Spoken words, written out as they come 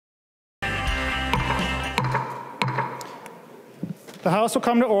The House will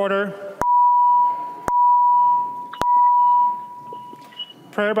come to order.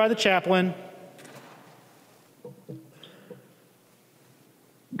 Prayer by the chaplain.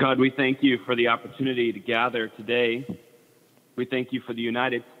 God, we thank you for the opportunity to gather today. We thank you for the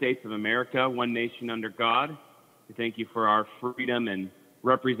United States of America, one nation under God. We thank you for our freedom and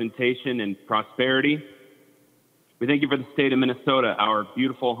representation and prosperity. We thank you for the state of Minnesota, our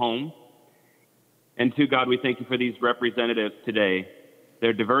beautiful home. And to God, we thank you for these representatives today,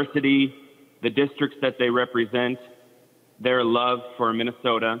 their diversity, the districts that they represent, their love for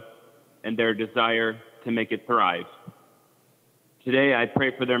Minnesota, and their desire to make it thrive. Today, I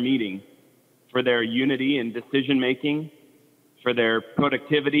pray for their meeting, for their unity in decision-making, for their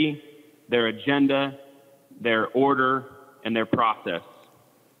productivity, their agenda, their order, and their process.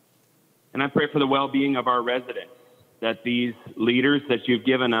 And I pray for the well-being of our residents, that these leaders that you've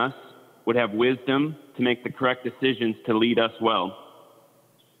given us would have wisdom to make the correct decisions to lead us well.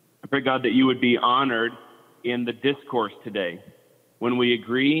 I pray, God, that you would be honored in the discourse today, when we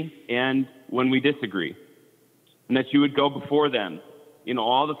agree and when we disagree, and that you would go before them,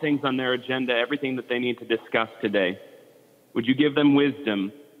 all the things on their agenda, everything that they need to discuss today. Would you give them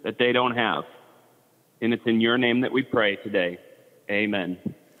wisdom that they don't have? And it's in your name that we pray today. Amen.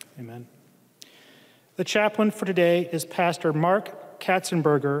 Amen. The chaplain for today is Pastor Mark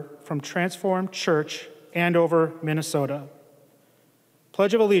Katzenberger from Transformed Church, Andover, Minnesota.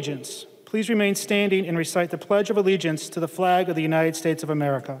 Pledge of Allegiance. Please remain standing and recite the Pledge of Allegiance to the flag of the United States of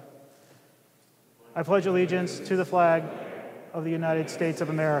America. I pledge allegiance to the flag of the United States of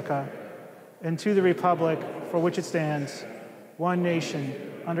America and to the republic for which it stands, one nation,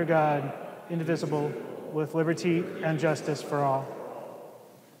 under God, indivisible, with liberty and justice for all.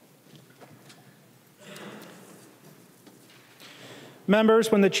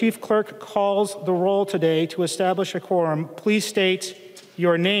 Members, when the chief clerk calls the roll today to establish a quorum, please state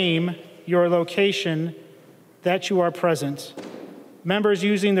your name, your location, that you are present. Members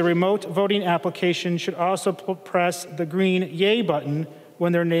using the remote voting application should also press the green yay button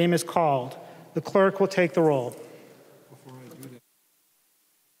when their name is called. The clerk will take the roll.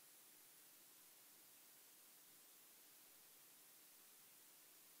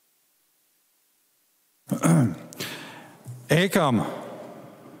 Acom.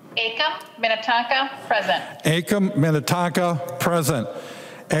 Acom, Minnetonka, present. Acom, Minnetonka, present.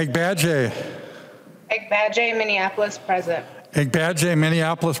 Agbaje. Agbaje, Minneapolis, present. Agbaje,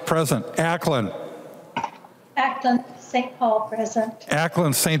 Minneapolis, present. Ackland. Ackland, St. Paul, present.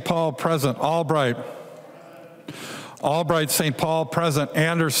 Ackland, St. Paul, present. Albright. Albright, St. Paul, present.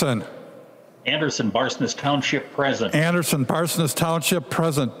 Anderson. Anderson, Barsness Township, present. Anderson, Barsness Township,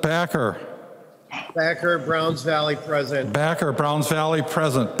 present. Backer. Backer, Browns Valley, present. Backer, Browns Valley,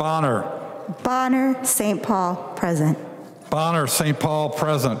 present. Bonner. Bonner, St. Paul, present. Bonner, St. Paul,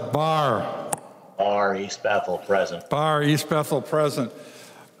 present. Barr. Barr, East Bethel, present. Barr, East Bethel, present.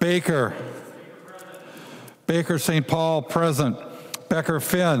 Baker. Baker, St. Paul, present. Becker,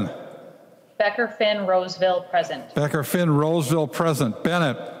 Finn. Becker, Finn, Roseville, present. Becker, Finn, Roseville, present.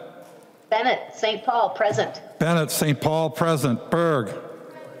 Bennett. Bennett, St. Paul, present. Bennett, St. Paul, present. Berg.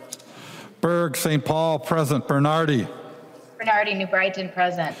 Berg, St. Paul, present. Bernardi. Bernardi, New Brighton,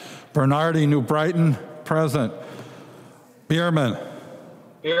 present. Bernardi, New Brighton, present. Bierman.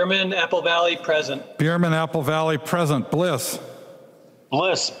 Bierman, Apple Valley, present. Bierman, Apple Valley, present. Bliss.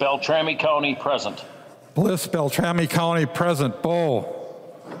 Bliss, Beltrami County, present. Bliss, Beltrami County, present. Bow.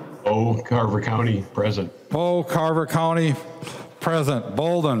 Bow, Carver County, present. Bow, Carver County, present.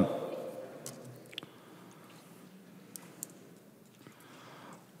 Bolden.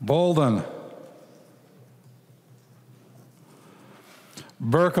 Bolden.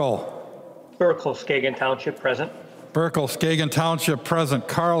 Burkle. Burkle, Skagen Township, present. Burkle, Skagen Township, present.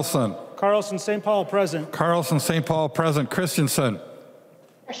 Carlson. Carlson, St. Paul, present. Carlson, St. Paul, present. Christensen.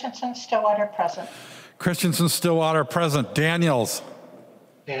 Christensen, Stillwater, present. Christensen, Stillwater, present. Daniels.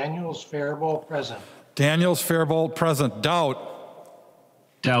 Daniels, Faribault, present. Daniels, Faribault, present. Doubt.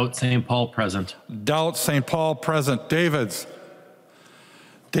 Doubt, St. Paul, present. Doubt, St. Paul, present. Davids.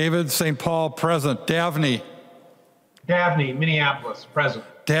 David, St. Paul, present. Davney. Davney, Minneapolis, present.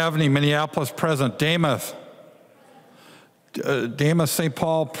 Davney, Minneapolis, present. Damath. Damath, St.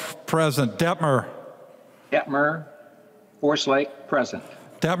 Paul, present. Detmer. Detmer, Forest Lake, present.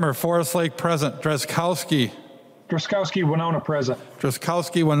 Detmer, Forest Lake, present. Dreskowski. Dreskowski, Winona, present.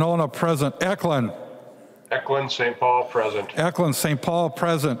 Dreskowski, Winona, present. Eklund. Eklund, St. Paul, present. Eklund, St. Paul,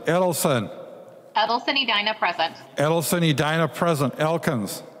 present. Edelson. Edelson, Edina, present. Edelson, Edina, present.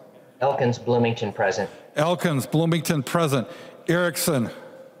 Elkins. Elkins, Bloomington, present. Elkins, Bloomington, present. Erickson.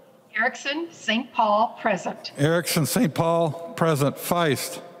 Erickson, St. Paul, present. Erickson, St. Paul, present.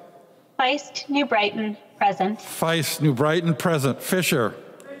 Feist. Feist, New Brighton, present. Feist, New Brighton, present. Fisher.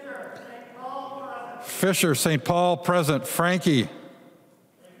 Fisher, St. Paul, present. Frankie.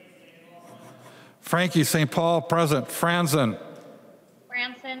 Frankie, St. Paul, present. Franzen.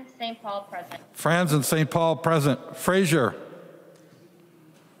 Franson, St. Paul, present. Franzen, St. Paul, present. Frazier.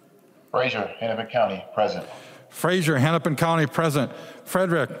 Frazier, Hennepin County, present. Frazier, Hennepin County, present.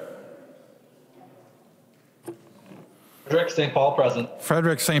 Frederick. Frederick, St. Paul, present.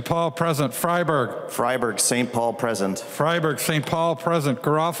 Frederick, St. Paul, present. Freiburg. Freiburg, St. Paul, present. Freiburg, St. Paul, present.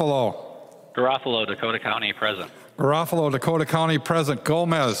 Garofalo. Garofalo, Dakota County, present. Garofalo, Dakota County, present.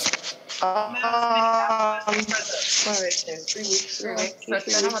 Gomez. Sorry, 3 weeks. So it's been a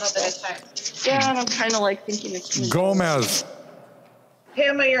little bit of time. Yeah, and I'm kind of like thinking it's. Gomez.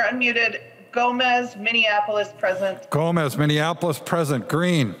 Pamela, you're unmuted. Gomez, Minneapolis, present. Gomez, Minneapolis, present.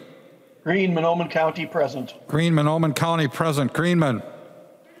 Green. Green, Monoman County, present. Green, Monoman County, present. Greenman.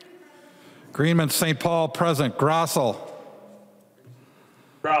 Greenman, St. Paul, present. Grossel.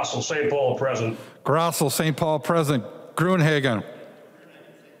 Grossel, St. Paul, present. Grossel, St. Paul, present. Grunhagen.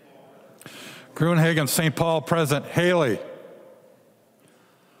 Grunhagen, St. Paul, present. Haley.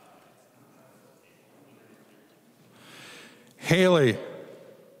 Haley.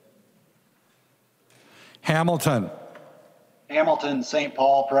 Hamilton. Hamilton, St.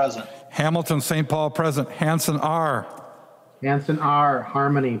 Paul, present. Hamilton, St. Paul, present. Hanson R. Hanson R.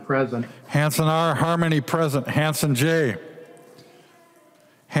 Harmony, present. Hanson R. Harmony, present. Hanson J.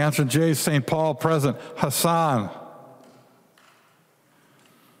 Hanson J. St. Paul, present. Hassan.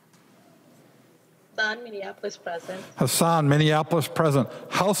 Hassan, Minneapolis, present. Hassan, Minneapolis, present.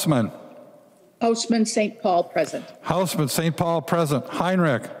 Hausman. Hausman, St. Paul, present. Hausman, St. Paul, present.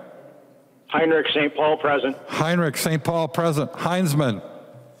 Heinrich. Heinrich, St. Paul, present. Heinrich, St. Paul, present. Heinzman.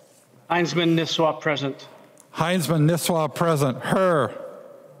 Heinzman, Nisswa, present. Heinzman, Nisswa, present. Herr.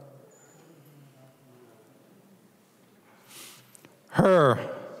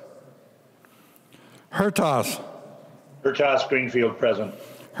 Hertas. Hertas, Greenfield, present.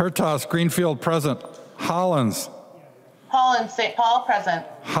 Hertas, Greenfield, present. Hollins. Holland, St. Paul, present.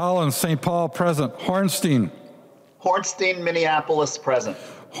 Hollins, St. Paul, present. Hornstein. Hornstein, Minneapolis, present.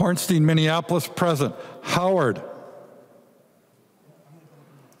 Hornstein, Minneapolis, present. Howard.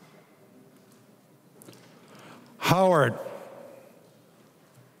 Howard.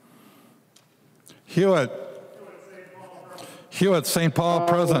 Hewitt. Hewitt, St. Paul,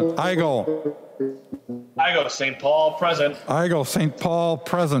 present. Igo. Igo, St. Paul, present. Igo, St. Paul,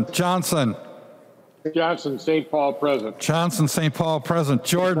 present. Johnson. Johnson, St. Paul, present. Johnson, St. Paul, present.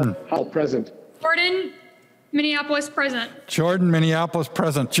 Jordan. Hall, present. Jordan, Minneapolis, present. Jordan, Minneapolis,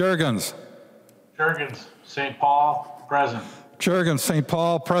 present. Jurgens. Jurgens, St. Paul, present. Jurgens, St.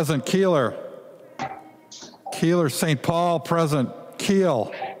 Paul, present. Keeler. Keeler, St. Paul, present.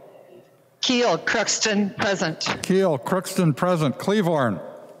 Keel. Keel, Crookston, present. Keel, Crookston, present. Cleavorn.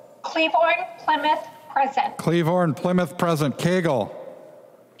 Cleveland, Plymouth, present. Cleavorn, Plymouth, present. Kegel.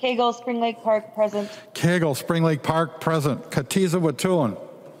 Kegel, Spring Lake Park, present. Kegel, Spring Lake Park, present. Katiza-Watoon.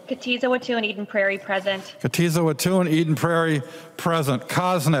 Katiza-Watoon, Eden Prairie, present. Katiza-Watoon, Eden Prairie, present.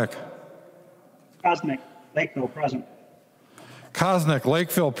 Kosnick. Cosmic, Lakeville, present. Kosnick,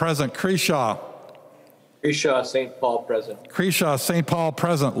 Lakeville, present. Creshaw. Creshaw, St. Paul, present. Creshaw, St. Paul,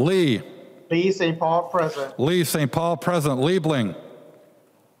 present. Lee. Lee, St. Paul, present. Lee, St. Paul, present. Liebling.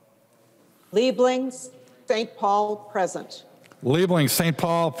 Liebling, St. Paul, present. Liebling, St.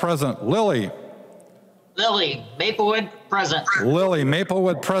 Paul, present. Lily. Lily, Maplewood, present. Lily,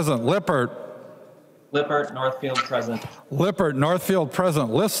 Maplewood, present. Lippert. Lippert, Northfield, present. Lippert, Northfield, present.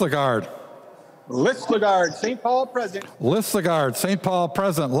 Listlegard. Listlegard, St. Paul, present. Listlegard, St. Paul,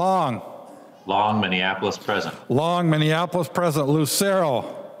 present. Long. Long, Minneapolis, present. Long, Minneapolis, present.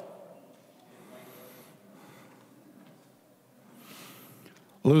 Lucero.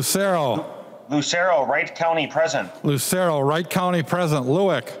 Lucero. Lucero, Wright County, present. Lucero, Wright County, present.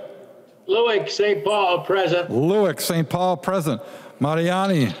 Lewick. Lewick, St. Paul, present. Lewick, St. Paul, present.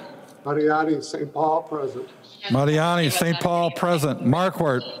 Mariani. Mariani, St. Paul, present. Mariani, St. Paul, present.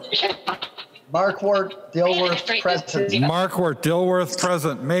 Markwart. Markwart, Dilworth, present. Markwart, Dilworth,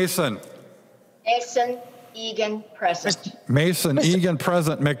 present. Mason. Mason, Egan, present. Mason, Egan,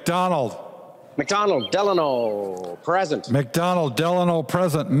 present. McDonald. McDonald, Delano, present. McDonald, Delano,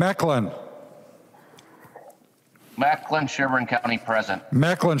 present. Mecklin. Macklin, Sherburne County, present.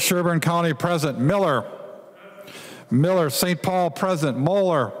 Mecklin, Sherburne County, present. Miller. Miller, St. Paul, present.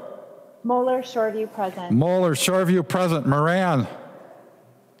 Moeller. Moeller, Shoreview, present. Moeller, Shoreview, present. Moran.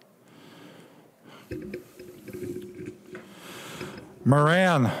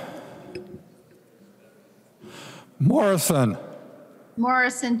 Moran. Morrison.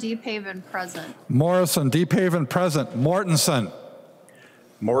 Morrison, Deep Haven, present. Morrison, Deep Haven, present. Mortensen.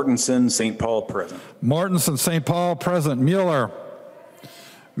 Mortensen, St. Paul, present. Mortensen, St. Paul, present. Mueller.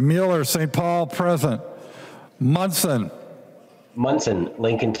 Mueller, St. Paul, present. Munson. Munson,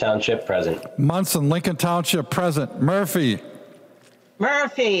 Lincoln Township, present. Munson, Lincoln Township, present. Murphy.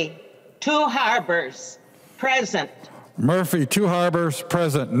 Murphy, Two Harbors, present. Murphy, Two Harbors,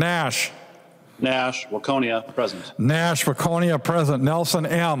 present. Nash. Nash, Waconia, present. Nash, Waconia, present. Nelson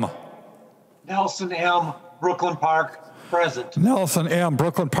M. Nelson M., Brooklyn Park, present. Nelson M.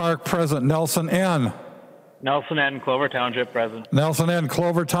 Brooklyn Park, present. Nelson N. Nelson N. Clover Township, present. Nelson N.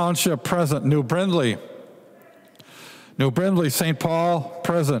 Clover Township, present. New Brindley. New Brindley, St. Paul,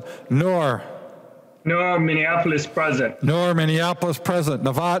 present. Noor. Noor, Minneapolis, present. Noor, Minneapolis, present.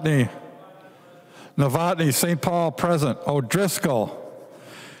 Novotny. Novotny, St. Paul, present. O'Driscoll,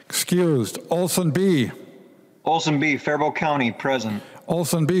 excused. Olson B. Olson B., Faribault County, present.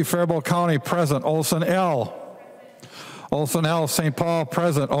 Olson B., Faribault County, present. Olson L. Olson L., St. Paul,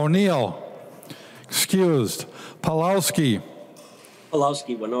 present. O'Neill, excused. Pulowski.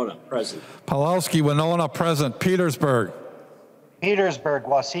 Pulowski, Winona, present. Pulowski, Winona, present. Petersburg. Petersburg,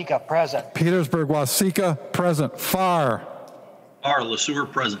 Waseca, present. Petersburg, Waseca, present. Farr. R.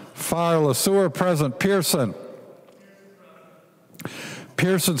 LeSueur, present. Farr, LeSueur, present. Pearson.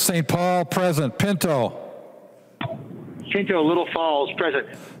 Pearson, St. Paul, present. Pinto. Pinto, Little Falls, present.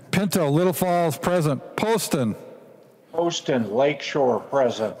 Pinto, Little Falls, present. Poston. Poston, Lakeshore,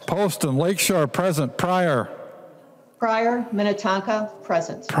 present. Poston, Lakeshore, present. Pryor. Pryor, Minnetonka,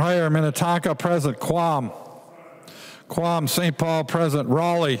 present. Pryor, Minnetonka, present. Quam. Quam, St. Paul, present.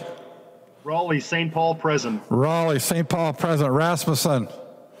 Raleigh. Raleigh, St. Paul, present. Raleigh, St. Paul, present. Rasmussen.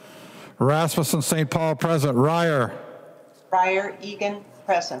 Rasmussen, St. Paul, present. Ryer. Pryor, Egan,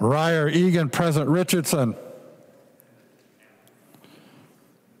 present. Ryer, Egan, present. Richardson.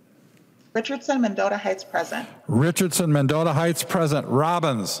 Richardson, Mendota Heights, present. Richardson, Mendota Heights, present.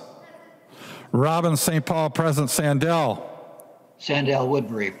 Robbins. Robbins, St. Paul, present. Sandell. Sandell,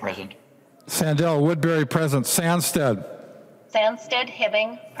 Woodbury, present. Sandell, Woodbury, present. Sandsted. Sandsted,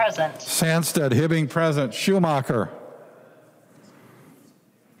 Hibbing, present. Sandsted, Hibbing, present. Schumacher.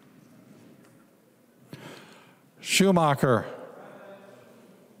 Schumacher.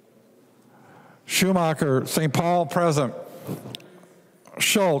 Schumacher, St. Paul, present.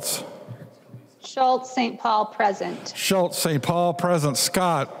 Schultz. Schultz, St. Paul, present. Schultz, St. Paul, present.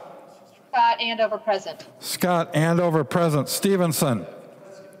 Scott. Scott, Andover, present. Scott, Andover, present. Stevenson.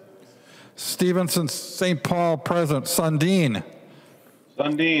 Stevenson, St. Paul, present. Sundin.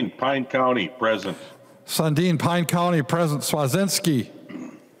 Sundin, Pine County, present. Sundin, Pine County, present. Swazinski.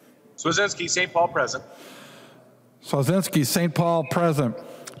 Swazinski, St. Paul, present. Swazinski, St. Paul, present.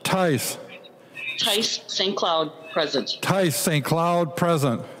 Tice. Tice, St. Cloud, present. Tice, St. Cloud,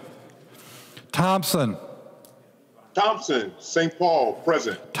 present. Thompson. Thompson, St. Paul,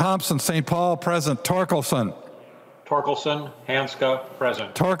 present. Thompson, St. Paul, present. Torkelson. Torkelson, Hanska,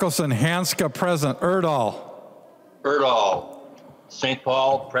 present. Torkelson, Hanska, present. Erdahl. Erdahl, St.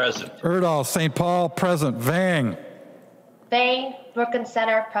 Paul, present. Erdahl, St. Paul, present. Vang. Vang, Brooklyn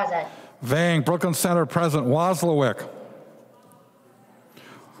Center, present. Vang, Brooklyn Center, present. Waslewick.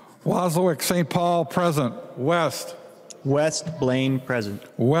 Waslewick, St. Paul, present. West. West Blaine, present.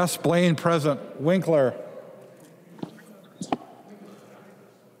 West Blaine, present. Winkler.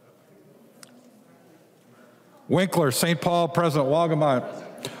 Winkler, St. Paul, present. Walgamot.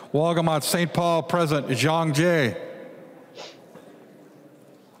 Walgamot, St. Paul, present. Zhang Jie.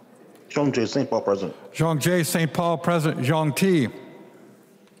 Zhang Jie, St. Paul, present. Zhang Jie, St. Paul, present. Zhang Ti.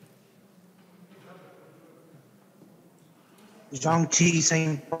 Zhang Ti,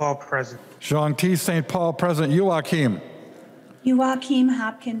 St. Paul, present. Zhang Ti, St. Paul, present. Joachim. Joachim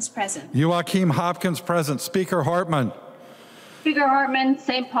Hopkins, present. Joachim Hopkins, present. Speaker Hartman. Speaker Hartman,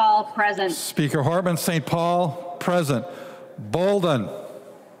 St. Paul, present. Speaker Hartman, St. Paul, present. Bolden.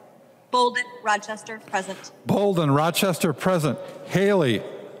 Bolden, Rochester, present. Bolden, Rochester, present. Haley.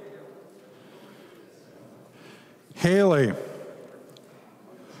 Haley.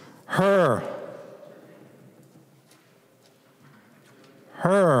 Her.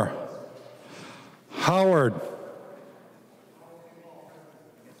 Her. Howard.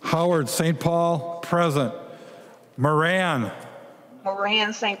 Howard, St. Paul, present. Moran.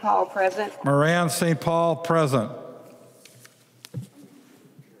 Moran, St. Paul, present. Moran, St. Paul, present.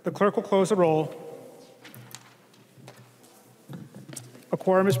 The clerk will close the roll. A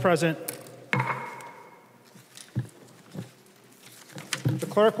quorum is present. The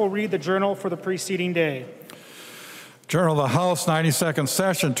clerk will read the journal for the preceding day. Journal of the House, 92nd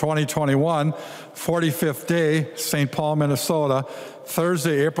Session, 2021, 45th day, St. Paul, Minnesota,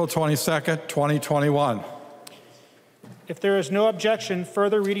 Thursday, April 22nd, 2021. If there is no objection,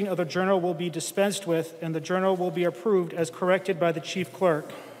 further reading of the journal will be dispensed with, and the journal will be approved as corrected by the Chief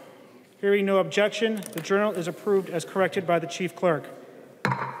Clerk. Hearing no objection, the journal is approved as corrected by the Chief Clerk.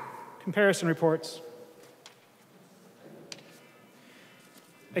 Comparison reports.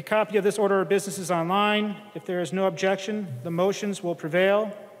 A copy of this order of business is online. If there is no objection, the motions will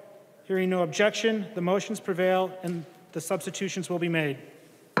prevail. Hearing no objection, the motions prevail and the substitutions will be made.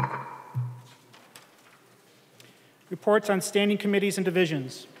 Reports on standing committees and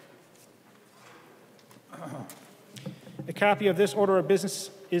divisions. A copy of this order of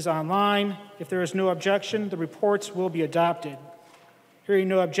business is online. If there is no objection, the reports will be adopted. Hearing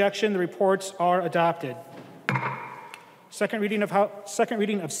no objection, the reports are adopted. Second reading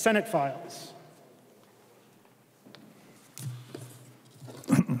of Senate files.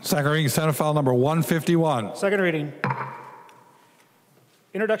 Second reading, Senate file number 151. Second reading.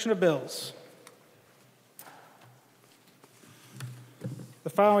 Introduction of bills. The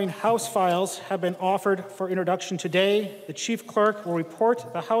following House files have been offered for introduction today. The Chief Clerk will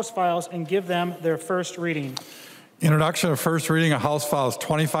report the House files and give them their first reading. Introduction of first reading of House files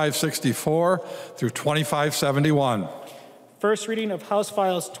 2564 through 2571. First reading of House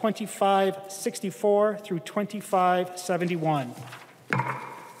files 2564 through 2571.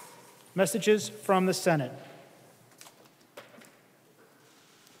 Messages from the Senate.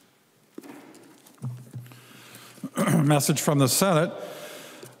 Message from the Senate.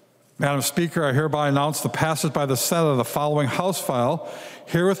 Madam Speaker, I hereby announce the passage by the Senate of the following House file,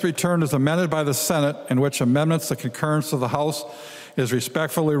 herewith returned as amended by the Senate, in which amendments to concurrence of the House is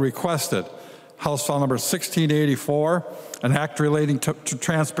respectfully requested. House file number 1684, an act relating to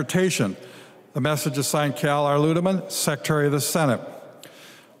transportation. The message is signed Cal R. Ludeman, Secretary of the Senate.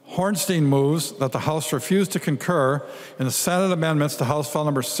 Hornstein moves that the House refuse to concur in the Senate amendments to House file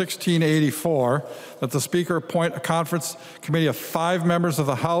number 1684, that the Speaker appoint a conference committee of 5 members of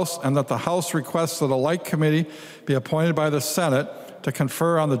the House, and that the House requests that a like committee be appointed by the Senate to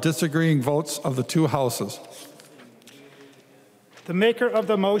confer on the disagreeing votes of the 2 houses. The maker of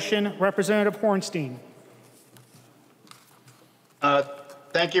the motion, Representative Hornstein.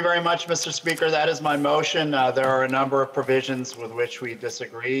 Thank you very much, Mr. Speaker. That is my motion. There are a number of provisions with which we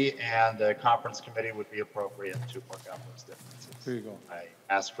disagree, and a conference committee would be appropriate to work out those differences. Here you go. I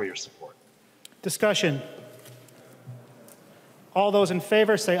ask for your support. Discussion. All those in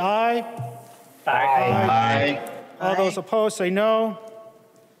favor say aye. Aye. Aye. All those opposed say no.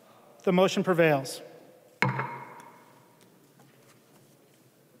 The motion prevails.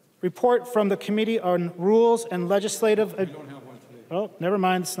 Report from the Committee on Rules and Legislative. Oh, never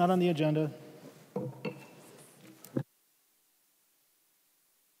mind, it's not on the agenda.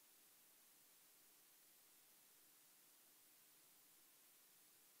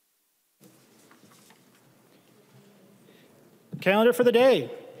 Calendar for the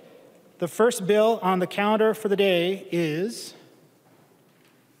day. The first bill on the calendar for the day is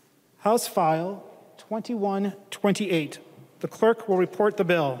House File 2128. The clerk will report the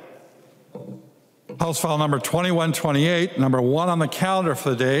bill. House file number 2128, number 1 on the calendar for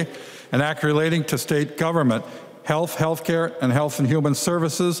the day, an act relating to state government, health, healthcare, and health and human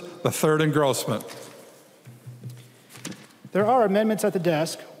services, the third engrossment. There are amendments at the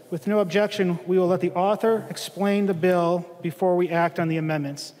desk. With no objection, we will let the author explain the bill before we act on the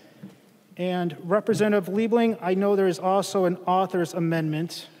amendments. And Representative Liebling, I know there is also an author's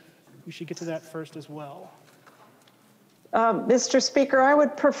amendment. We should get to that first as well. Mr. Speaker, I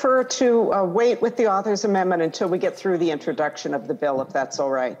would prefer to wait with the author's amendment until we get through the introduction of the bill, if that's all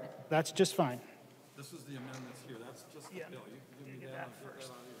right. That's just fine. This is the amendments here. That's just the bill. You can get that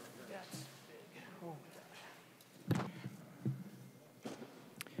first. That's big. Oh, gosh.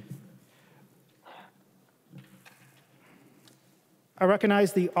 I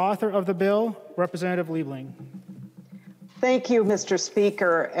recognize the author of the bill, Representative Liebling. Thank you, Mr.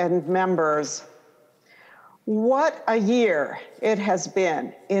 Speaker and members. What a year it has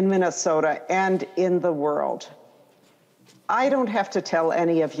been in Minnesota and in the world. I don't have to tell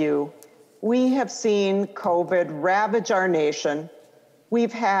any of you, we have seen COVID ravage our nation.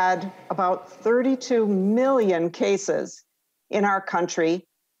 We've had about 32 million cases in our country,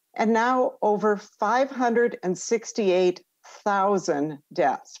 and now over 568,000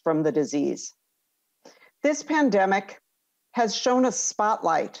 deaths from the disease. This pandemic has shown a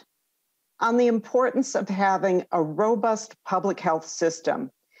spotlight on the importance of having a robust public health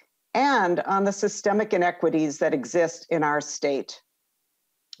system and on the systemic inequities that exist in our state.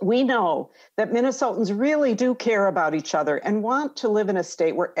 We know that Minnesotans really do care about each other and want to live in a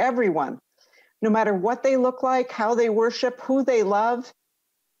state where everyone, no matter what they look like, how they worship, who they love,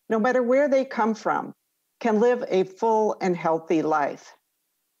 no matter where they come from, can live a full and healthy life.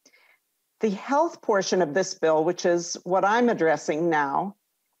 The health portion of this bill, which is what I'm addressing now,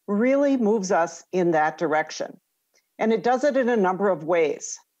 really moves us in that direction. And it does it in a number of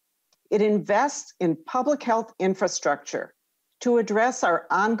ways. It invests in public health infrastructure to address our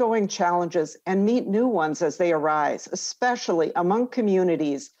ongoing challenges and meet new ones as they arise, especially among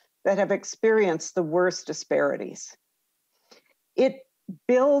communities that have experienced the worst disparities. It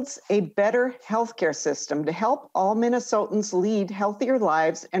builds a better healthcare system to help all Minnesotans lead healthier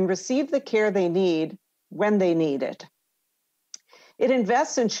lives and receive the care they need when they need it. It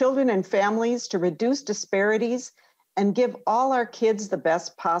invests in children and families to reduce disparities and give all our kids the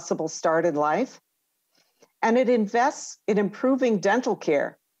best possible start in life. And it invests in improving dental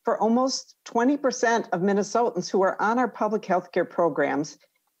care for almost 20% of Minnesotans who are on our public health care programs.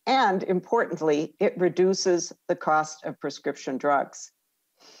 And importantly, it reduces the cost of prescription drugs.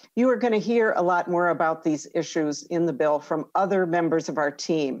 You are going to hear a lot more about these issues in the bill from other members of our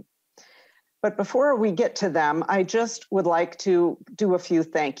team. But before we get to them, I just would like to do a few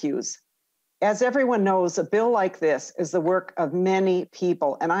thank yous. As everyone knows, a bill like this is the work of many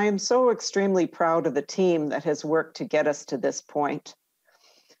people, and I am so extremely proud of the team that has worked to get us to this point.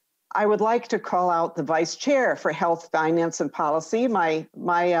 I would like to call out the Vice Chair for Health, Finance, and Policy, my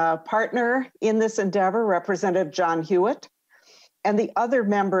partner in this endeavor, Representative John Hewitt, and the other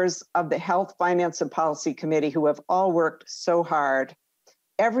members of the Health, Finance, and Policy Committee who have all worked so hard.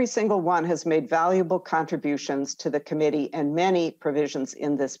 Every single one has made valuable contributions to the committee and many provisions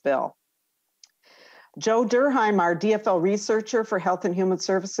in this bill. Joe Durheim, our DFL researcher for Health and Human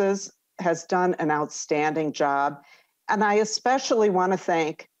Services, has done an outstanding job. And I especially want to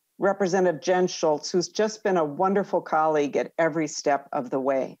thank Representative Jen Schultz, who's just been a wonderful colleague at every step of the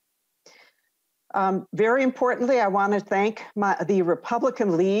way. Very importantly, I want to thank the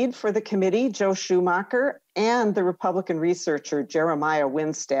Republican lead for the committee, Joe Schumacher, and the Republican researcher, Jeremiah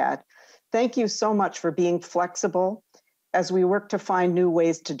Winstad. Thank you so much for being flexible as we work to find new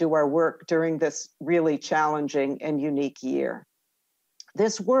ways to do our work during this really challenging and unique year.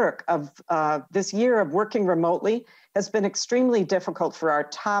 This year of working remotely has been extremely difficult for our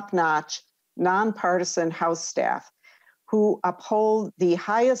top-notch, nonpartisan House staff who uphold the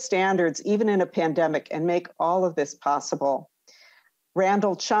highest standards even in a pandemic and make all of this possible.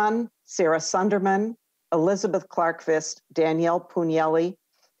 Randall Chun, Sarah Sunderman, Elizabeth Clark-Vist, Danielle Punelli,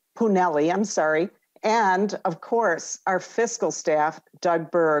 and of course, our fiscal staff,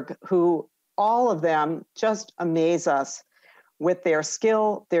 Doug Berg, who all of them just amaze us with their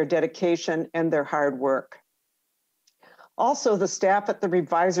skill, their dedication, and their hard work. Also, the staff at the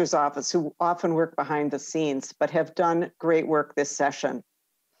Revisor's Office, who often work behind the scenes, but have done great work this session.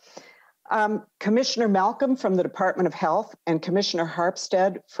 Commissioner Malcolm from the Department of Health and Commissioner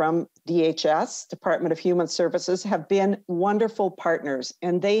Harpstead from DHS, Department of Human Services, have been wonderful partners,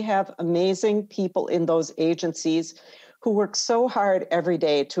 and they have amazing people in those agencies who work so hard every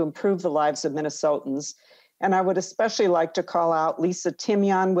day to improve the lives of Minnesotans. And I would especially like to call out Lisa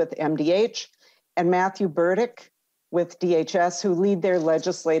Timian with MDH and Matthew Burdick with DHS, who lead their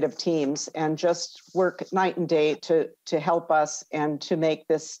legislative teams and just work night and day to help us and to make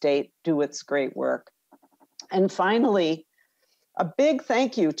this state do its great work. And finally, a big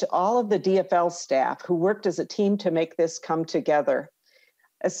thank you to all of the DFL staff who worked as a team to make this come together,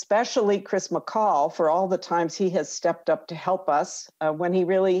 especially Chris McCall for all the times he has stepped up to help us when he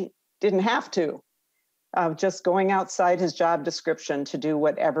really didn't have to, just going outside his job description to do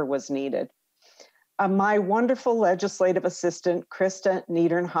whatever was needed. My wonderful legislative assistant, Krista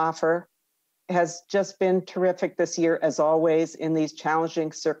Niedernhofer, has just been terrific this year, as always, in these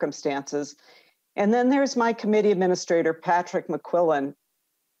challenging circumstances. And then there's my committee administrator, Patrick McQuillan.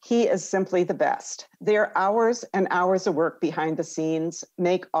 He is simply the best. Their hours and hours of work behind the scenes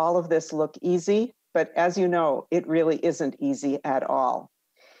make all of this look easy, but as you know, it really isn't easy at all.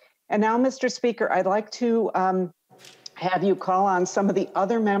 And now, Mr. Speaker, I'd like to have you call on some of the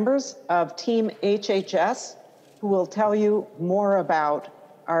other members of Team HHS who will tell you more about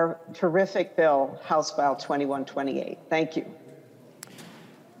our terrific bill, House File 2128. Thank you.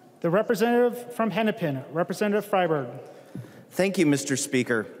 The representative from Hennepin, Representative Freiberg. Thank you, Mr.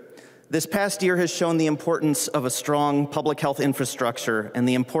 Speaker. This past year has shown the importance of a strong public health infrastructure and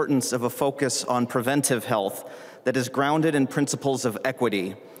the importance of a focus on preventive health that is grounded in principles of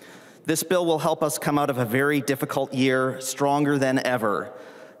equity. This bill will help us come out of a very difficult year stronger than ever.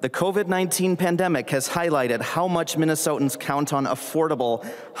 The COVID-19 pandemic has highlighted how much Minnesotans count on affordable,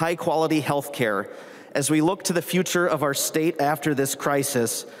 high-quality health care. As we look to the future of our state after this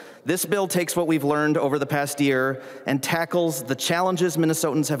crisis, this bill takes what we've learned over the past year and tackles the challenges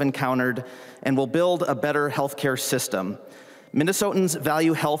Minnesotans have encountered and will build a better healthcare system. Minnesotans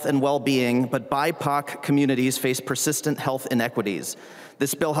value health and well-being, but BIPOC communities face persistent health inequities.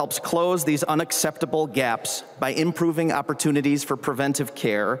 This bill helps close these unacceptable gaps by improving opportunities for preventive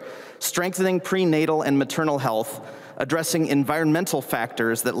care, strengthening prenatal and maternal health, addressing environmental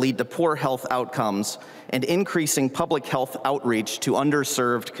factors that lead to poor health outcomes, and increasing public health outreach to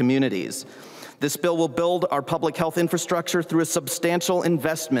underserved communities. This bill will build our public health infrastructure through a substantial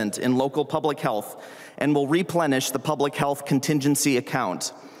investment in local public health and will replenish the public health contingency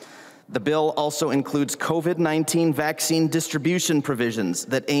account. The bill also includes COVID-19 vaccine distribution provisions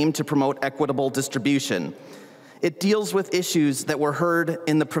that aim to promote equitable distribution. It deals with issues that were heard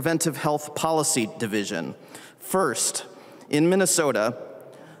in the Preventive Health Policy Division. First, in Minnesota,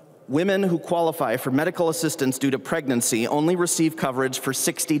 women who qualify for medical assistance due to pregnancy only receive coverage for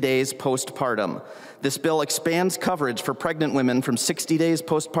 60 days postpartum. This bill expands coverage for pregnant women from 60 days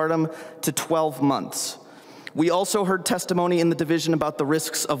postpartum to 12 months. We also heard testimony in the division about the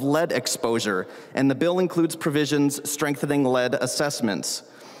risks of lead exposure, and the bill includes provisions strengthening lead assessments.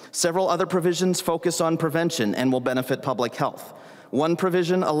 Several other provisions focus on prevention and will benefit public health. One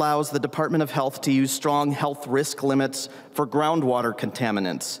provision allows the Department of Health to use strong health risk limits for groundwater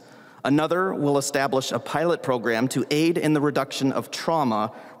contaminants. Another will establish a pilot program to aid in the reduction of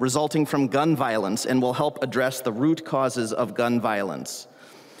trauma resulting from gun violence and will help address the root causes of gun violence.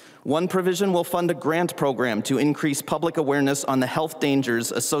 One provision will fund a grant program to increase public awareness on the health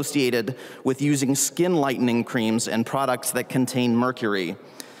dangers associated with using skin lightening creams and products that contain mercury.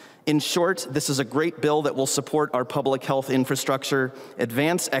 In short, this is a great bill that will support our public health infrastructure,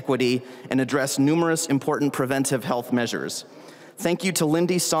 advance equity, and address numerous important preventive health measures. Thank you to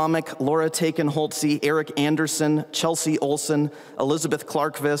Lindy Somick, Laura Taken-Holtze, Eric Anderson, Chelsea Olson, Elizabeth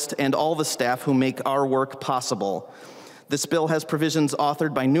Clarkvist, and all the staff who make our work possible. This bill has provisions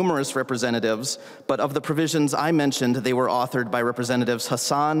authored by numerous representatives, but of the provisions I mentioned, they were authored by Representatives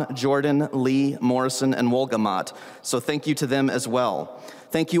Hassan, Jordan, Lee, Morrison, and Wolgamott, so thank you to them as well.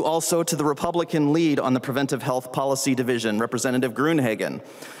 Thank you also to the Republican lead on the Preventive Health Policy Division, Representative Gruenhagen.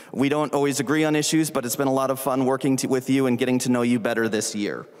 We don't always agree on issues, but it's been a lot of fun working with you and getting to know you better this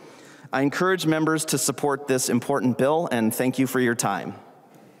year. I encourage members to support this important bill, and thank you for your time.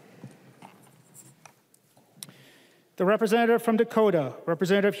 The representative from Dakota,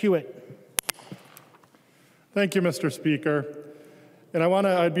 Representative Hewitt. Thank you, Mr. Speaker. And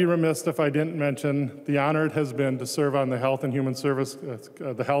I'd be remiss if I didn't mention the honor it has been to serve on the Health and Human Service,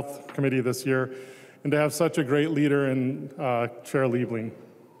 the Health Committee this year, and to have such a great leader in Chair Liebling.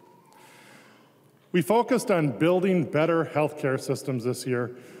 We focused on building better healthcare systems this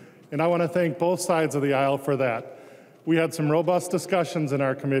year, and I want to thank both sides of the aisle for that. We had some robust discussions in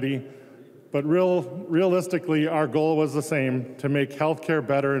our committee, but realistically, our goal was the same, to make healthcare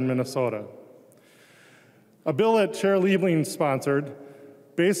better in Minnesota. A bill that Chair Liebling sponsored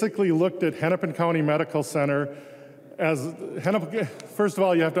basically looked at Hennepin County Medical Center as, first of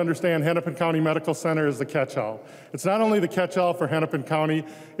all, you have to understand Hennepin County Medical Center is the catch-all. It's not only the catch-all for Hennepin County,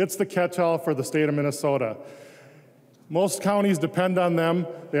 it's the catch-all for the state of Minnesota. Most counties depend on them.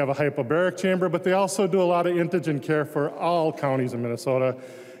 They have a hypobaric chamber, but they also do a lot of indigent care for all counties in Minnesota.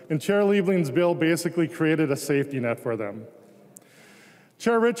 And Chair Liebling's bill basically created a safety net for them.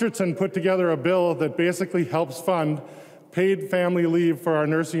 Chair Richardson put together a bill that basically helps fund paid family leave for our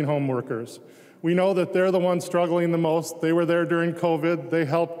nursing home workers. We know that they're the ones struggling the most. They were there during COVID. They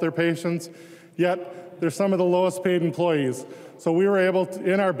helped their patients, yet they're some of the lowest paid employees. So we were able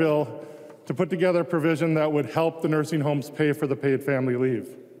to, in our bill, to put together a provision that would help the nursing homes pay for the paid family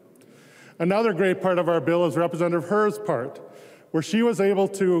leave. Another great part of our bill is Representative Herr's part, where she was able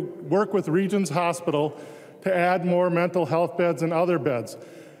to work with Regions Hospital to add more mental health beds and other beds.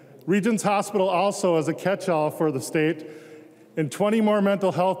 Regions Hospital also is a catch-all for the state, and 20 more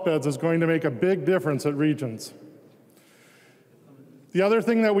mental health beds is going to make a big difference at Regions. The other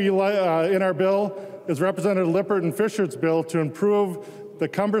thing that we in our bill is Representative Lippert and Fisher's bill to improve the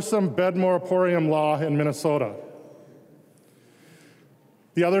cumbersome bed moratorium law in Minnesota.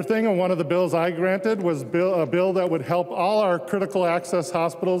 The other thing, and one of the bills I granted, was a bill that would help all our critical access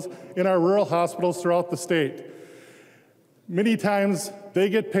hospitals in our rural hospitals throughout the state. Many times, they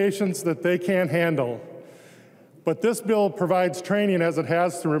get patients that they can't handle. But this bill provides training, as it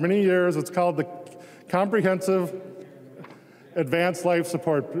has for many years. It's called the Comprehensive Advanced Life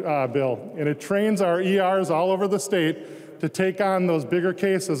Support Bill, and it trains our ERs all over the state to take on those bigger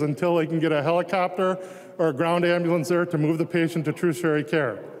cases until they can get a helicopter or a ground ambulance there to move the patient to tertiary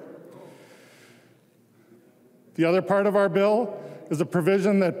care. The other part of our bill is a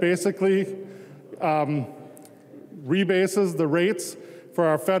provision that basically rebases the rates for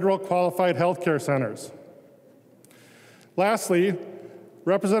our federal qualified healthcare centers. Lastly,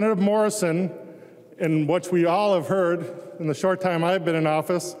 Representative Morrison, in which we all have heard in the short time I've been in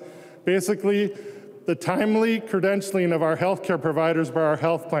office, basically the timely credentialing of our healthcare providers by our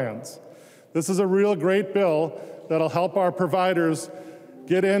health plans. This is a real great bill that'll help our providers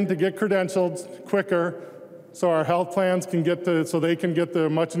get in to get credentialed quicker so our health plans can get so they can get the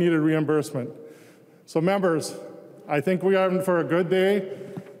much needed reimbursement. So members, I think we are in for a good day.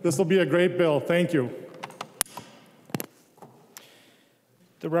 This will be a great bill. Thank you.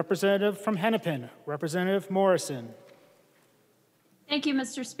 The representative from Hennepin, Representative Morrison. Thank you,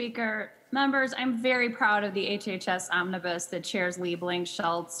 Mr. Speaker. Members, I'm very proud of the HHS Omnibus that Chairs Liebling,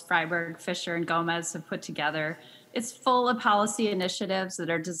 Schultz, Freiberg, Fisher, and Gomez have put together. It's full of policy initiatives that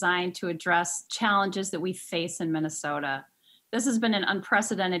are designed to address challenges that we face in Minnesota. This has been an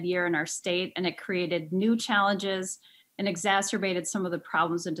unprecedented year in our state, and it created new challenges and exacerbated some of the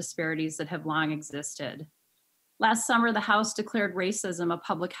problems and disparities that have long existed. Last summer, the House declared racism a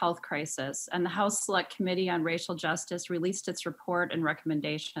public health crisis, and the House Select Committee on Racial Justice released its report and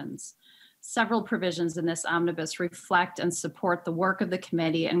recommendations. Several provisions in this omnibus reflect and support the work of the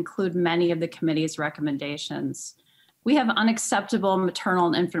committee and include many of the committee's recommendations. We have unacceptable maternal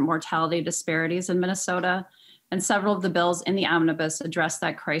and infant mortality disparities in Minnesota, and several of the bills in the omnibus address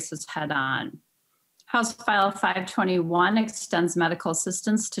that crisis head on. House File 521 extends medical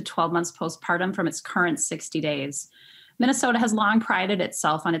assistance to 12 months postpartum from its current 60 days. Minnesota has long prided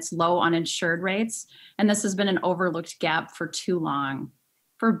itself on its low uninsured rates, and this has been an overlooked gap for too long.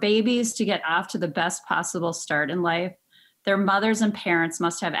 For babies to get off to the best possible start in life, their mothers and parents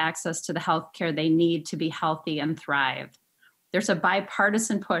must have access to the health care they need to be healthy and thrive. There's a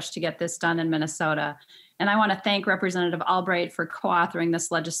bipartisan push to get this done in Minnesota, and I want to thank Representative Albright for co-authoring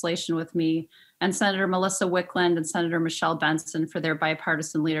this legislation with me, and Senator Melissa Wickland and Senator Michelle Benson for their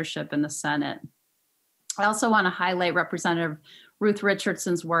bipartisan leadership in the Senate. I also want to highlight Representative Ruth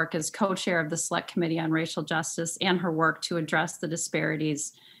Richardson's work as co-chair of the Select Committee on Racial Justice and her work to address the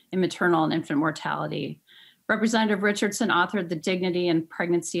disparities in maternal and infant mortality. Representative Richardson authored the Dignity in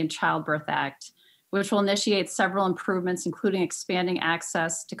Pregnancy and Childbirth Act, which will initiate several improvements, including expanding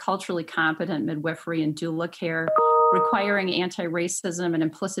access to culturally competent midwifery and doula care, requiring anti-racism and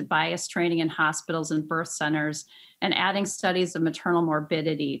implicit bias training in hospitals and birth centers, and adding studies of maternal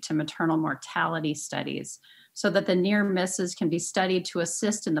morbidity to maternal mortality studies so that the near misses can be studied to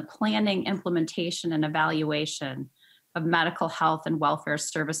assist in the planning, implementation, and evaluation of medical health and welfare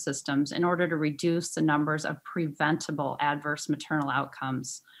service systems in order to reduce the numbers of preventable adverse maternal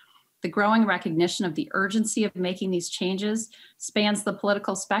outcomes. The growing recognition of the urgency of making these changes spans the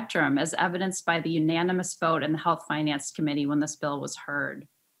political spectrum, as evidenced by the unanimous vote in the Health Finance Committee when this bill was heard.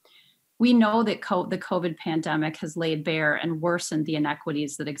 We know that the COVID pandemic has laid bare and worsened the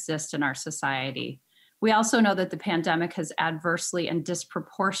inequities that exist in our society. We also know that the pandemic has adversely and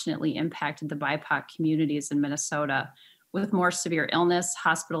disproportionately impacted the BIPOC communities in Minnesota, with more severe illness,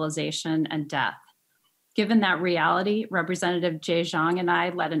 hospitalization, and death. Given that reality, Representative Jay Zhang and I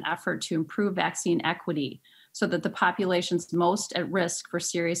led an effort to improve vaccine equity so that the populations most at risk for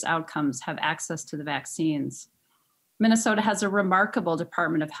serious outcomes have access to the vaccines. Minnesota has a remarkable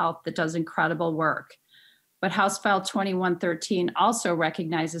Department of Health that does incredible work, but House File 2113 also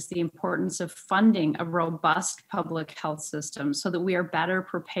recognizes the importance of funding a robust public health system so that we are better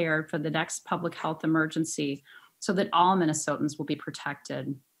prepared for the next public health emergency so that all Minnesotans will be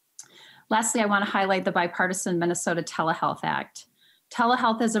protected. Lastly, I want to highlight the bipartisan Minnesota Telehealth Act.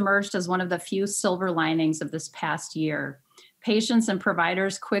 Telehealth has emerged as one of the few silver linings of this past year. Patients and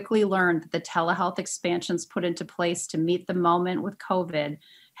providers quickly learned that the telehealth expansions put into place to meet the moment with COVID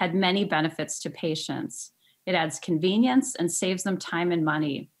had many benefits to patients. It adds convenience and saves them time and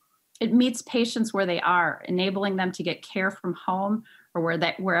money. It meets patients where they are, enabling them to get care from home or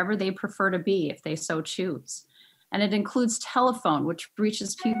wherever they prefer to be if they so choose. And it includes telephone, which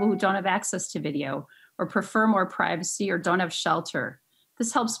reaches people who don't have access to video or prefer more privacy or don't have shelter.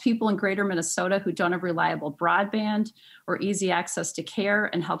 This helps people in greater Minnesota who don't have reliable broadband or easy access to care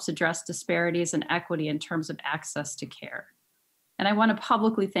and helps address disparities and equity in terms of access to care. And I want to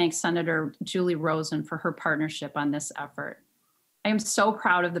publicly thank Senator Julie Rosen for her partnership on this effort. I am so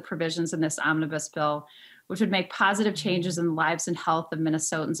proud of the provisions in this omnibus bill, which would make positive changes in the lives and health of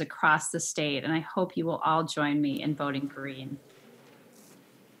Minnesotans across the state. And I hope you will all join me in voting green.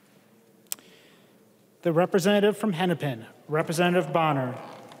 The representative from Hennepin, Representative Bonner.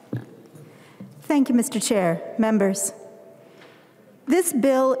 Thank you, Mr. Chair. Members, this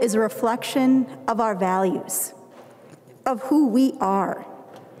bill is a reflection of our values, of who we are.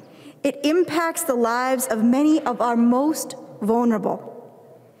 It impacts the lives of many of our most vulnerable.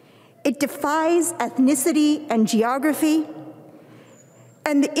 It defies ethnicity and geography,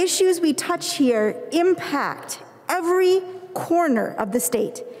 and the issues we touch here impact every corner of the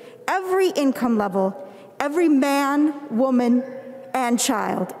state, every income level, every man, woman, and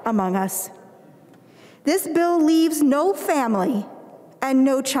child among us. This bill leaves no family and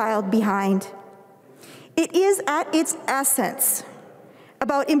no child behind. It is at its essence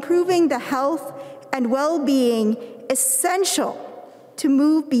about improving the health and well-being essential to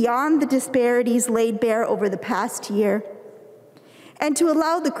move beyond the disparities laid bare over the past year and to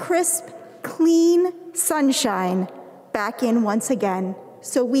allow the crisp, clean sunshine back in once again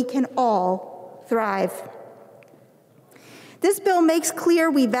so we can all thrive. This bill makes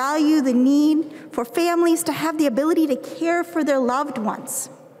clear we value the need for families to have the ability to care for their loved ones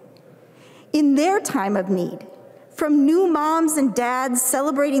in their time of need, from new moms and dads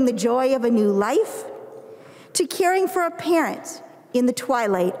celebrating the joy of a new life to caring for a parent in the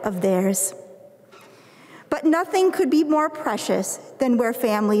twilight of theirs. But nothing could be more precious than where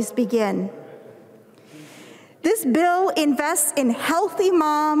families begin. This bill invests in healthy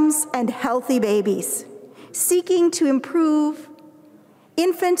moms and healthy babies, seeking to improve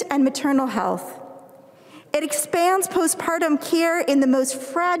infant and maternal health. It expands postpartum care in the most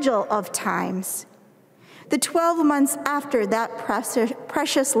fragile of times, the 12 months after that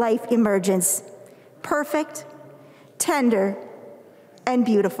precious life emergence, perfect, tender, and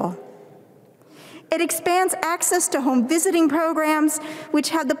beautiful. It expands access to home visiting programs, which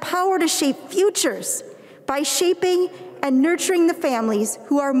have the power to shape futures by shaping and nurturing the families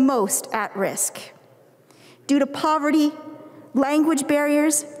who are most at risk due to poverty, language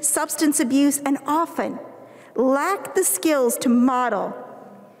barriers, substance abuse, and often lack the skills to model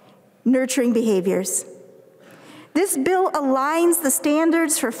nurturing behaviors. This bill aligns the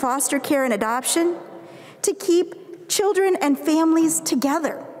standards for foster care and adoption to keep children and families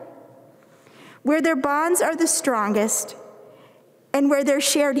together, where their bonds are the strongest and where their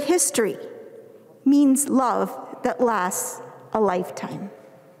shared history means love that lasts a lifetime.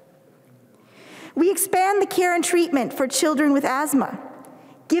 We expand the care and treatment for children with asthma,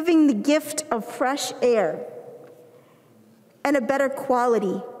 giving the gift of fresh air and a better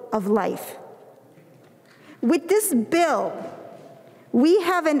quality of life. With this bill, we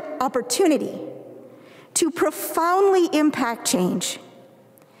have an opportunity to profoundly impact change,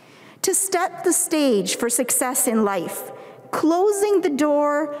 to set the stage for success in life, closing the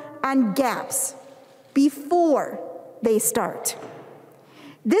door on gaps before they start.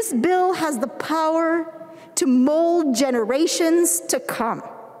 This bill has the power to mold generations to come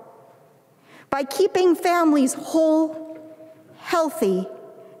by keeping families whole, healthy,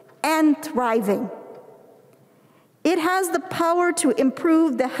 and thriving. It has the power to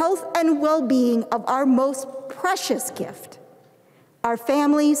improve the health and well-being of our most precious gift, our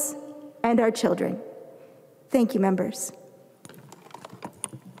families and our children. Thank you, members.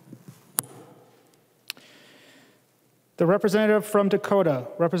 The representative from Dakota,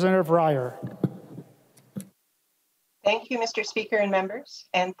 Representative Ryer. Thank you, Mr. Speaker and members,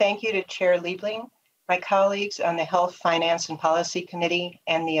 and thank you to Chair Liebling, my colleagues on the Health, Finance, and Policy Committee,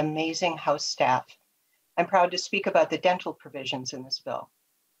 and the amazing House staff. I'm proud to speak about the dental provisions in this bill.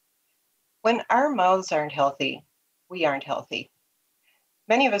 When our mouths aren't healthy, we aren't healthy.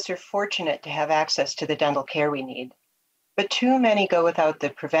 Many of us are fortunate to have access to the dental care we need, but too many go without the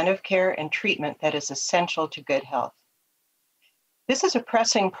preventive care and treatment that is essential to good health. This is a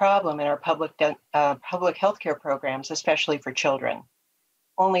pressing problem in our public health care programs, especially for children.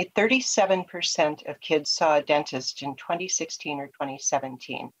 Only 37% of kids saw a dentist in 2016 or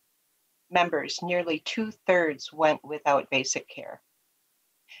 2017. Members, nearly 2/3 went without basic care.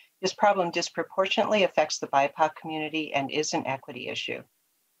 This problem disproportionately affects the BIPOC community and is an equity issue.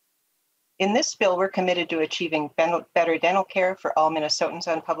 In this bill, we're committed to achieving better dental care for all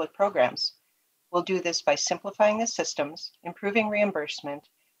Minnesotans on public programs. We'll do this by simplifying the systems, improving reimbursement,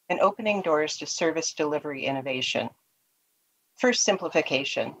 and opening doors to service delivery innovation. First,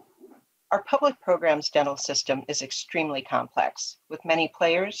 simplification. Our public programs dental system is extremely complex, with many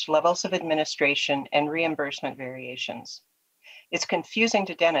players, levels of administration, and reimbursement variations. It's confusing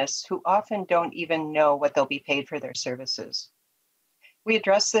to dentists who often don't even know what they'll be paid for their services. We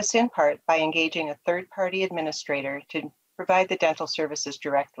address this in part by engaging a third-party administrator to provide the dental services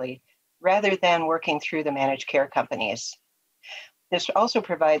directly, rather than working through the managed care companies. This also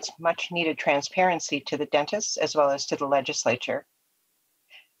provides much needed transparency to the dentists as well as to the legislature.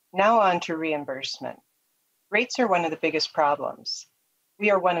 Now on to reimbursement. Rates are one of the biggest problems. We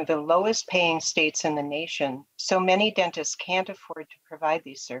are one of the lowest paying states in the nation, so many dentists can't afford to provide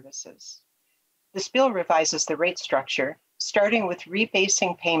these services. This bill revises the rate structure, starting with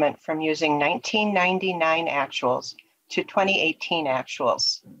rebasing payment from using 1999 actuals to 2018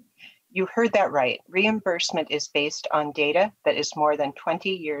 actuals. You heard that right. Reimbursement is based on data that is more than 20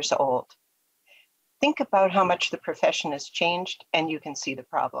 years old. Think about how much the profession has changed, and you can see the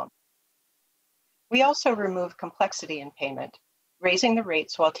problem. We also remove complexity in payment, raising the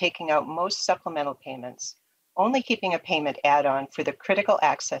rates while taking out most supplemental payments, only keeping a payment add-on for the critical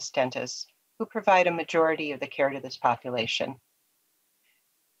access dentists who provide a majority of the care to this population.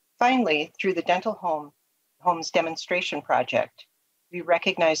 Finally, through the Dental Homes Demonstration Project, we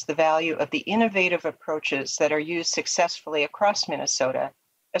recognize the value of the innovative approaches that are used successfully across Minnesota,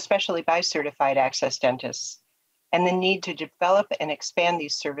 especially by certified access dentists, and the need to develop and expand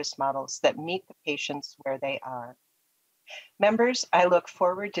these service models that meet the patients where they are. Members, I look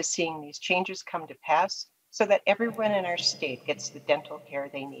forward to seeing these changes come to pass so that everyone in our state gets the dental care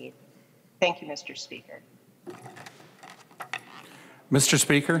they need. Thank you, Mr. Speaker. Mr.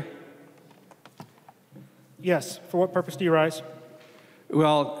 Speaker? Yes. For what purpose do you rise?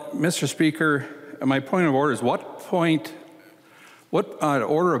 Well, Mr. Speaker, my point of order is what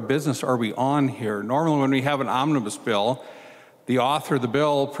order of business are we on here? Normally when we have an omnibus bill, the author of the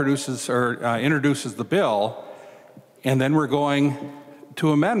bill produces or introduces the bill, and then we're going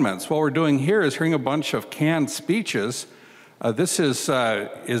to amendments. What we're doing here is hearing a bunch of canned speeches.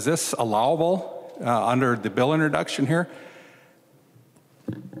 Is this allowable under the bill introduction here?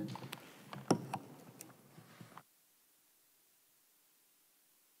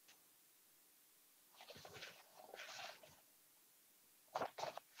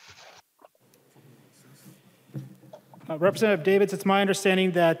 Representative Davids, it's my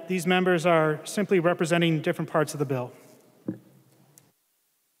understanding that these members are simply representing different parts of the bill.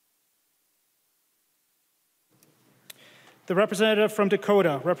 The representative from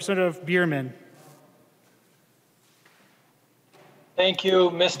Dakota, Representative Bierman. Thank you,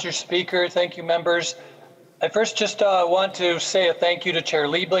 Mr. Speaker. Thank you, members. I first just want to say a thank you to Chair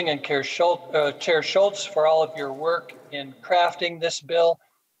Liebling and Chair Schultz for all of your work in crafting this bill.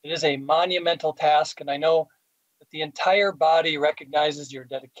 It is a monumental task, and I know that the entire body recognizes your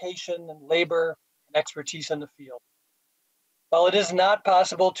dedication and labor and expertise in the field. While it is not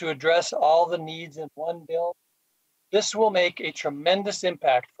possible to address all the needs in one bill, this will make a tremendous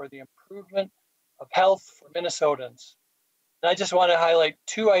impact for the improvement of health for Minnesotans. And I just want to highlight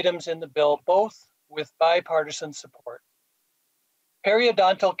two items in the bill, both with bipartisan support.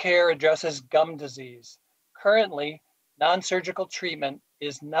 Periodontal care addresses gum disease. Currently, non-surgical treatment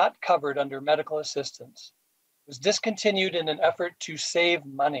is not covered under medical assistance. It was discontinued in an effort to save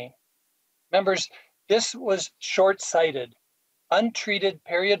money. Members, this was short-sighted. Untreated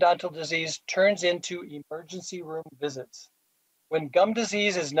periodontal disease turns into emergency room visits. When gum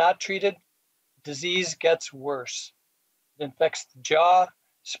disease is not treated, disease gets worse. It infects the jaw,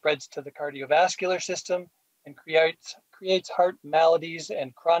 spreads to the cardiovascular system, and creates heart maladies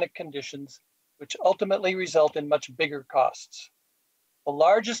and chronic conditions, which ultimately result in much bigger costs. The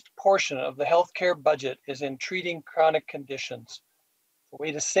largest portion of the healthcare budget is in treating chronic conditions. The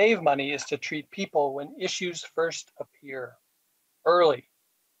way to save money is to treat people when issues first appear, early,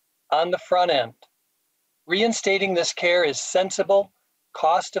 on the front end. Reinstating this care is sensible,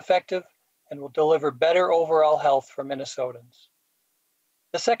 cost-effective, and will deliver better overall health for Minnesotans.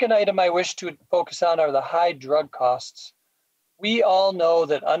 The second item I wish to focus on are the high drug costs. We all know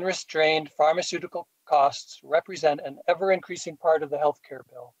that unrestrained pharmaceutical costs represent an ever-increasing part of the healthcare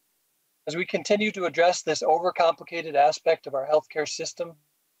bill. As we continue to address this overcomplicated aspect of our healthcare system,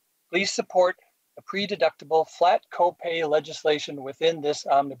 please support the pre-deductible flat copay legislation within this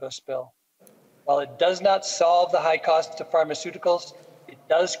omnibus bill. While it does not solve the high cost of pharmaceuticals, it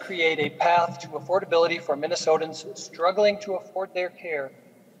does create a path to affordability for Minnesotans struggling to afford their care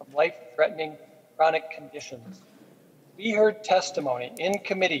from life-threatening chronic conditions. We heard testimony in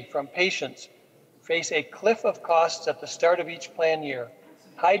committee from patients who face a cliff of costs at the start of each plan year,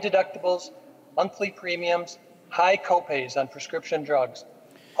 high deductibles, monthly premiums, high copays on prescription drugs,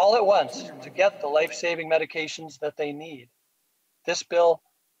 all at once to get the life-saving medications that they need. This bill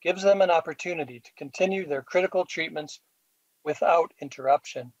gives them an opportunity to continue their critical treatments without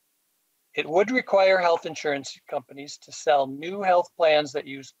interruption. It would require health insurance companies to sell new health plans that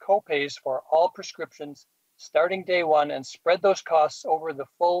use copays for all prescriptions starting day one and spread those costs over the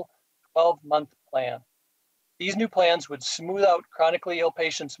full 12-month plan. These new plans would smooth out chronically ill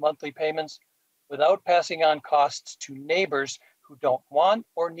patients' monthly payments without passing on costs to neighbors who don't want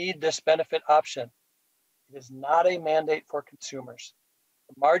or need this benefit option. It is not a mandate for consumers.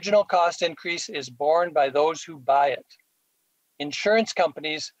 The marginal cost increase is borne by those who buy it. Insurance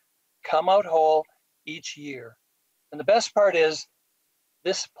companies come out whole each year. And the best part is,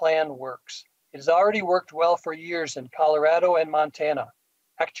 this plan works. It has already worked well for years in Colorado and Montana.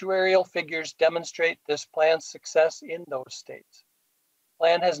 Actuarial figures demonstrate this plan's success in those states. The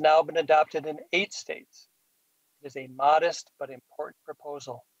plan has now been adopted in 8 states. It is a modest but important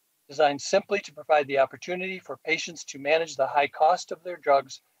proposal, designed simply to provide the opportunity for patients to manage the high cost of their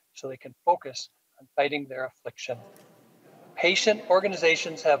drugs so they can focus on fighting their affliction. Patient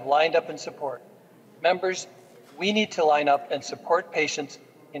organizations have lined up in support. Members, we need to line up and support patients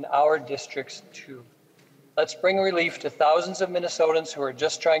in our districts too. Let's bring relief to thousands of Minnesotans who are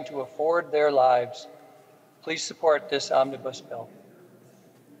just trying to afford their lives. Please support this omnibus bill.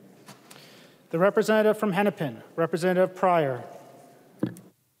 The representative from Hennepin, Representative Pryor.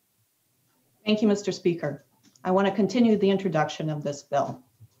 Thank you, Mr. Speaker. I want to continue the introduction of this bill.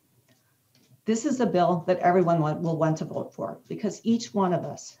 This is a bill that everyone will want to vote for because each one of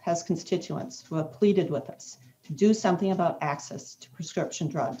us has constituents who have pleaded with us to do something about access to prescription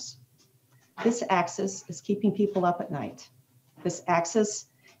drugs. This access is keeping people up at night. This access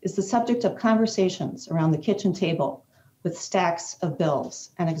is the subject of conversations around the kitchen table with stacks of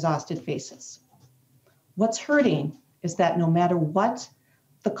bills and exhausted faces. What's hurting is that no matter what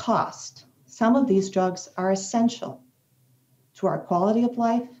the cost, some of these drugs are essential to our quality of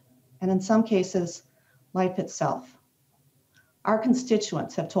life and in some cases, life itself. Our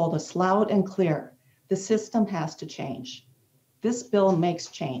constituents have told us loud and clear, the system has to change. This bill makes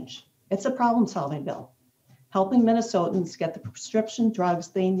change. It's a problem-solving bill, helping Minnesotans get the prescription drugs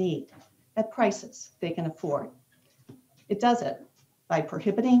they need at prices they can afford. It does it by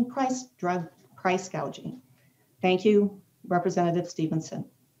prohibiting drug price gouging. Thank you, Representative Stevenson.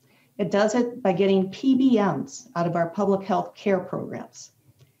 It does it by getting PBMs out of our public health care programs.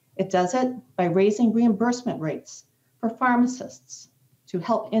 It does it by raising reimbursement rates for pharmacists to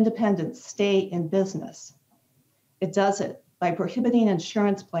help independents stay in business. It does it by prohibiting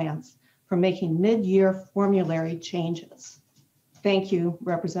insurance plans from making mid-year formulary changes. Thank you,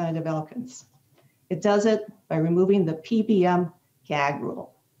 Representative Elkins. It does it by removing the PBM gag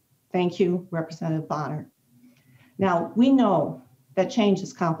rule. Thank you, Representative Bonner. Now, we know that change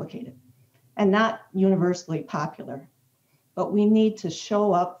is complicated and not universally popular, but we need to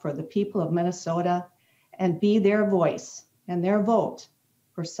show up for the people of Minnesota and be their voice and their vote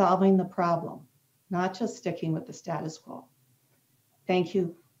for solving the problem, not just sticking with the status quo. Thank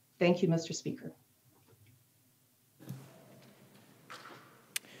you. Thank you, Mr. Speaker.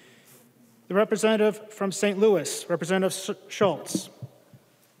 The representative from St. Louis, Representative Schultz.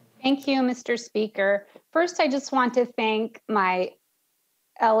 Thank you, Mr. Speaker. First, I just want to thank my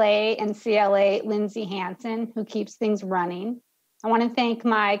LA and CLA, Lindsay Hansen, who keeps things running. I want to thank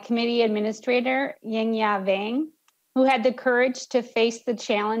my committee administrator, Yingya Wang, who had the courage to face the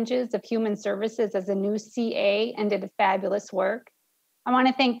challenges of human services as a new CA and did fabulous work. I want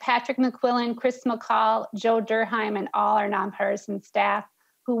to thank Patrick McQuillan, Chris McCall, Joe Durheim, and all our nonpartisan staff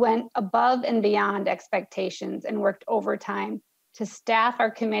who went above and beyond expectations and worked overtime to staff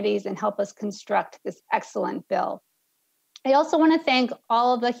our committees and help us construct this excellent bill. I also want to thank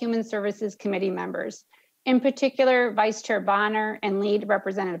all of the Human Services Committee members, in particular, Vice Chair Bonner and Lead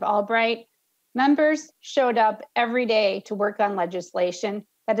Representative Albright. Members showed up every day to work on legislation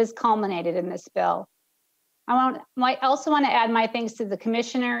that has culminated in this bill. I also want to add my thanks to the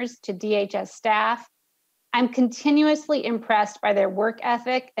commissioners, to DHS staff. I'm continuously impressed by their work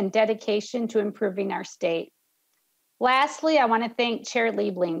ethic and dedication to improving our state. Lastly, I want to thank Chair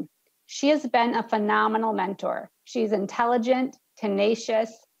Liebling. She has been a phenomenal mentor. She's intelligent,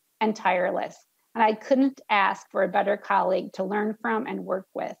 tenacious, and tireless. And I couldn't ask for a better colleague to learn from and work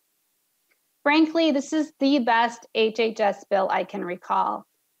with. Frankly, this is the best HHS bill I can recall.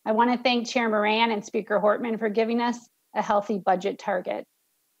 I want to thank Chair Moran and Speaker Hortman for giving us a healthy budget target.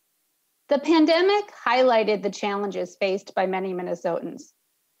 The pandemic highlighted the challenges faced by many Minnesotans.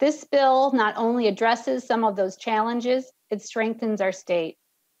 This bill not only addresses some of those challenges, it strengthens our state.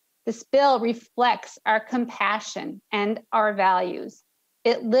 This bill reflects our compassion and our values.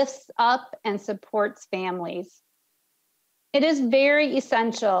 It lifts up and supports families. It is very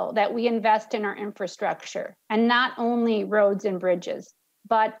essential that we invest in our infrastructure, and not only roads and bridges,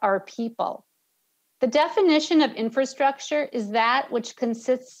 but our people. The definition of infrastructure is that which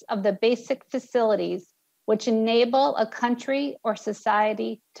consists of the basic facilities which enable a country or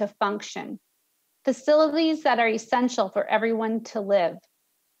society to function. facilities that are essential for everyone to live.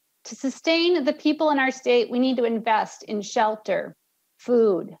 To sustain the people in our state, we need to invest in shelter,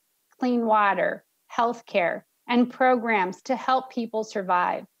 food, clean water, healthcare, and programs to help people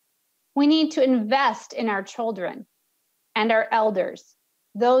survive. We need to invest in our children and our elders,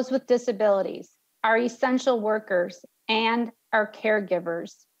 those with disabilities, our essential workers, and our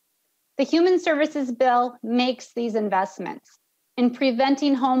caregivers. The Human Services Bill makes these investments in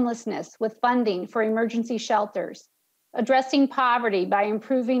preventing homelessness with funding for emergency shelters, addressing poverty by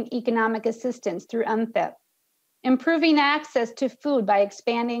improving economic assistance through MFIP, improving access to food by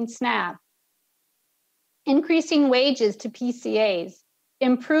expanding SNAP, increasing wages to PCAs,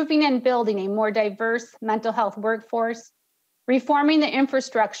 improving and building a more diverse mental health workforce, reforming the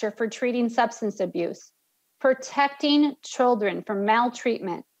infrastructure for treating substance abuse, protecting children from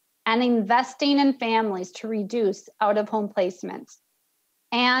maltreatment, and investing in families to reduce out-of-home placements,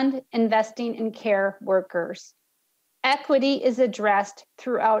 and investing in care workers. Equity is addressed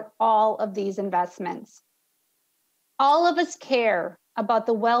throughout all of these investments. All of us care about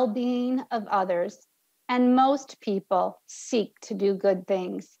the well-being of others, and most people seek to do good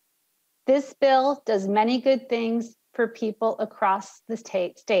things. This bill does many good things for people across the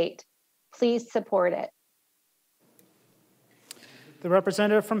state. Please support it. The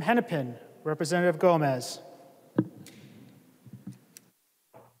representative from Hennepin, Representative Gomez.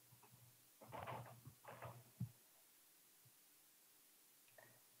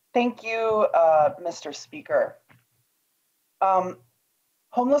 Thank you, Mr. Speaker.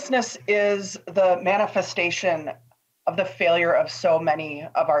 Homelessness is the manifestation of the failure of so many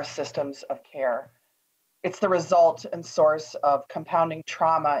of our systems of care. It's the result and source of compounding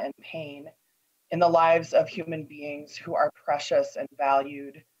trauma and pain in the lives of human beings who are precious and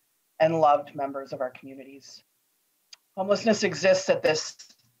valued and loved members of our communities. Homelessness exists at this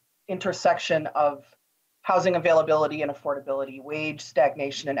intersection of housing availability and affordability, wage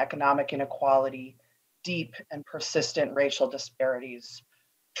stagnation and economic inequality, deep and persistent racial disparities,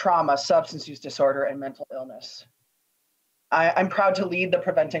 trauma, substance use disorder, and mental illness. I'm proud to lead the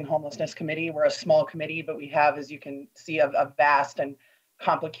Preventing Homelessness Committee. We're a small committee, but we have, as you can see, a vast and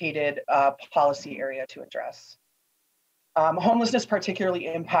complicated policy area to address. Homelessness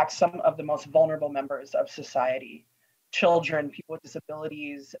particularly impacts some of the most vulnerable members of society. Children, people with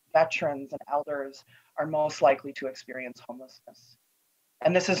disabilities, veterans, and elders are most likely to experience homelessness.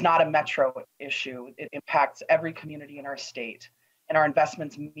 And this is not a metro issue. It impacts every community in our state, and our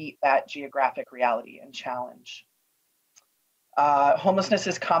investments meet that geographic reality and challenge. Homelessness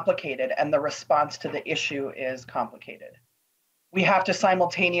is complicated, and the response to the issue is complicated. We have to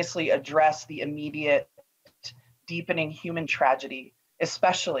simultaneously address the immediate, deepening human tragedy,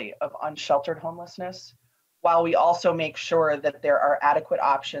 especially of unsheltered homelessness, while we also make sure that there are adequate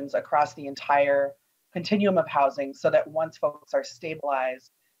options across the entire continuum of housing so that once folks are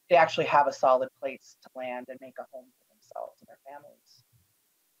stabilized, they actually have a solid place to land and make a home for themselves and their families.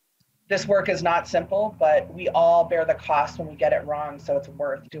 This work is not simple, but we all bear the cost when we get it wrong, so it's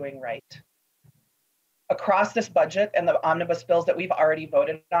worth doing right. Across this budget and the omnibus bills that we've already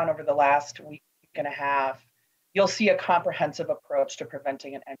voted on over the last week and a half, you'll see a comprehensive approach to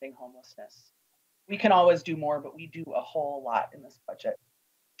preventing and ending homelessness. We can always do more, but we do a whole lot in this budget.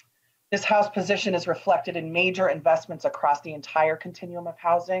 This House position is reflected in major investments across the entire continuum of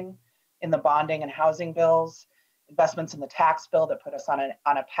housing, in the bonding and housing bills, investments in the tax bill that put us on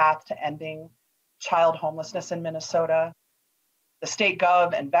a path to ending child homelessness in Minnesota. The state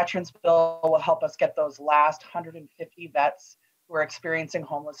gov and veterans bill will help us get those last 150 vets who are experiencing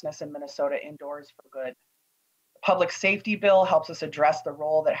homelessness in Minnesota indoors for good. The public safety bill helps us address the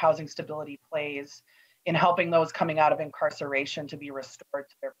role that housing stability plays in helping those coming out of incarceration to be restored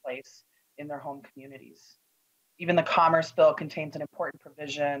to their place in their home communities. Even the commerce bill contains an important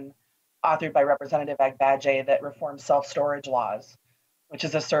provision authored by Representative Agbaje that reforms self-storage laws, which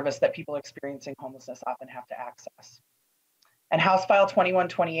is a service that people experiencing homelessness often have to access. And House File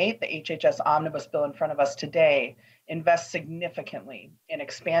 2128, the HHS Omnibus bill in front of us today, invests significantly in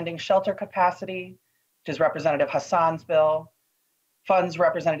expanding shelter capacity, which is Representative Hassan's bill, funds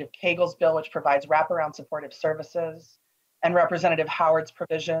Representative Cagle's bill, which provides wraparound supportive services, and Representative Howard's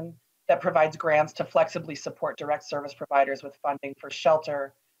provision that provides grants to flexibly support direct service providers with funding for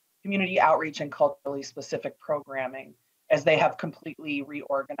shelter, community outreach, and culturally specific programming as they have completely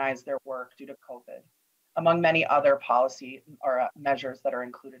reorganized their work due to COVID, among many other policy or measures that are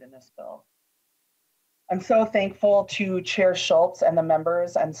included in this bill. I'm so thankful to Chair Schultz and the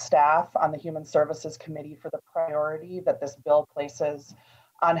members and staff on the Human Services Committee for the priority that this bill places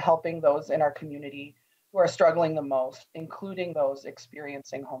on helping those in our community who are struggling the most, including those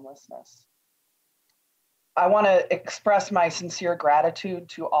experiencing homelessness. I want to express my sincere gratitude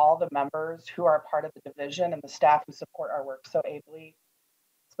to all the members who are part of the division and the staff who support our work so ably,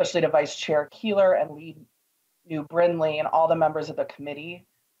 especially to Vice Chair Keeler and Lead New Brindley and all the members of the committee.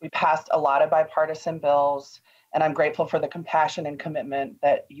 We passed a lot of bipartisan bills, and I'm grateful for the compassion and commitment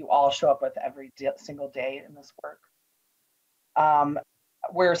that you all show up with every single day in this work.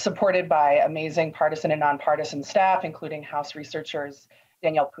 We're supported by amazing partisan and nonpartisan staff, including House researchers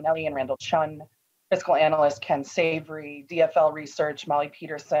Danielle Punelli and Randall Chun, fiscal analyst Ken Savory, DFL research Molly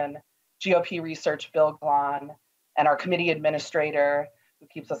Peterson, GOP research Bill Glahn, and our committee administrator who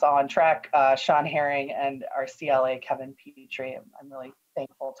keeps us all on track, Sean Herring, and our CLA, Kevin Petrie. I'm really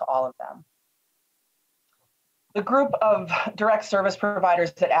thankful to all of them. The group of direct service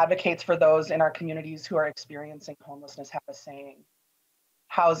providers that advocates for those in our communities who are experiencing homelessness have a saying: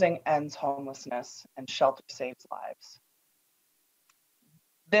 housing ends homelessness and shelter saves lives.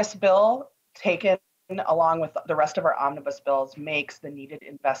 This bill, taken along with the rest of our omnibus bills, makes the needed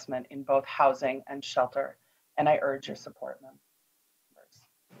investment in both housing and shelter, and I urge your support, members.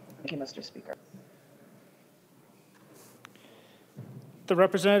 Thank you, Mr. Speaker. The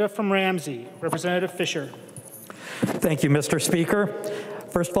representative from Ramsey, Representative Fisher. Thank you, Mr. Speaker.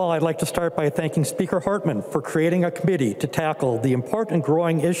 First of all, I'd like to start by thanking Speaker Hartman for creating a committee to tackle the important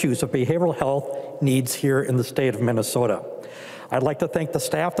growing issues of behavioral health needs here in the state of Minnesota. I'd like to thank the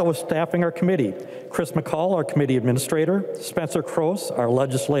staff that was staffing our committee: Chris McCall, our committee administrator; Spencer Cross, our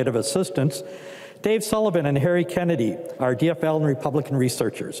legislative assistants; Dave Sullivan and Harry Kennedy, our DFL and Republican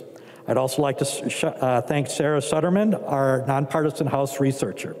researchers. I'd also like to thank Sarah Sutterman, our nonpartisan House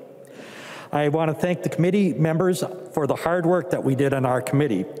researcher. I want to thank the committee members for the hard work that we did on our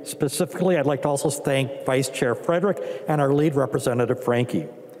committee. Specifically, I'd like to also thank Vice Chair Frederick and our lead representative, Frankie.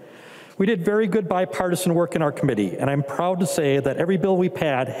 We did very good bipartisan work in our committee, and I'm proud to say that every bill we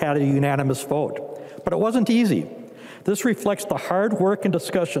had a unanimous vote. But it wasn't easy. This reflects the hard work and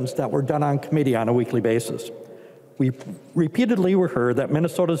discussions that were done on committee on a weekly basis. We repeatedly were heard that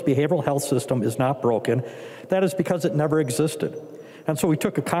Minnesota's behavioral health system is not broken. That is because it never existed. And so we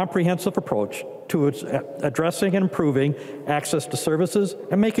took a comprehensive approach to addressing and improving access to services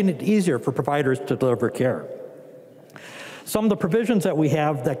and making it easier for providers to deliver care. Some of the provisions that we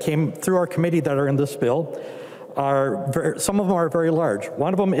have that came through our committee that are in this bill some of them are very large.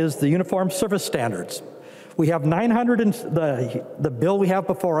 One of them is the Uniform Service Standards. We have 900, the bill we have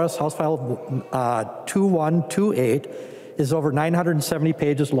before us, House File 2128, is over 970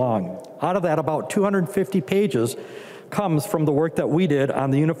 pages long. Out of that, about 250 pages comes from the work that we did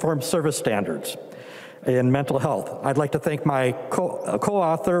on the Uniform Service Standards in mental health. I'd like to thank my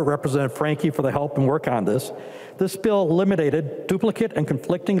co-author, Representative Frankie, for the help and work on this. This bill eliminated duplicate and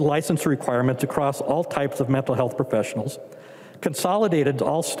conflicting license requirements across all types of mental health professionals, consolidated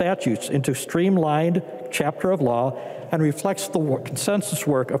all statutes into streamlined chapter of law, and reflects the consensus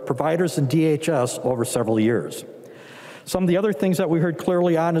work of providers and DHS over several years. Some of the other things that we heard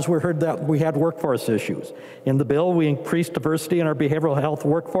clearly on is we heard that we had workforce issues. In the bill, we increased diversity in our behavioral health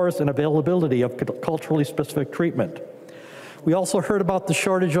workforce and availability of culturally specific treatment. We also heard about the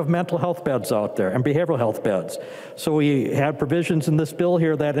shortage of mental health beds out there and behavioral health beds. So we had provisions in this bill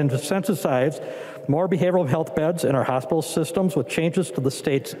here that incentivize more behavioral health beds in our hospital systems with changes to the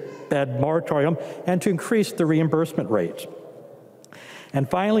state's bed moratorium and to increase the reimbursement rates. And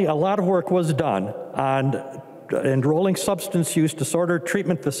finally, a lot of work was done on enrolling substance use disorder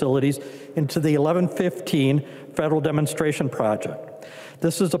treatment facilities into the 1115 Federal Demonstration Project.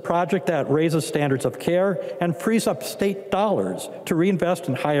 This is a project that raises standards of care and frees up state dollars to reinvest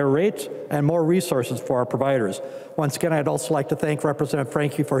in higher rates and more resources for our providers. Once again, I'd also like to thank Representative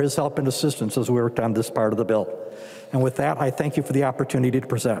Frankie for his help and assistance as we worked on this part of the bill. And with that, I thank you for the opportunity to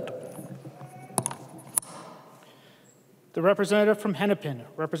present. The representative from Hennepin,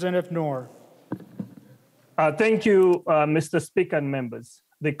 Representative Knorr. Thank you, Mr. Speaker and members.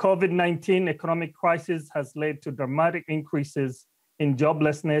 The COVID-19 economic crisis has led to dramatic increases in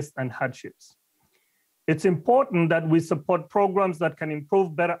joblessness and hardships. It's important that we support programs that can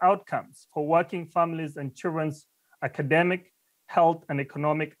improve better outcomes for working families and children's academic, health, and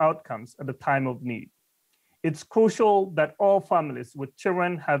economic outcomes at the time of need. It's crucial that all families with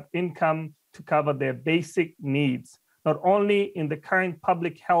children have income to cover their basic needs, not only in the current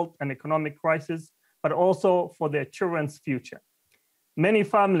public health and economic crisis, but also for their children's future. Many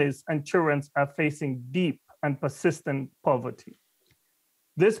families and children are facing deep and persistent poverty.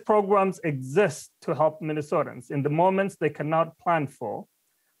 These programs exist to help Minnesotans in the moments they cannot plan for,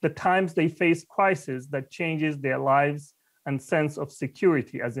 the times they face crises that changes their lives and sense of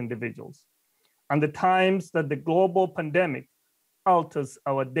security as individuals, and the times that the global pandemic alters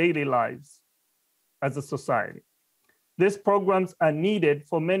our daily lives. as a society. These programs are needed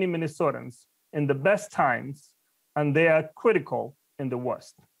for many Minnesotans in the best times, and they are critical in the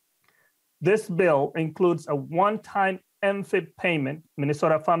worst. This bill includes a one-time MFIP payment,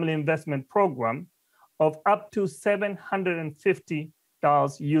 Minnesota Family Investment Program, of up to $750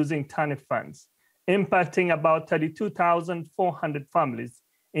 using TANF funds, impacting about 32,400 families,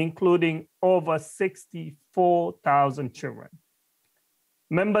 including over 64,000 children.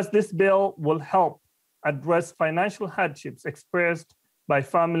 Members, this bill will help address financial hardships experienced by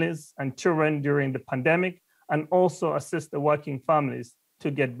families and children during the pandemic, and also assist the working families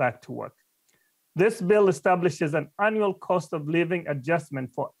to get back to work. This bill establishes an annual cost of living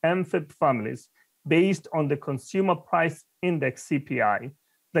adjustment for MFIP families based on the Consumer Price Index, CPI.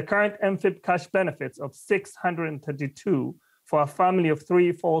 The current MFIP cash benefits of $632 for a family of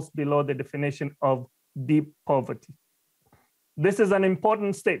 3 falls below the definition of deep poverty. This is an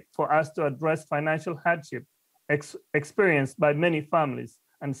important step for us to address financial hardship experienced by many families,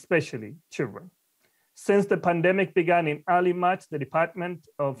 and especially children. Since the pandemic began in early March, the Department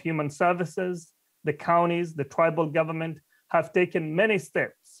of Human Services, the counties, the tribal government have taken many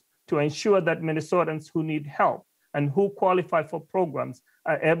steps to ensure that Minnesotans who need help and who qualify for programs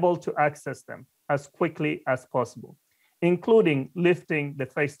are able to access them as quickly as possible, including lifting the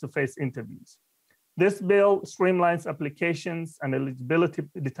face-to-face interviews. This bill streamlines applications and eligibility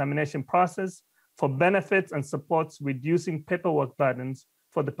determination process for benefits and supports reducing paperwork burdens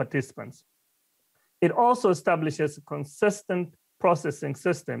for the participants. It also establishes a consistent processing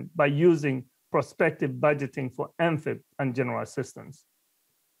system by using prospective budgeting for MFIP and general assistance.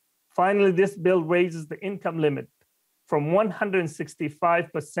 Finally, this bill raises the income limit from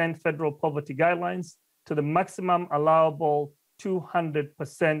 165% federal poverty guidelines to the maximum allowable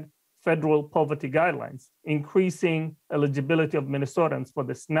 200% federal poverty guidelines, increasing eligibility of Minnesotans for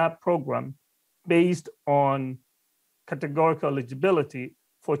the SNAP program based on categorical eligibility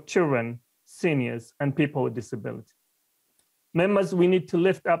for children, seniors, and people with disability. Members, we need to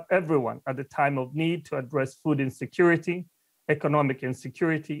lift up everyone at the time of need to address food insecurity, economic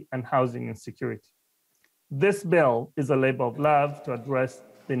insecurity, and housing insecurity. This bill is a labor of love to address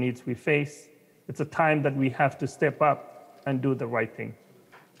the needs we face. It's a time that we have to step up and do the right thing.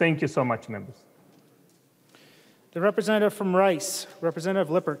 Thank you so much, members. The representative from Rice, Representative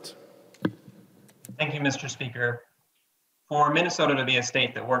Lippert. Thank you, Mr. Speaker. For Minnesota to be a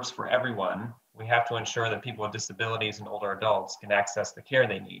state that works for everyone, we have to ensure that people with disabilities and older adults can access the care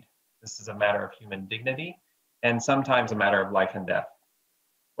they need. This is a matter of human dignity and sometimes a matter of life and death.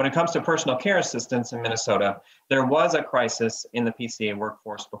 When it comes to personal care assistance in Minnesota, there was a crisis in the PCA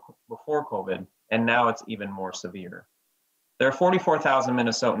workforce before COVID, and now it's even more severe. There are 44,000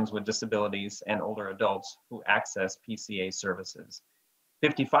 Minnesotans with disabilities and older adults who access PCA services.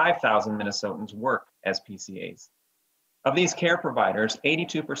 55,000 Minnesotans work as PCAs. Of these care providers,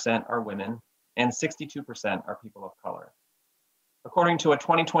 82% are women and 62% are people of color. According to a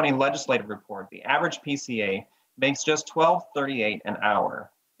 2020 legislative report, the average PCA makes just $12.38 an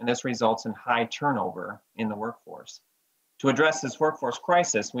hour, and this results in high turnover in the workforce. To address this workforce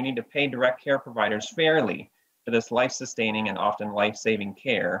crisis, we need to pay direct care providers fairly for this life-sustaining and often life-saving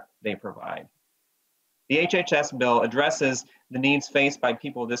care they provide. The HHS bill addresses the needs faced by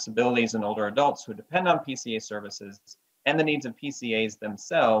people with disabilities and older adults who depend on PCA services and the needs of PCAs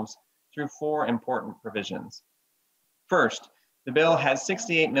themselves through 4 important provisions. First, the bill has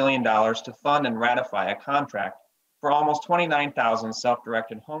 $68 million to fund and ratify a contract for almost 29,000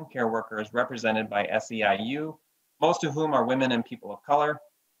 self-directed home care workers represented by SEIU, most of whom are women and people of color,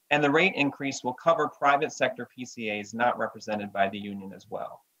 and the rate increase will cover private sector PCAs not represented by the union as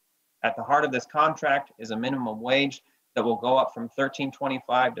well. At the heart of this contract is a minimum wage that will go up from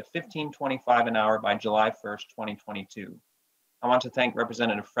 $13.25 to $15.25 an hour by July 1st, 2022. I want to thank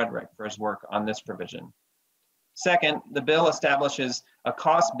Representative Frederick for his work on this provision. Second, the bill establishes a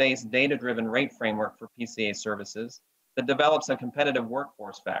cost-based, data-driven rate framework for PCA services that develops a competitive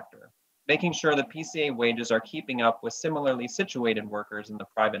workforce factor, making sure that PCA wages are keeping up with similarly situated workers in the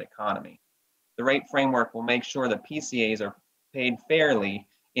private economy. The rate framework will make sure that PCAs are paid fairly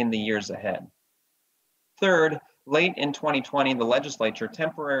in the years ahead. Third, late in 2020, the legislature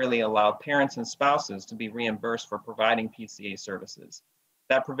temporarily allowed parents and spouses to be reimbursed for providing PCA services.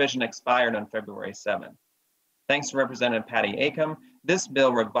 That provision expired on February 7th. Thanks to Representative Patty Acom, this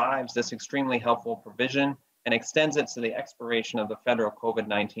bill revives this extremely helpful provision and extends it to the expiration of the federal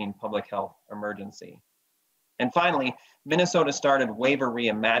COVID-19 public health emergency. And finally, Minnesota started Waiver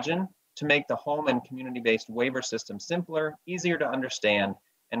Reimagine to make the home and community-based waiver system simpler, easier to understand,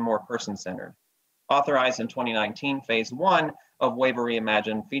 and more person-centered. Authorized in 2019, Phase 1 of Waiver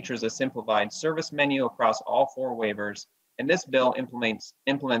Reimagined features a simplified service menu across all 4 waivers, and this bill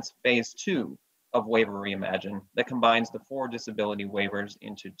implements phase 2 of Waiver Reimagined that combines the 4 disability waivers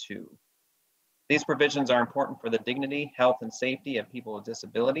into 2. These provisions are important for the dignity, health, and safety of people with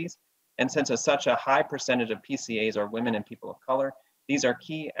disabilities, and since such a high percentage of PCAs are women and people of color, these are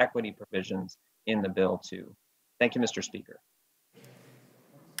key equity provisions in the bill too. Thank you, Mr. Speaker.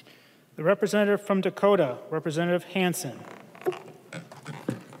 The representative from Dakota, Representative Hansen.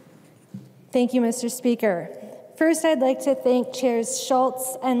 Thank you, Mr. Speaker. First, I'd like to thank Chairs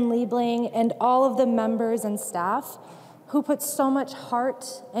Schultz and Liebling and all of the members and staff who put so much heart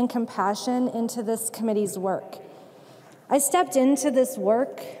and compassion into this committee's work. I stepped into this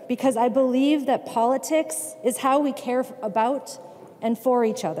work because I believe that politics is how we care about and for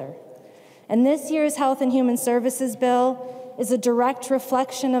each other. And this year's Health and Human Services bill is a direct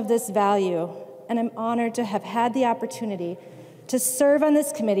reflection of this value, and I'm honored to have had the opportunity to serve on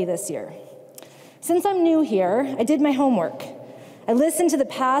this committee this year. Since I'm new here, I did my homework. I listened to the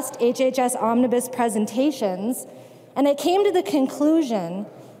past HHS Omnibus presentations, and I came to the conclusion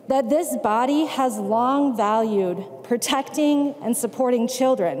that this body has long valued protecting and supporting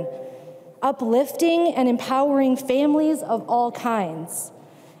children, uplifting and empowering families of all kinds,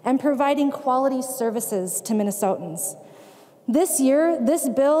 and providing quality services to Minnesotans. This year, this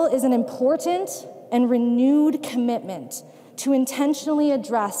bill is an important and renewed commitment to intentionally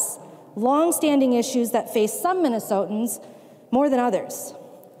address long-standing issues that face some Minnesotans more than others.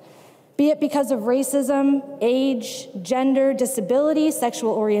 Be it because of racism, age, gender, disability,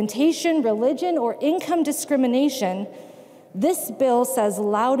 sexual orientation, religion, or income discrimination, this bill says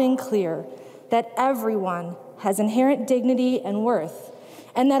loud and clear that everyone has inherent dignity and worth,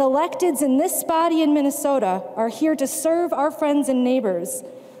 and that electeds in this body in Minnesota are here to serve our friends and neighbors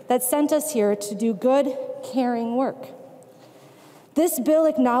that sent us here to do good, caring work. This bill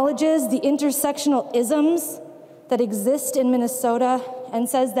acknowledges the intersectional isms that exist in Minnesota and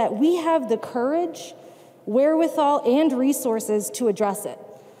says that we have the courage, wherewithal, and resources to address it.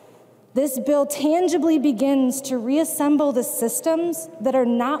 This bill tangibly begins to reassemble the systems that are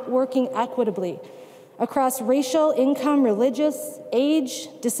not working equitably across racial, income, religious, age,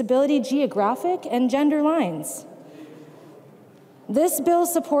 disability, geographic, and gender lines. This bill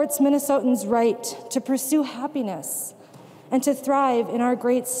supports Minnesotans' right to pursue happiness and to thrive in our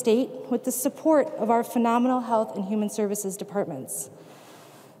great state with the support of our phenomenal health and human services departments.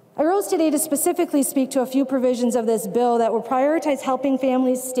 I rose today to specifically speak to a few provisions of this bill that will prioritize helping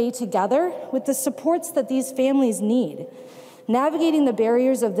families stay together with the supports that these families need. Navigating the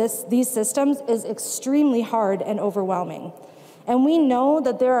barriers of these systems is extremely hard and overwhelming. And we know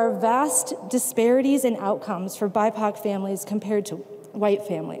that there are vast disparities in outcomes for BIPOC families compared to white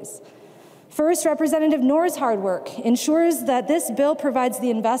families. First, Representative Knorr's hard work ensures that this bill provides the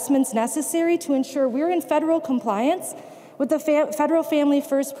investments necessary to ensure we're in federal compliance with the Federal Family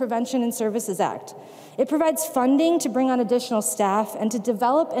First Prevention and Services Act. It provides funding to bring on additional staff and to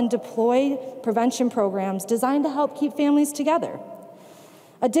develop and deploy prevention programs designed to help keep families together.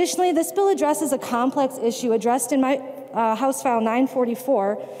 Additionally, this bill addresses a complex issue addressed in my House File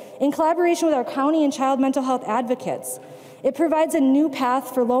 944 in collaboration with our county and child mental health advocates. It provides a new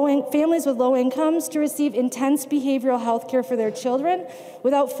path for families with low incomes to receive intense behavioral health care for their children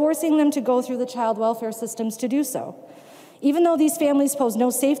without forcing them to go through the child welfare systems to do so. Even though these families pose no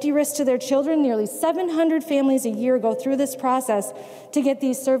safety risk to their children, nearly 700 families a year go through this process to get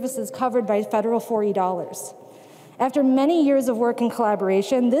these services covered by federal 4E dollars. After many years of work and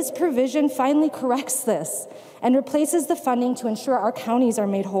collaboration, this provision finally corrects this and replaces the funding to ensure our counties are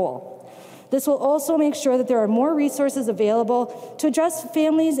made whole. This will also make sure that there are more resources available to address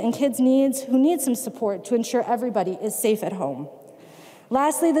families and kids' needs who need some support to ensure everybody is safe at home.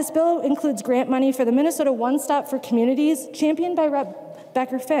 Lastly, this bill includes grant money for the Minnesota One Stop for Communities, championed by Rep.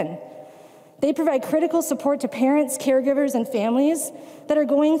 Becker Finn. They provide critical support to parents, caregivers, and families that are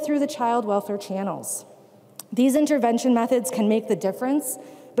going through the child welfare channels. These intervention methods can make the difference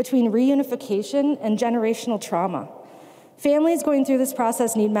between reunification and generational trauma. Families going through this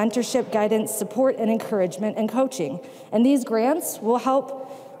process need mentorship, guidance, support, and encouragement, and coaching. And these grants will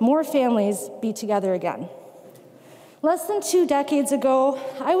help more families be together again. Less than 2 decades ago,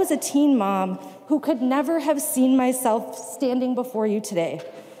 I was a teen mom who could never have seen myself standing before you today.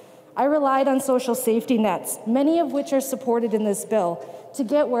 I relied on social safety nets, many of which are supported in this bill, to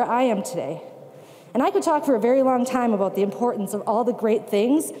get where I am today. And I could talk for a very long time about the importance of all the great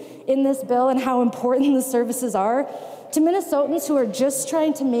things in this bill and how important the services are to Minnesotans who are just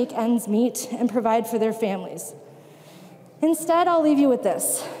trying to make ends meet and provide for their families. Instead, I'll leave you with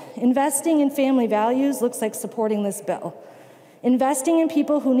this. Investing in family values looks like supporting this bill. Investing in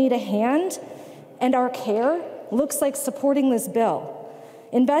people who need a hand and our care looks like supporting this bill.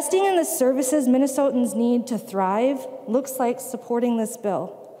 Investing in the services Minnesotans need to thrive looks like supporting this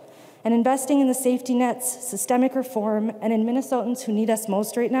bill. And investing in the safety nets, systemic reform, and in Minnesotans who need us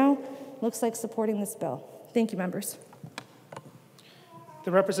most right now looks like supporting this bill. Thank you, members.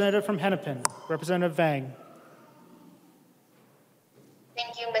 The representative from Hennepin, Representative Vang.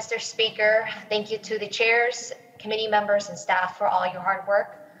 Thank you, Mr. Speaker. Thank you to the chairs, committee members, and staff for all your hard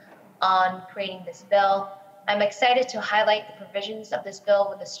work on creating this bill. I'm excited to highlight the provisions of this bill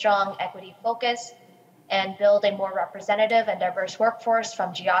with a strong equity focus and build a more representative and diverse workforce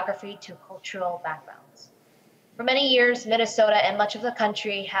from geography to cultural backgrounds. For many years, Minnesota and much of the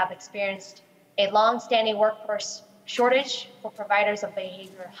country have experienced a long-standing workforce shortage for providers of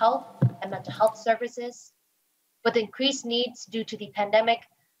behavioral health and mental health services. With increased needs due to the pandemic,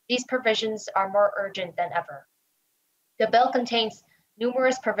 these provisions are more urgent than ever. The bill contains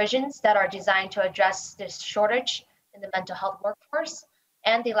numerous provisions that are designed to address this shortage in the mental health workforce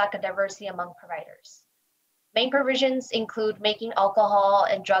and the lack of diversity among providers. Main provisions include making alcohol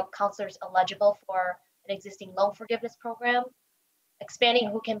and drug counselors eligible for an existing loan forgiveness program, expanding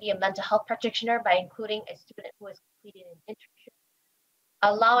who can be a mental health practitioner by including a student who has completed an internship,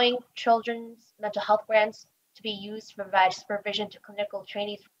 allowing children's mental health grants to be used to provide supervision to clinical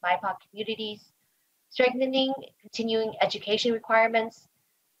trainees from BIPOC communities, strengthening continuing education requirements,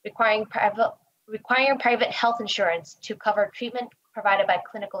 requiring private health insurance to cover treatment provided by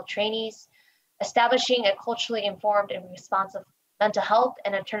clinical trainees, establishing a culturally informed and responsive mental health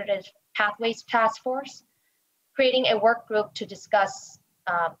and alternative pathways task force, creating a work group to discuss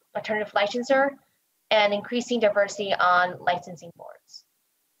alternative licensure, and increasing diversity on licensing boards.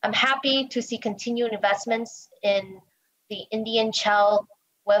 I'm happy to see continued investments in the Indian Child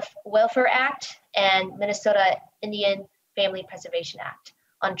Welfare Act and Minnesota Indian Family Preservation Act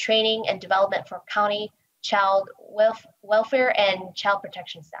on training and development for county child welfare and child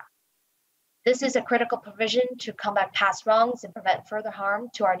protection staff. This is a critical provision to combat past wrongs and prevent further harm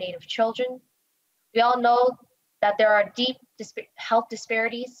to our Native children. We all know that there are deep health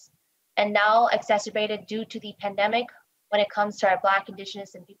disparities and now exacerbated due to the pandemic when it comes to our Black,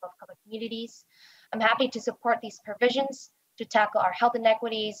 Indigenous, and people of color communities. I'm happy to support these provisions to tackle our health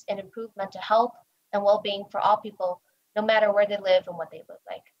inequities and improve mental health and well-being for all people, no matter where they live and what they look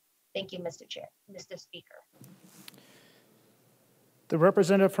like. Thank you, Mr. Speaker. The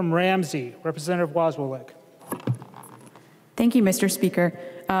representative from Ramsey, Representative Wozwalik. Thank you, Mr. Speaker.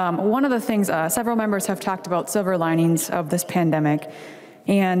 One of the things, several members have talked about silver linings of this pandemic.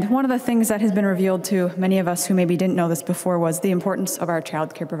 And one of the things that has been revealed to many of us who maybe didn't know this before was the importance of our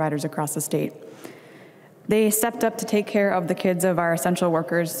child care providers across the state. They stepped up to take care of the kids of our essential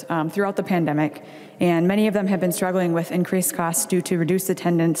workers throughout the pandemic, and many of them have been struggling with increased costs due to reduced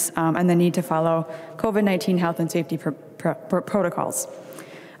attendance and the need to follow COVID-19 health and safety protocols.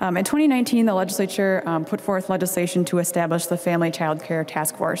 In 2019, the legislature put forth legislation to establish the Family Child Care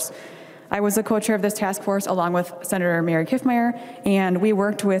Task Force. I was the co-chair of this task force along with Senator Mary Kiffmeyer, and we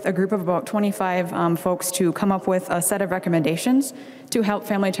worked with a group of about 25 folks to come up with a set of recommendations to help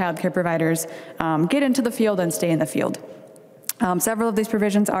family child care providers get into the field and stay in the field. Several of these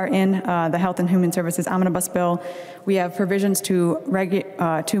provisions are in the Health and Human Services Omnibus bill. We have provisions to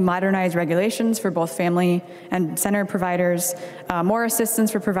modernize regulations for both family and center providers, more assistance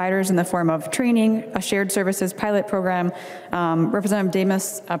for providers in the form of training, a shared services pilot program, Representative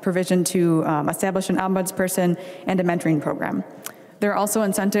Damas' provision to establish an ombudsperson, and a mentoring program. There are also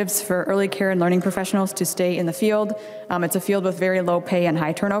incentives for early care and learning professionals to stay in the field. It's a field with very low pay and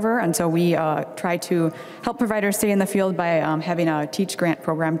high turnover, and so we try to help providers stay in the field by having a Teach Grant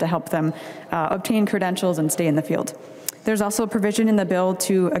program to help them obtain credentials and stay in the field. There's also a provision in the bill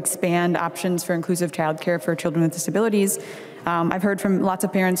to expand options for inclusive childcare for children with disabilities. I've heard from lots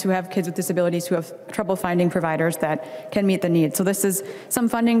of parents who have kids with disabilities who have trouble finding providers that can meet the needs. So this is some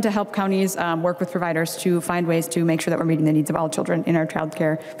funding to help counties work with providers to find ways to make sure that we're meeting the needs of all children in our child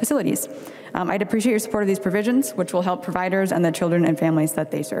care facilities. I'd appreciate your support of these provisions, which will help providers and the children and families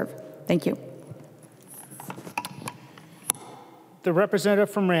that they serve. Thank you. The representative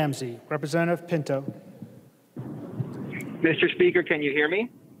from Ramsey, Representative Pinto. Mr. Speaker, can you hear me?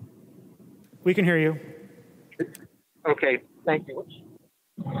 We can hear you. Okay, thank you.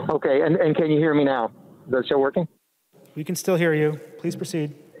 Okay, and can you hear me now? Is that still working? We can still hear you. Please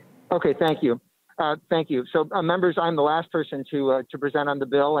proceed. Okay, thank you. Thank you. So members, I'm the last person to present on the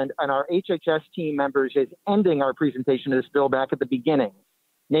bill, and our HHS team members is ending our presentation of this bill back at the beginning,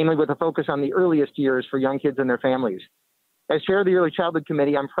 namely with a focus on the earliest years for young kids and their families. As chair of the Early Childhood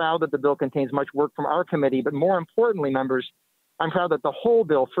Committee, I'm proud that the bill contains much work from our committee, but more importantly, members, I'm proud that the whole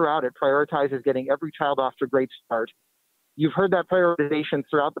bill throughout it prioritizes getting every child off to a great start. You've heard that prioritization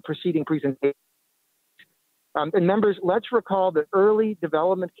throughout the preceding presentation. And members, let's recall that early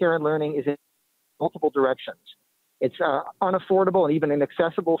development care and learning is in multiple directions. It's unaffordable and even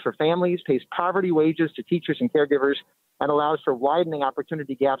inaccessible for families, pays poverty wages to teachers and caregivers, and allows for widening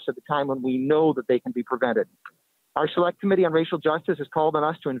opportunity gaps at the time when we know that they can be prevented. Our Select Committee on Racial Justice has called on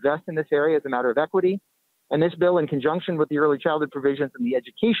us to invest in this area as a matter of equity, and this bill, in conjunction with the early childhood provisions in the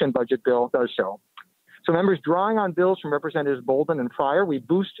education budget bill, does so. So members, drawing on bills from Representatives Bolden and Pryor, we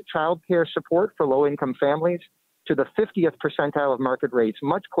boost child care support for low-income families to the 50th percentile of market rates,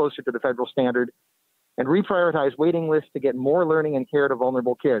 much closer to the federal standard, and reprioritize waiting lists to get more learning and care to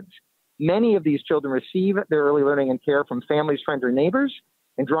vulnerable kids. Many of these children receive their early learning and care from families, friends, or neighbors,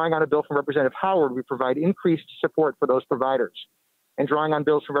 and drawing on a bill from Representative Howard, we provide increased support for those providers. And drawing on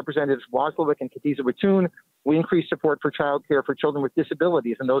bills from Representatives Wozlowick and Katiza-Watoon, we increase support for child care for children with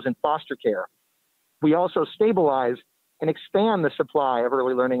disabilities and those in foster care. We also stabilize and expand the supply of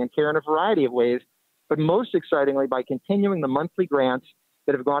early learning and care in a variety of ways, but most excitingly by continuing the monthly grants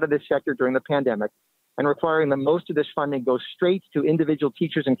that have gone to this sector during the pandemic and requiring that most of this funding goes straight to individual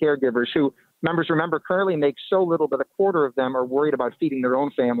teachers and caregivers who, members remember, currently make so little that a quarter of them are worried about feeding their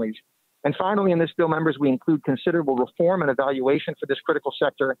own families. And finally, in this bill, members, we include considerable reform and evaluation for this critical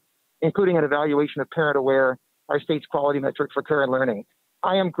sector, including an evaluation of Parent Aware, our state's quality metric for care and learning.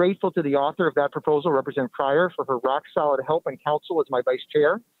 I am grateful to the author of that proposal, Representative Pryor, for her rock-solid help and counsel as my vice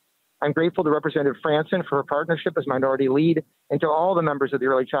chair. I'm grateful to Representative Franson for her partnership as minority lead, and to all the members of the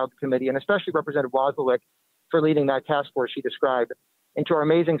Early Childhood Committee, and especially Representative Wozlowick for leading that task force she described. And to our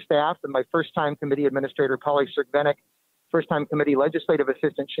amazing staff and my first-time committee administrator, Polly Sirkvenik, first-time committee legislative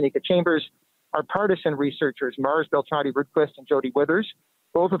assistant, Shanika Chambers, our partisan researchers, Mars Beltrati-Rudquist and Jody Withers,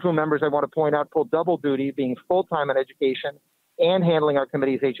 both of whom, members, I want to point out, pull double duty, being full-time in education and handling our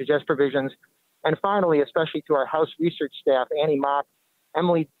committee's HHS provisions. And finally, especially to our House research staff, Annie Mock,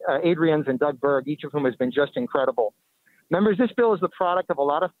 Emily Adrians, and Doug Berg, each of whom has been just incredible. Members, this bill is the product of a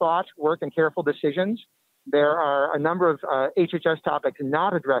lot of thought, work, and careful decisions. There are a number of HHS topics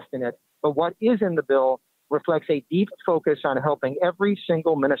not addressed in it, but what is in the bill reflects a deep focus on helping every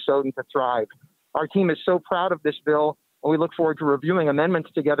single Minnesotan to thrive. Our team is so proud of this bill, and we look forward to reviewing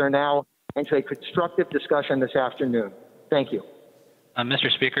amendments together now and to a constructive discussion this afternoon. Thank you. Mr.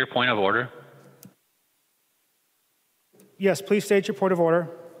 Speaker, point of order. Yes, please state your point of order.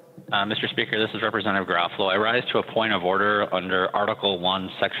 Mr. Speaker, this is Representative Garofalo. I rise to a point of order under Article 1,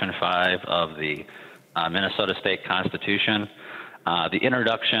 Section 5 of the Minnesota State Constitution. The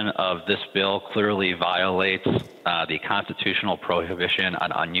introduction of this bill clearly violates the constitutional prohibition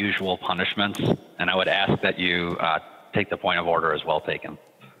on unusual punishments, and I would ask that you take the point of order as well taken.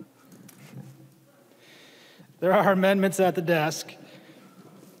 There are amendments at the desk.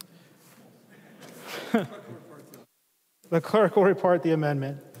 The clerk will report the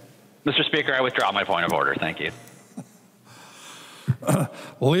amendment. Mr. Speaker, I withdraw my point of order. Thank you.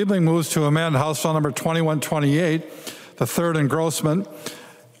 Liebling moves to amend House Bill number 2128, the third engrossment.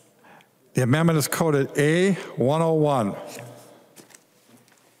 The amendment is coded A101.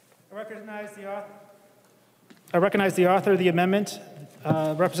 I recognize the author of the amendment,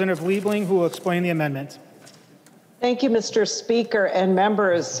 Representative Liebling, who will explain the amendment. Thank you, Mr. Speaker and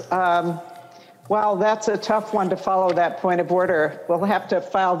members. Wow, that's a tough one to follow, that point of order. We'll have to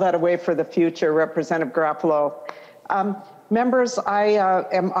file that away for the future, Representative Garofalo. Members, I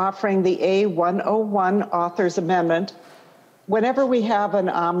am offering the A101 author's amendment. Whenever we have an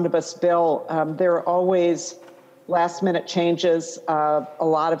omnibus bill, there are always last-minute changes, a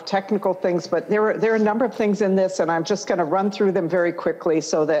lot of technical things, but there are a number of things in this, and I'm just going to run through them very quickly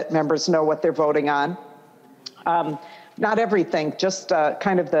so that members know what they're voting on. Not everything, just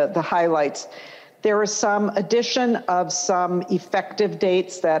kind of the highlights. There is some addition of some effective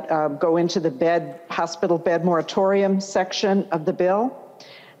dates that go into the hospital bed moratorium section of the bill.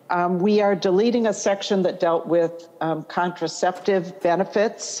 We are deleting a section that dealt with contraceptive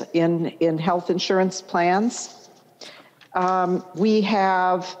benefits in health insurance plans. We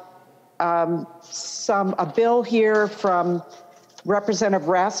have a bill here from Representative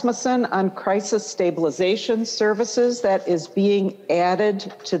Rasmussen on crisis stabilization services that is being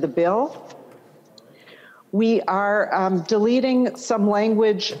added to the bill. We are deleting some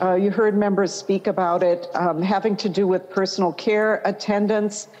language, you heard members speak about it, having to do with personal care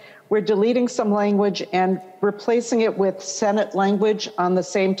attendants. We're deleting some language and replacing it with Senate language on the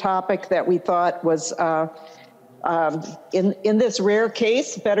same topic that we thought was, in this rare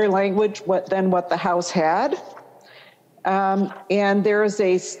case, better language than what the House had. And there is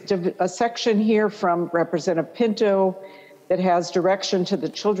a section here from Representative Pinto It has direction to the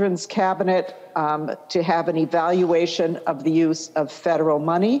Children's Cabinet to have an evaluation of the use of federal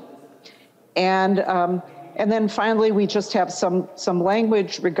money. And then finally, we just have some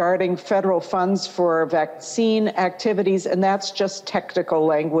language regarding federal funds for vaccine activities, and that's just technical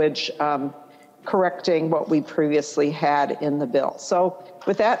language correcting what we previously had in the bill. So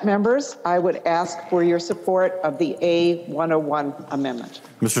with that, members, I would ask for your support of the A101 amendment.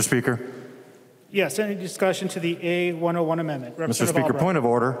 Mr. Speaker. Yes, any discussion to the A101 amendment? Mr. Speaker, Albright. point of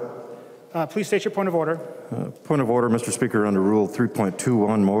order. Please state your point of order. Point of order, Mr. Speaker, under Rule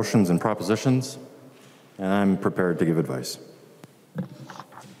 3.21, motions and propositions, and I'm prepared to give advice.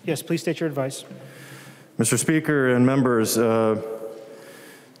 Yes, please state your advice. Mr. Speaker and members,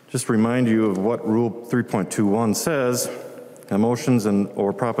 just remind you of what Rule 3.21 says. A motions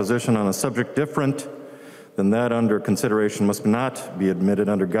or proposition on a subject different than that under consideration must not be admitted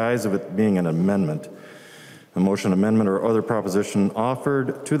under guise of it being an amendment. A motion, amendment, or other proposition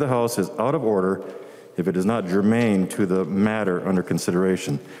offered to the House is out of order if it is not germane to the matter under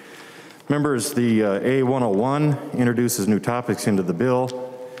consideration. Members, the A101 introduces new topics into the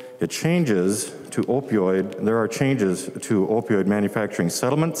bill. It changes to there are changes to opioid manufacturing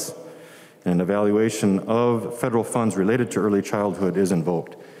settlements, and an evaluation of federal funds related to early childhood is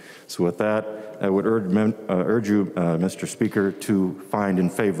invoked. So with that, I would urge you, Mr. Speaker, to find in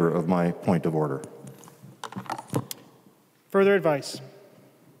favor of my point of order. Further advice?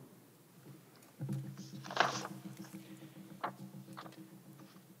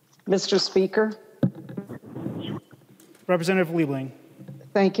 Mr. Speaker. Representative Liebling.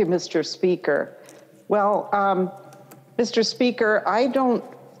 Thank you, Mr. Speaker. Well, Mr. Speaker, I don't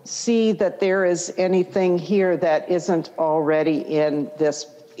see that there is anything here that isn't already in this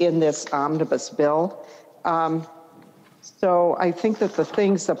omnibus bill. So I think that the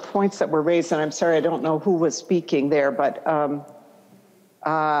points that were raised, and I'm sorry, I don't know who was speaking there, but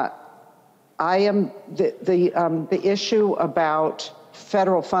the issue about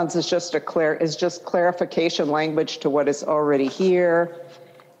federal funds is just clarification language to what is already here.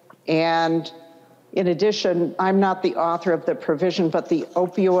 And in addition, I'm not the author of the provision, but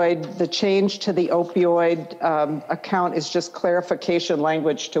the change to the opioid account is just clarification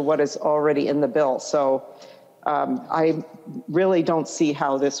language to what is already in the bill. So I really don't see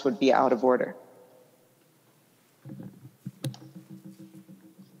how this would be out of order.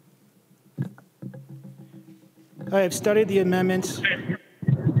 I have studied the amendments.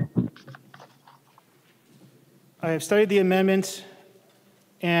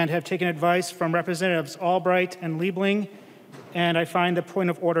 And have taken advice from Representatives Albright and Liebling, and I find the point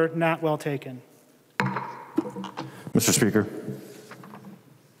of order not well taken. Mr. Speaker.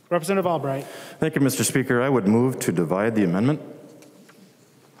 Representative Albright. Thank you, Mr. Speaker. I would move to divide the amendment.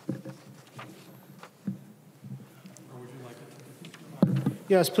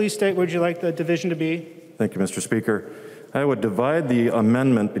 Yes, please state what would you like the division to be? Thank you, Mr. Speaker. I would divide the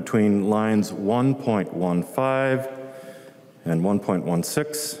amendment between lines 1.15 and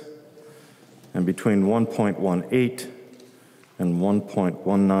 1.16, and between 1.18 and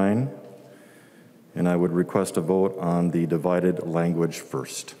 1.19, and I would request a vote on the divided language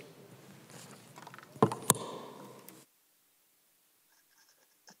first.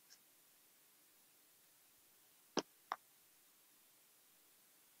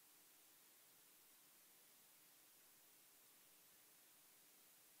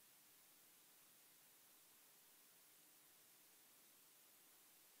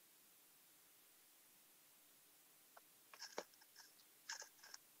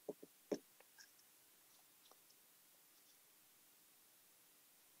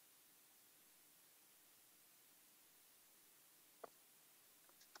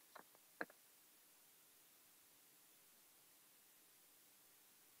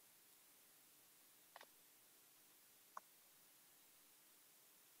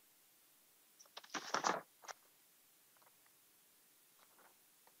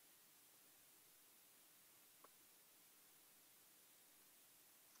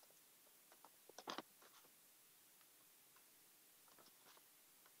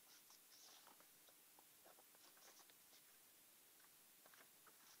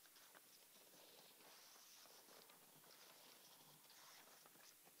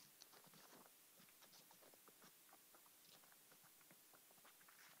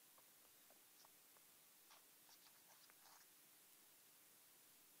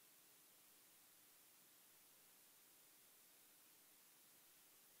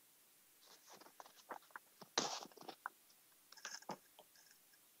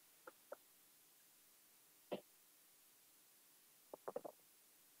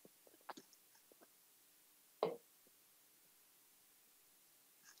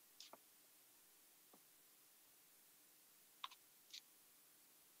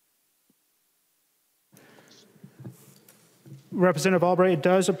 Representative Albright, it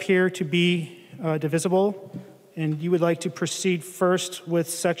does appear to be divisible, and you would like to proceed first with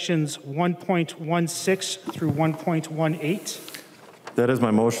sections 1.16 through 1.18. That is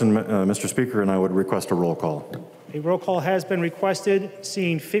my motion, Mr. Speaker, and I would request a roll call. A roll call has been requested.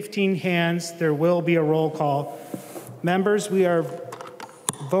 Seeing 15 hands, there will be a roll call. Members, we are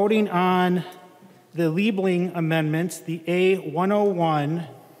voting on the Liebling amendment, the A101,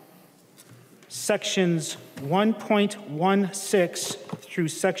 sections 1.16 through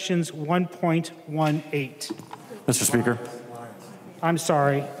sections 1.18. Mr. Speaker. I'm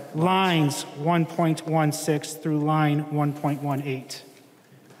sorry, lines 1.16 through line 1.18.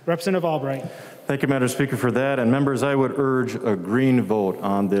 Representative Albright. Thank you, Madam Speaker, for that. And members, I would urge a green vote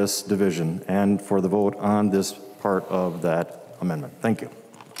on this division and for the vote on this part of that amendment. Thank you.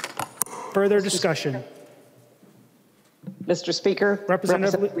 Further discussion. Mr. Speaker.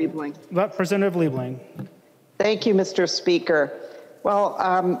 Representative Liebling. Representative Liebling. Thank you, Mr. Speaker. Well,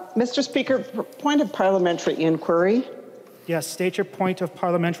 Mr. Speaker, point of parliamentary inquiry. Yes, state your point of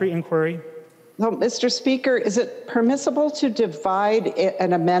parliamentary inquiry. So, Mr. Speaker, is it permissible to divide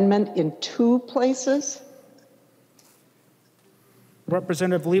an amendment in two places?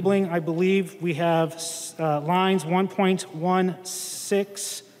 Representative Liebling, I believe we have lines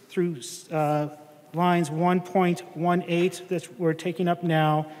 1.16 through lines 1.18 that we're taking up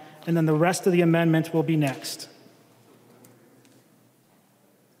now, and then the rest of the amendment will be next.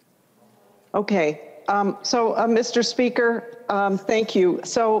 Okay. Mr. Speaker, thank you.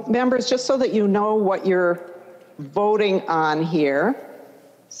 So, members, just so that you know what you're voting on here.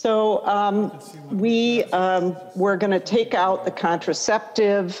 So, we're going to take out the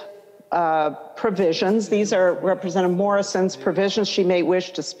contraceptive provisions. These are Representative Morrison's provisions. She may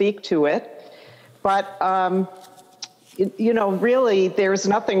wish to speak to it. But, you know, really, there's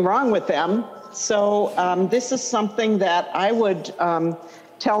nothing wrong with them. So, this is something that I would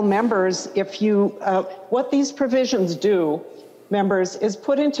tell members, if you, what these provisions do, members, is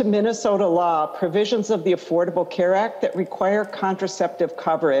put into Minnesota law provisions of the Affordable Care Act that require contraceptive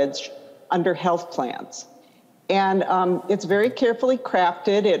coverage under health plans. And it's very carefully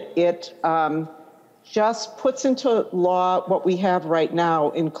crafted. It just puts into law what we have right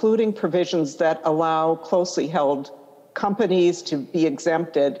now, including provisions that allow closely held companies to be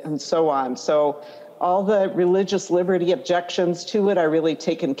exempted and so on. So all the religious liberty objections to it are really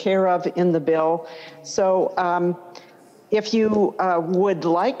taken care of in the bill. So if you would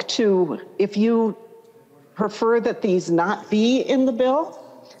like to, if you prefer that these not be in the bill,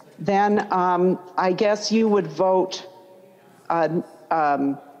 then I guess you would vote,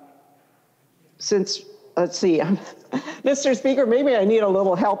 since, let's see, Mr. Speaker, maybe I need a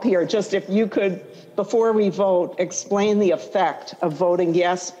little help here. Just if you could, before we vote, explain the effect of voting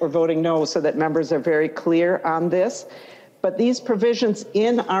yes or voting no so that members are very clear on this. But these provisions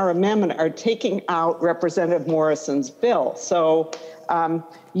in our amendment are taking out Representative Morrison's bill. So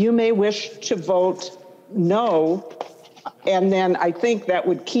you may wish to vote no, and then I think that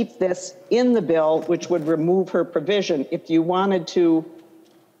would keep this in the bill, which would remove her provision. If you wanted to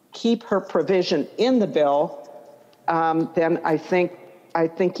keep her provision in the bill, then I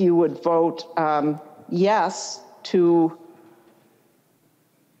think you would vote yes to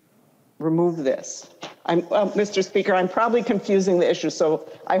remove this. Mr. Speaker, I'm probably confusing the issue, so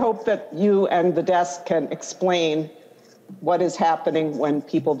I hope that you and the desk can explain what is happening when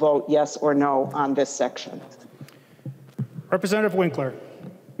people vote yes or no on this section. Representative Winkler.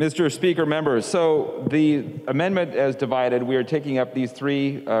 Mr. Speaker, members, so the amendment as divided, we are taking up these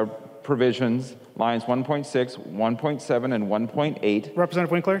three provisions, lines 1.6, 1.7, and 1.8.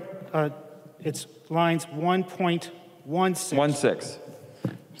 Representative Winkler, it's lines 1.16. 1.6.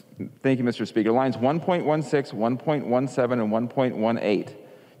 Thank you, Mr. Speaker. Lines 1.16, 1.17, and 1.18,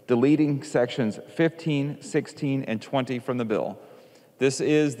 deleting sections 15, 16, and 20 from the bill. This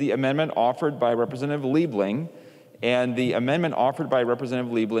is the amendment offered by Representative Liebling, and the amendment offered by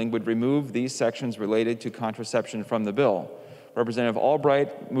Representative Liebling would remove these sections related to contraception from the bill. Representative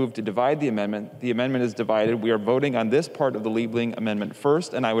Albright moved to divide the amendment. The amendment is divided. We are voting on this part of the Liebling amendment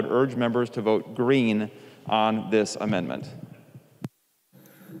first, and I would urge members to vote green on this amendment.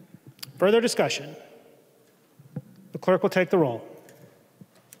 Further discussion. The clerk will take the roll.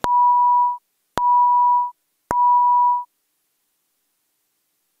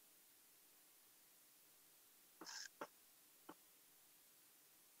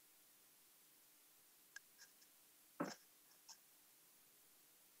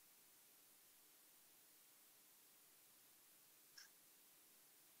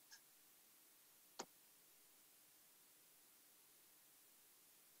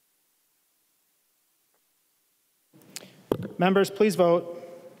 Members, please vote.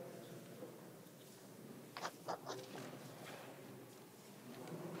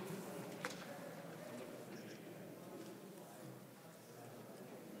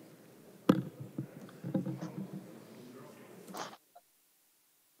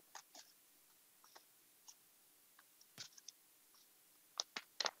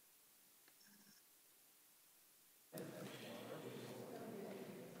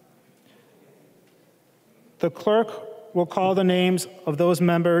 The clerk will call the names of those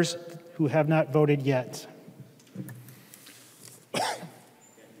members who have not voted yet.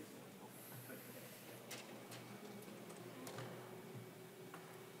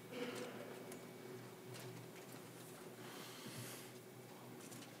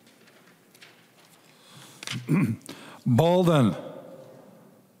 Bolden.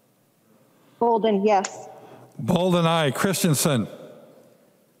 Bolden, yes. Bolden, aye. Christensen.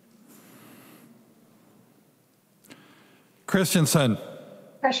 Christensen.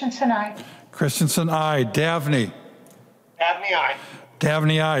 Christensen, aye. Christensen, aye. Davney. Dabney, aye.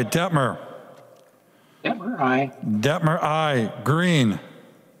 Davney, aye. Detmer. Detmer, aye. Detmer, aye. Green.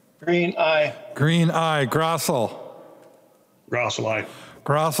 Green, aye. Green, aye. Grossel. Grossel, aye.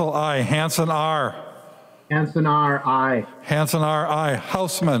 Grossel, aye. Hanson, R. Hanson, R, aye. Hanson, R, aye.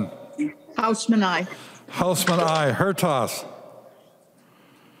 Hausman. Hausman, aye. Hausman, aye. Hertas.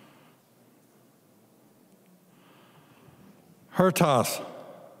 Hertas.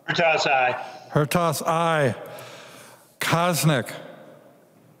 Hertas, aye. Hertas, aye. Kosnick.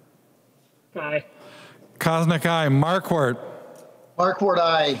 Aye. Kosnick, aye. Markwart. Markwart,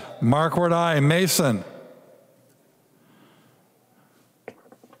 aye. Markwart, aye. Mason.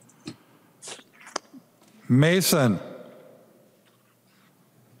 Mason.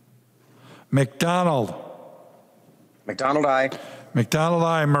 McDonald. McDonald, aye. McDonald,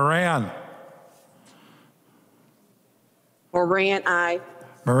 aye. Moran. Moran, aye.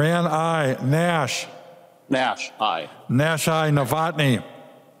 Moran, aye. Nash. Nash, aye. Nash, aye. Novotny.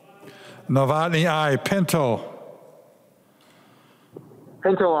 Novotny, aye. Pinto.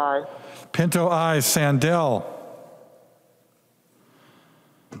 Pinto, aye. Pinto, aye. Sandell.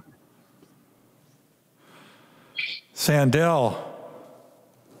 Sandell.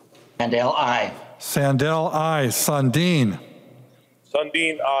 Sandell, aye. Sandell, aye. Sundin.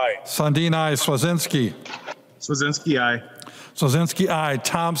 Sundin, aye. Sundin, aye. Swazinski. Swazinski, aye. Swazinski, aye.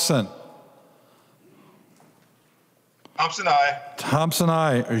 Thompson. Thompson, aye. Thompson,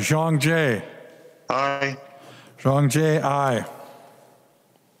 aye. Zhang Jie. Aye. Zhang Jie, aye.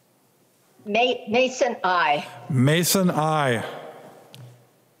 Mason, aye. Mason, aye.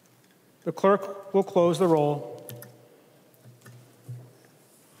 The clerk will close the roll.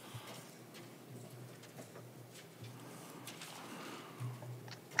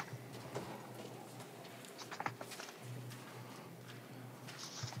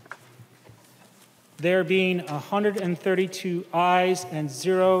 There being 132 ayes and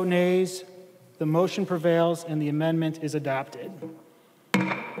 0 nays, the motion prevails and the amendment is adopted.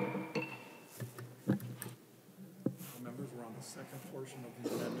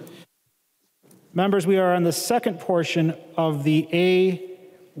 Members, we are on the second portion of the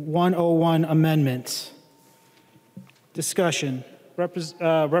A101 amendment. Discussion.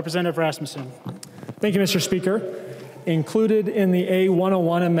 Representative Rasmussen. Thank you, Mr. Speaker. Included in the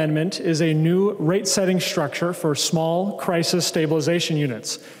A101 amendment is a new rate-setting structure for small crisis stabilization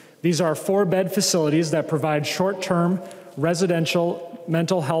units. These are 4-bed facilities that provide short-term residential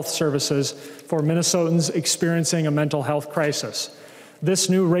mental health services for Minnesotans experiencing a mental health crisis. This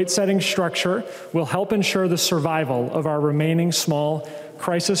new rate-setting structure will help ensure the survival of our remaining small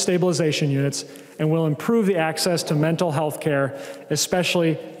crisis stabilization units and will improve the access to mental health care,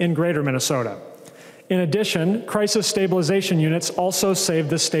 especially in Greater Minnesota. In addition, crisis stabilization units also save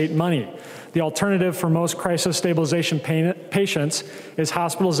the state money. The alternative for most crisis stabilization patients is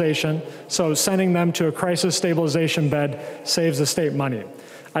hospitalization, so sending them to a crisis stabilization bed saves the state money.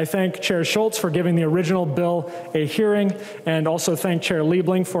 I thank Chair Schultz for giving the original bill a hearing, and also thank Chair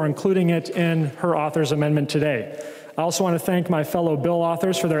Liebling for including it in her author's amendment today. I also want to thank my fellow bill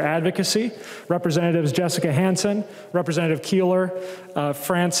authors for their advocacy, Representatives Jessica Hansen, Representative Keeler,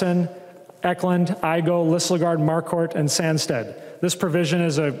 Franson, Eklund, Igo, Lislegard, Marquardt, and Sandstead. This provision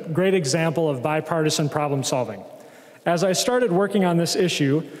is a great example of bipartisan problem solving. As I started working on this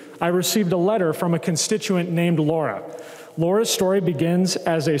issue, I received a letter from a constituent named Laura. Laura's story begins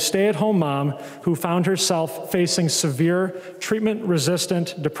as a stay-at-home mom who found herself facing severe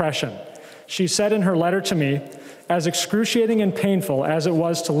treatment-resistant depression. She said in her letter to me, "As excruciating and painful as it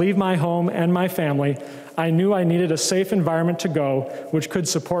was to leave my home and my family, I knew I needed a safe environment to go which could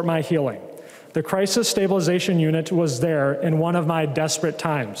support my healing. The crisis stabilization unit was there in one of my desperate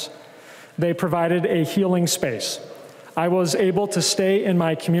times. They provided a healing space. I was able to stay in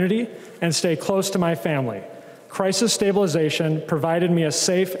my community and stay close to my family. Crisis stabilization provided me a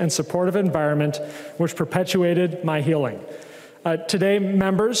safe and supportive environment which perpetuated my healing. Today,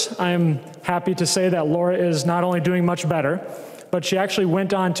 members, I am happy to say that Laura is not only doing much better, but she actually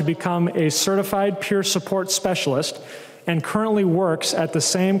went on to become a certified peer support specialist and currently works at the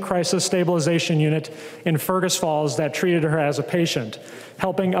same crisis stabilization unit in Fergus Falls that treated her as a patient,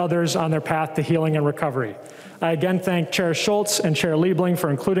 helping others on their path to healing and recovery. I again thank Chair Schultz and Chair Liebling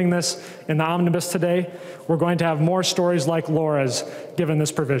for including this in the omnibus today. We're going to have more stories like Laura's given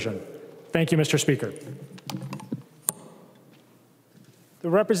this provision. Thank you, Mr. Speaker.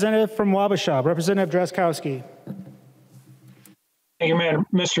 The representative from Wabasha, Representative Drazkowski. Thank you,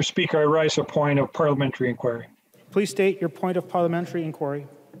 Mr. Speaker. I rise a point of parliamentary inquiry. Please state your point of parliamentary inquiry.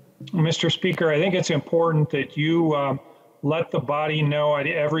 Mr. Speaker, I think it's important that you let the body know at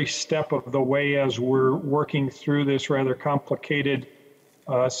every step of the way as we're working through this rather complicated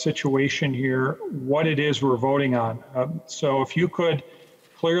situation here, what it is we're voting on. So if you could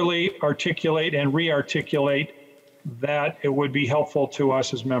clearly articulate and re-articulate that, it would be helpful to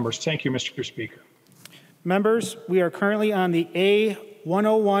us as members. Thank you, Mr. Speaker. Members, we are currently on the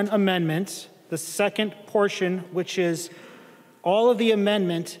A101 amendment, the second portion, which is all of the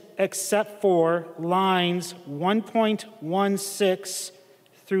amendment except for lines 1.16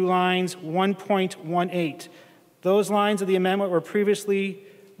 through lines 1.18. Those lines of the amendment were previously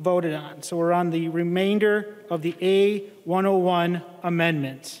voted on. So we're on the remainder of the A101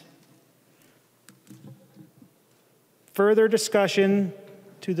 amendment. Further discussion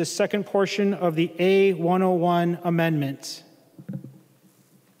to the second portion of the A101 amendment.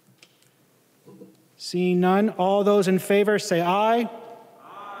 Seeing none, all those in favor say aye.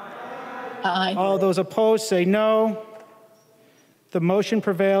 Aye. All those opposed say no. The motion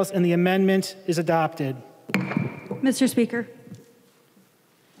prevails and the amendment is adopted. Mr. Speaker.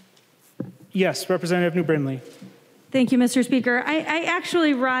 Yes, Representative New Brindley. Thank you, Mr. Speaker. I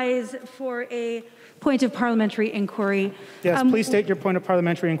actually rise for a point of parliamentary inquiry. Yes, please state your point of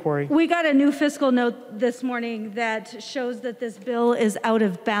parliamentary inquiry. We got a new fiscal note this morning that shows that this bill is out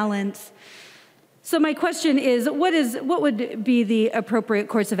of balance. So my question is, what would be the appropriate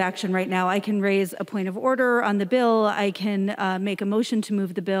course of action right now? I can raise a point of order on the bill. I can make a motion to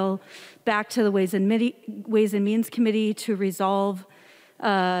move the bill back to the Ways and Means Committee to resolve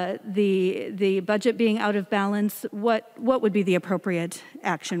the budget being out of balance. What would be the appropriate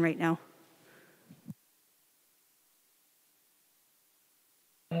action right now?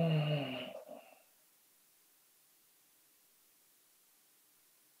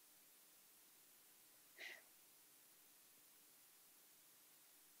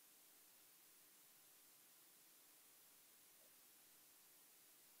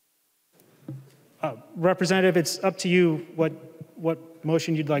 Representative, it's up to you what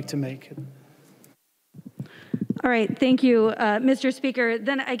motion you'd like to make. All right, thank you, Mr. Speaker.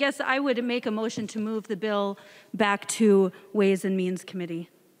 Then I guess I would make a motion to move the bill back to Ways and Means Committee.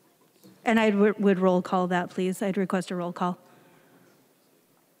 And I would roll call that, please. I'd request a roll call.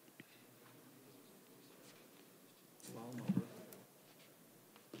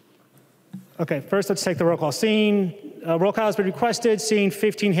 Okay, first let's take the roll call. Roll call has been requested. Seeing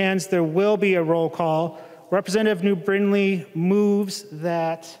 15 hands, there will be a roll call. Representative New Brindley moves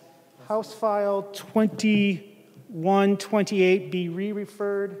that House File 2128 be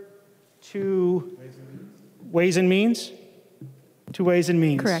re-referred to Ways and Means? To Ways and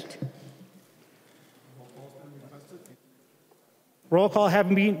Means. Correct. Roll call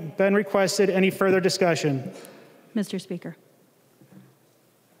having been requested. Any further discussion? Mr. Speaker.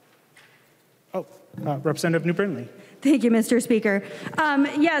 Representative New Brindley. Thank you, Mr. Speaker.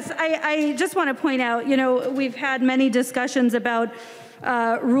 Yes, I just want to point out, we've had many discussions about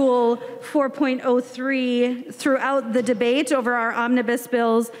Rule 4.03 throughout the debate over our omnibus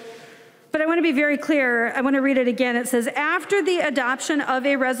bills. But I want to be very clear. I want to read it again. It says, after the adoption of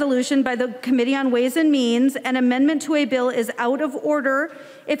a resolution by the Committee on Ways and Means, an amendment to a bill is out of order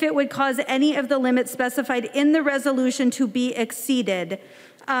if it would cause any of the limits specified in the resolution to be exceeded.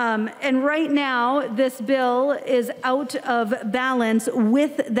 And right now, this bill is out of balance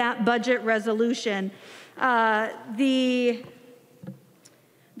with that budget resolution. The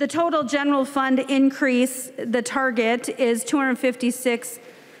total general fund increase, the target is 256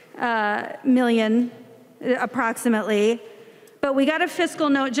 million approximately. But we got a fiscal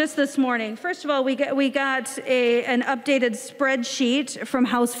note just this morning. First of all, we got an updated spreadsheet from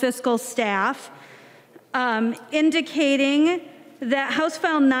House fiscal staff indicating that House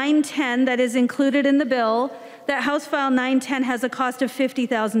File 910 that is included in the bill, that House File 910 has a cost of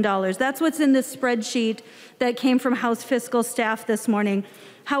 $50,000. That's what's in this spreadsheet that came from House fiscal staff this morning.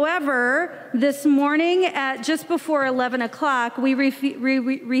 However, this morning at just before 11 o'clock, we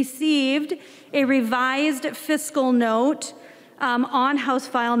received a revised fiscal note on House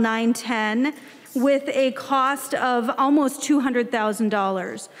File 910 with a cost of almost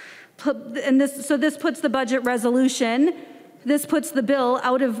 $200,000. And so this puts the budget resolution, this puts the bill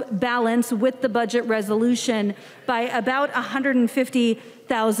out of balance with the budget resolution by about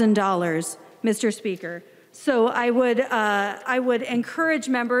 $150,000, Mr. Speaker. So I would encourage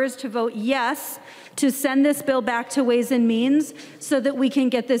members to vote yes to send this bill back to Ways and Means so that we can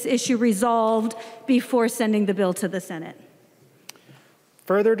get this issue resolved before sending the bill to the Senate.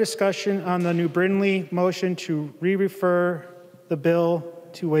 Further discussion on the New Brindley motion to re-refer the bill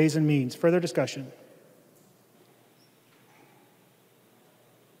to Ways and Means. Further discussion.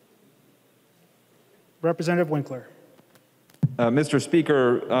 Representative Winkler. Mr.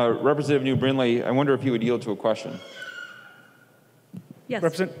 Speaker, Representative New Brindley, I wonder if you would yield to a question.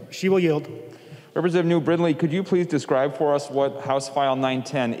 Yes. She will yield. Representative New Brindley, could you please describe for us what House File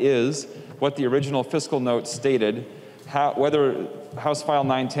 910 is, what the original fiscal note stated, whether House File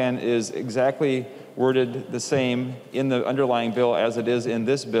 910 is exactly worded the same in the underlying bill as it is in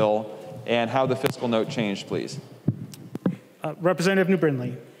this bill, and how the fiscal note changed, please? Representative New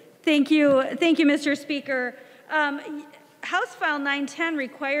Brindley. Thank you, Mr. Speaker. House File 910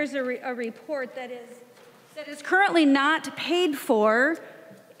 requires a report that is currently not paid for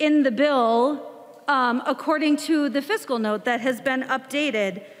in the bill according to the fiscal note that has been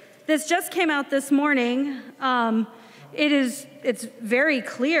updated. This just came out this morning. It's very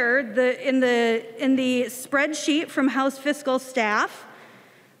clear in the spreadsheet from House fiscal staff.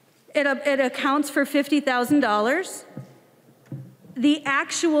 It accounts for $50,000. The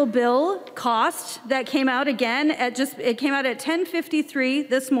actual bill cost that came out again it came out at 10:53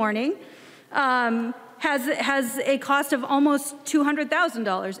 this morning, has a cost of almost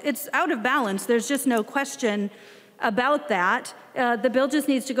 $200,000. It's out of balance. There's just no question about that. The bill just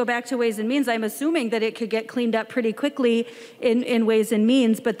needs to go back to Ways and Means. I'm assuming that it could get cleaned up pretty quickly in Ways and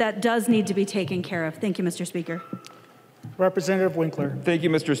Means, but that does need to be taken care of. Thank you, Mr. Speaker. Representative Winkler. Thank you,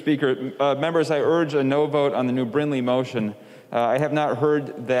 Mr. Speaker. Members, I urge a no vote on the New Brindley motion. I have not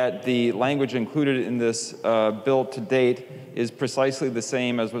heard that the language included in this bill to date is precisely the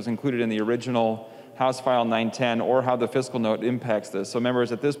same as was included in the original House File 910 or how the fiscal note impacts this. So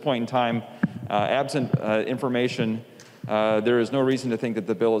members, at this point in time, absent information, there is no reason to think that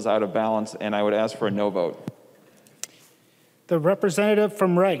the bill is out of balance, and I would ask for a no vote. The representative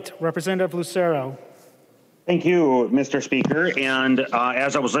from Wright, Representative Lucero. Thank you, Mr. Speaker. And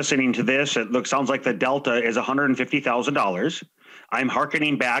as I was listening to this, sounds like the delta is $150,000. I'm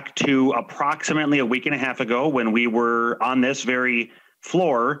hearkening back to approximately a week and a half ago when we were on this very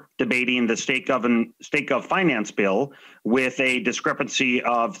floor debating the state gov finance bill with a discrepancy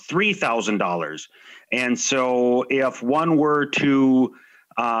of $3,000. And so if one were to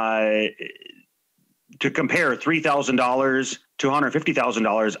compare $3,000 to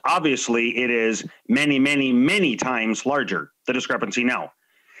 $150,000, obviously it is many, many, many times larger, the discrepancy now.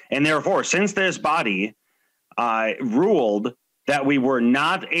 And therefore, since this body ruled that we were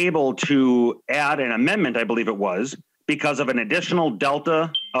not able to add an amendment, I believe it was, because of an additional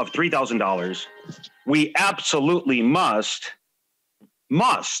delta of $3,000, we absolutely must,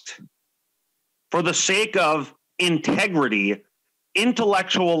 for the sake of integrity,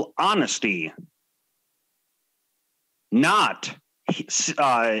 intellectual honesty, not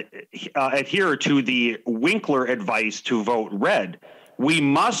adhere to the Winkler advice to vote red. We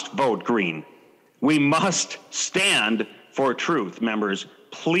must vote green. We must stand for truth, members.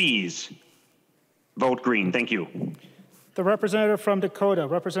 Please vote green. Thank you. The representative from Dakota,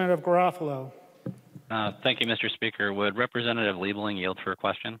 Representative Garofalo. Thank you, Mr. Speaker. Would Representative Liebling yield for a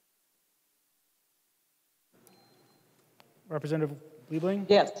question? Representative Liebling?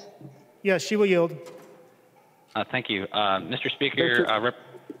 Yes. Yes, she will yield. Thank you. Mr. Speaker,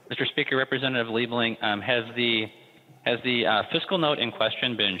 Mr. Speaker, Representative Liebling, has the fiscal note in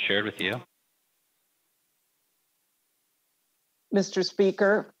question been shared with you? Mr.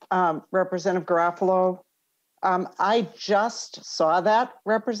 Speaker, Representative Garofalo, I just saw that,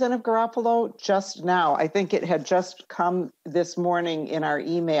 Representative Garofalo, just now. I think it had just come this morning in our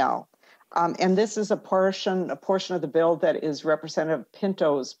email. And this is a portion of the bill that is Representative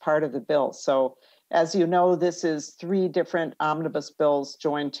Pinto's part of the bill. So as you know, this is 3 different omnibus bills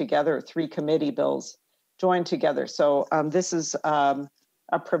joined together, 3 committee bills joined together. So this is a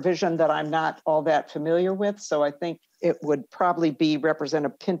a provision that I'm not all that familiar with. So I think it would probably be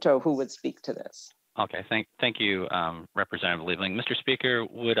Representative Pinto who would speak to this. Okay, thank you, Representative Liebling. Mr. Speaker,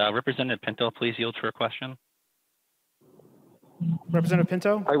 would Representative Pinto please yield for a question? Representative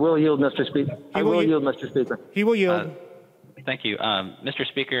Pinto? I will yield, Mr. Speaker. I will yield, Mr. Speaker. He will yield. Thank you. Mr.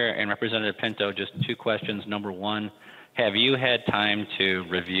 Speaker and Representative Pinto, just two questions. Number one, have you had time to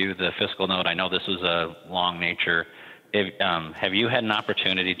review the fiscal note? I know this was a long nature. Have you had an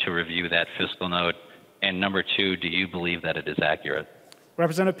opportunity to review that fiscal note? And number two, do you believe that it is accurate?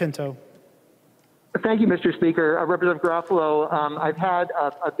 Representative Pinto. Thank you, Mr. Speaker. Representative Garofalo, I've had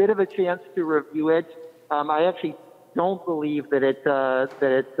a bit of a chance to review it. I actually don't believe that it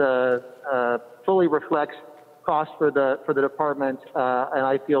fully reflects costs for the department, and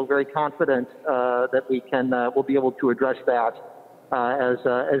I feel very confident that we'll be able to address that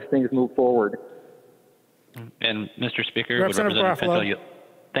as things move forward. And Mr. Speaker, Representative Pinto,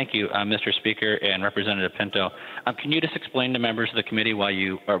 thank you, Mr. Speaker and Representative Pinto. Can you just explain to members of the committee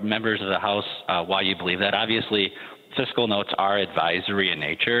or members of the House why you believe that? Obviously, fiscal notes are advisory in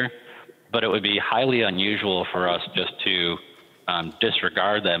nature, but it would be highly unusual for us just to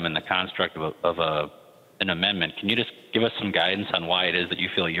disregard them in the construct of an amendment. Can you just give us some guidance on why it is that you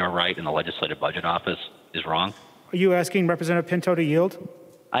feel you're right and the Legislative Budget Office is wrong? Are you asking Representative Pinto to yield?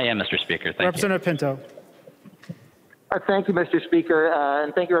 I am, Mr. Speaker. Thank Representative Pinto. Thank you, Mr. Speaker,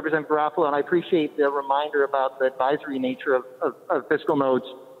 and thank you, Representative Garofalo, and I appreciate the reminder about the advisory nature of fiscal notes.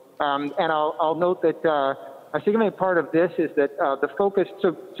 And I'll note that a significant part of this is that the focus,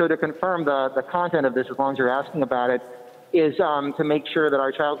 so to confirm the content of this, as long as you're asking about it, is to make sure that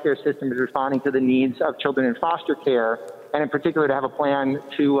our child care system is responding to the needs of children in foster care, and in particular to have a plan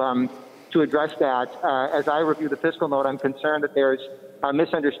to address that. As I review the fiscal note, I'm concerned that there's a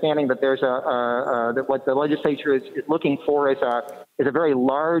misunderstanding that there's that what the legislature is looking for is a very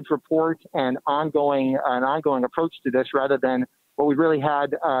large report and ongoing approach to this, rather than what we really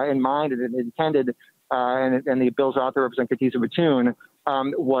had in mind and intended, and the bill's author, Representative Khadija Batoon,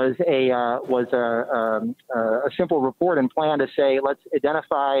 was a simple report and plan to say, let's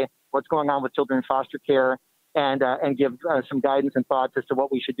identify what's going on with children in foster care and give some guidance and thoughts as to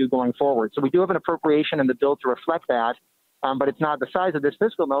what we should do going forward. So we do have an appropriation in the bill to reflect that, but it's not the size of this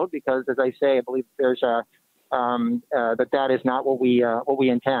fiscal note because, as I say, I believe there's that is not what we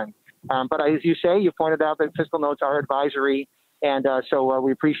intend. But as you say, you pointed out that fiscal notes are advisory. And so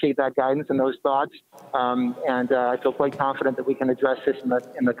we appreciate that guidance and those thoughts, and I feel quite confident that we can address this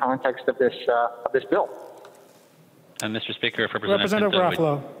in the context of this bill. Mr. Speaker, if Representative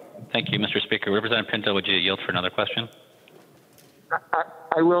Garofalo. Thank you, Mr. Speaker. Representative Pinto, would you yield for another question?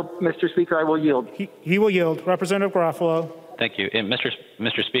 I will, Mr. Speaker. I will yield. He will yield. Representative Garofalo. Thank you, and Mr.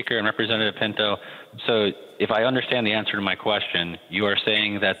 Speaker and Representative Pinto. So, if I understand the answer to my question, you are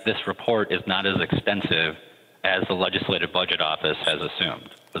saying that this report is not as extensive as the Legislative Budget Office has assumed.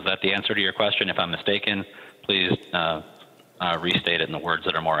 Was that the answer to your question? If I'm mistaken, please restate it in the words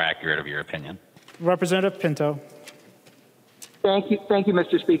that are more accurate of your opinion. Representative Pinto. Thank you,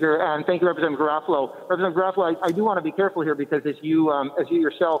 Mr. Speaker, and thank you, Representative Garofalo. Representative Garofalo, I do want to be careful here because, as you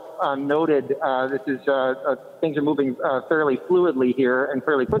yourself noted, this is things are moving fairly fluidly here and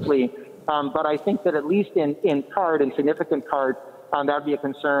fairly quickly. But I think that at least in part, in significant part, that would be a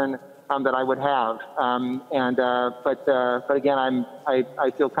concern that I would have. But again,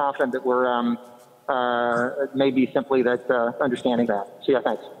 I feel confident that we're maybe simply that understanding that. So yeah,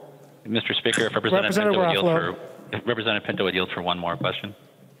 thanks. Mr. Speaker, if Representative Pinto would yield for one more question.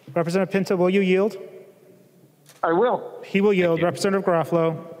 Representative Pinto, will you yield? I will. He will yield. Representative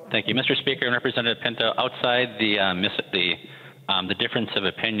Garofalo. Thank you, Mr. Speaker and Representative Pinto. Outside the difference of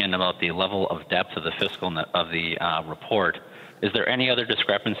opinion about the level of depth of the fiscal of the report, is there any other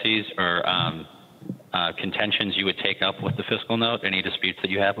discrepancies or contentions you would take up with the fiscal note? Any disputes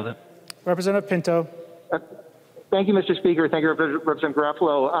that you have with it? Representative Pinto. Thank you, Mr. Speaker. Thank you, Representative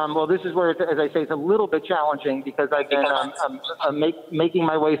Garofalo. Well, this is where, as I say, it's a little bit challenging because I've been making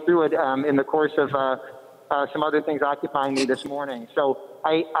my way through it in the course of some other things occupying me this morning. So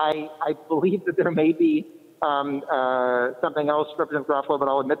I believe that there may be something else, Representative Garofalo, but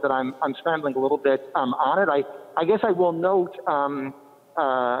I'll admit that I'm scrambling a little bit on it. I guess I will note,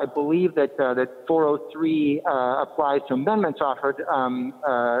 I believe that 403 applies to amendments offered on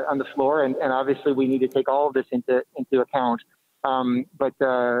the floor, and obviously we need to take all of this into account. But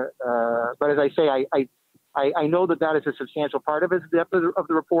as I say, I know that is a substantial part of it, the depth of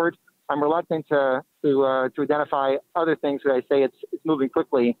the report. I'm reluctant to identify other things that I say it's moving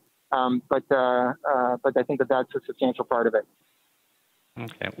quickly, but I think that's a substantial part of it.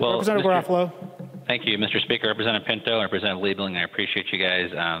 Okay. Well, Representative Garofalo. Thank you, Mr. Speaker. Representative Pinto, Representative Liebling, I appreciate you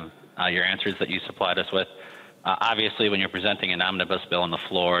guys, your answers that you supplied us with. Obviously, when you're presenting an omnibus bill on the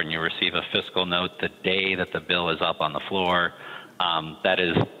floor and you receive a fiscal note the day that the bill is up on the floor, that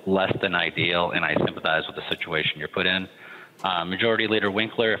is less than ideal, and I sympathize with the situation you're put in. Majority Leader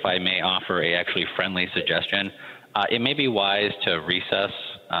Winkler, if I may offer a actually friendly suggestion, it may be wise to recess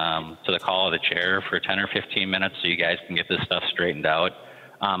to the call of the chair for 10 or 15 minutes so you guys can get this stuff straightened out.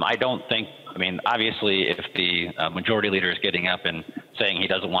 I don't think, I mean, obviously, if the majority leader is getting up and saying he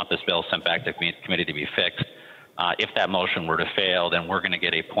doesn't want this bill sent back to committee to be fixed, if that motion were to fail, then we're going to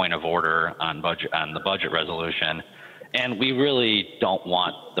get a point of order on the budget resolution. And we really don't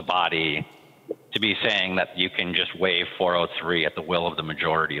want the body to be saying that you can just waive 403 at the will of the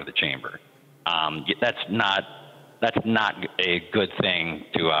majority of the chamber. That's not a good thing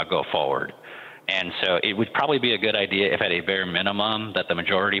to go forward. And so it would probably be a good idea if at a bare minimum that the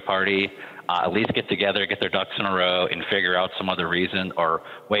majority party at least get together, get their ducks in a row, and figure out some other reason or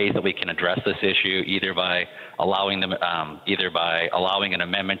ways that we can address this issue, either by allowing them, allowing an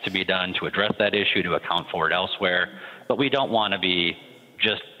amendment to be done to address that issue to account for it elsewhere. But we don't want to be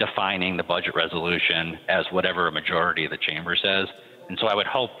just defining the budget resolution as whatever a majority of the chamber says. And so I would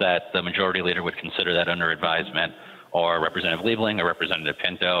hope that the majority leader would consider that under advisement, or Representative Liebling or Representative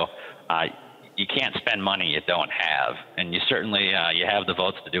Pinto. You can't spend money you don't have, and you certainly you have the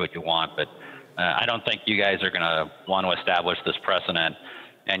votes to do what you want, but I don't think you guys are going to want to establish this precedent,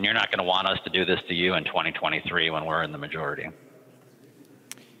 and you're not going to want us to do this to you in 2023 when we're in the majority.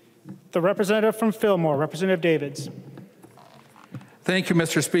 The representative from Fillmore, Representative Davids. Thank you,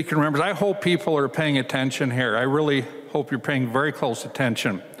 Mr. Speaker and members. I hope people are paying attention here. I really hope you're paying very close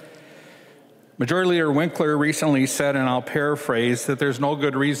attention. Majority Leader Winkler recently said, and I'll paraphrase, that there's no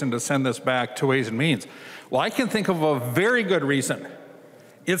good reason to send this back to Ways and Means. Well, I can think of a very good reason.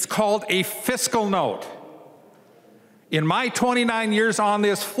 It's called a fiscal note. In my 29 years on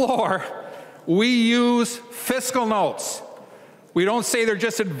this floor, we use fiscal notes. We don't say they're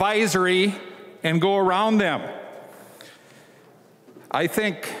just advisory and go around them. I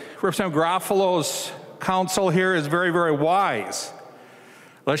think Representative Garofalo's counsel here is very, very wise.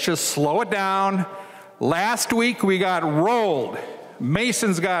 Let's just slow it down. Last week we got rolled.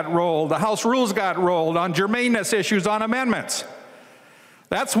 Masons got rolled. The House rules got rolled on germaneness issues on amendments.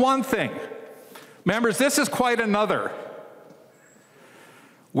 That's one thing. Members, this is quite another.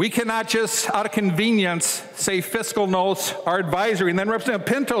 We cannot just, out of convenience, say fiscal notes are advisory. And then Representative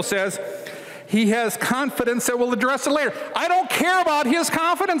Pinto says he has confidence that we'll address it later. I don't care about his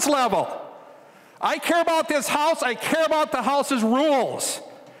confidence level. I care about this House. I care about the House's rules.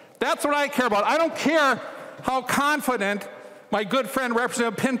 That's what I care about. I don't care how confident my good friend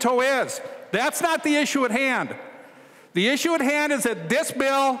Representative Pinto is. That's not the issue at hand. The issue at hand is that this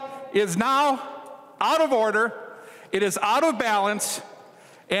bill is now out of order, it is out of balance,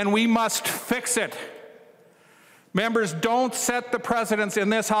 and we must fix it. Members, don't set the precedents in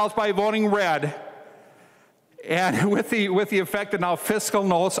this House by voting red, and with the effect that now fiscal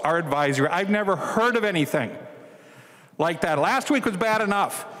notes are advisory. I've never heard of anything like that. Last week was bad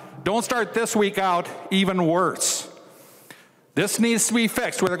enough. Don't start this week out even worse. This needs to be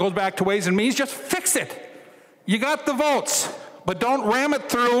fixed. Whether it goes back to Ways and Means, just fix it. You got the votes, but don't ram it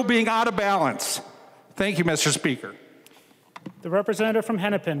through being out of balance. Thank you, Mr. Speaker. The representative from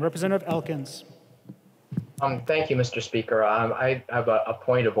Hennepin, Representative Elkins. Thank you, Mr. Speaker. I have a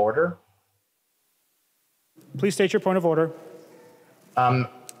point of order. Please state your point of order.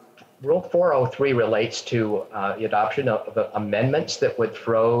 Rule 403 relates to the adoption of amendments that would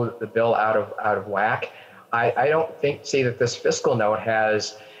throw the bill out of whack. I don't see that this fiscal note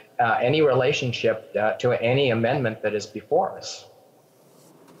has any relationship to any amendment that is before us.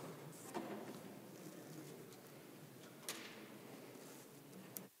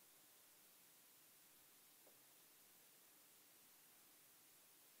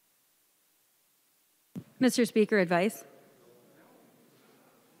 Mr. Speaker, advice.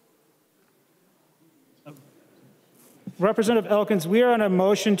 Representative Elkins, we are on a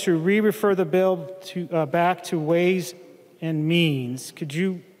motion to re-refer the bill back to Ways and Means. Could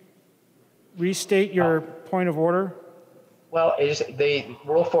you restate your point of order? Well, the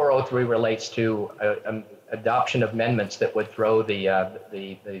Rule 403 relates to adoption of amendments that would throw the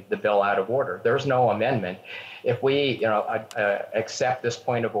bill out of order. There's no amendment. If we accept this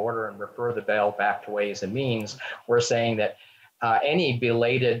point of order and refer the bill back to Ways and Means, we're saying that any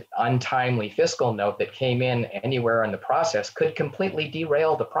belated, untimely fiscal note that came in anywhere in the process could completely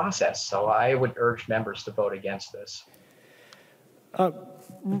derail the process. So I would urge members to vote against this.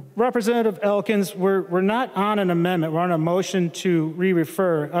 Representative Elkins, we're not on an amendment. We're on a motion to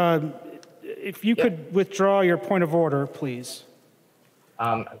re-refer. If you could withdraw your point of order, please.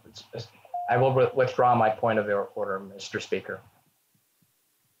 I will withdraw my point of order, Mr. Speaker.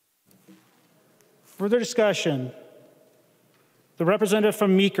 Further discussion. The representative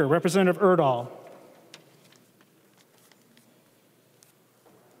from Meeker, Representative Erdahl.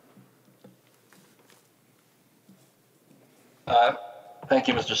 Thank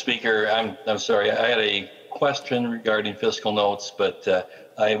you, Mr. Speaker. I'm sorry. I had a question regarding fiscal notes, but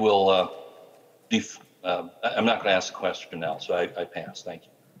I will. I'm not going to ask a question now, so I pass. Thank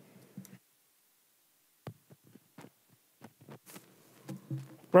you.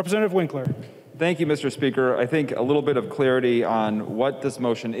 Representative Winkler. Thank you, Mr. Speaker. I think a little bit of clarity on what this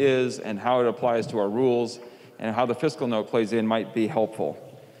motion is and how it applies to our rules and how the fiscal note plays in might be helpful.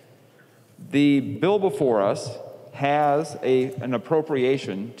 The bill before us has an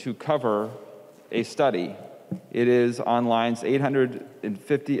appropriation to cover a study. It is on lines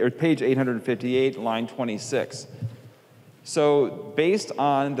 850 or page 858, line 26. So based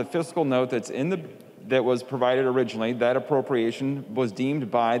on the fiscal note that was provided originally, that appropriation was deemed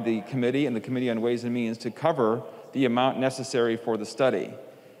by the committee and the Committee on Ways and Means to cover the amount necessary for the study.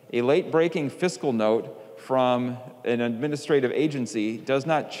 A late-breaking fiscal note from an administrative agency does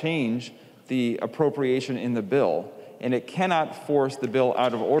not change the appropriation in the bill, and it cannot force the bill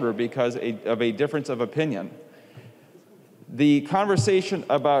out of order because of a difference of opinion. The conversation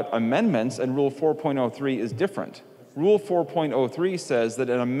about amendments and Rule 4.03 is different. Rule 4.03 says that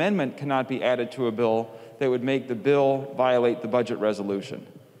an amendment cannot be added to a bill that would make the bill violate the budget resolution.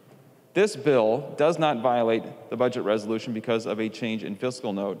 This bill does not violate the budget resolution because of a change in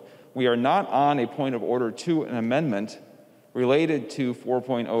fiscal note. We are not on a point of order to an amendment related to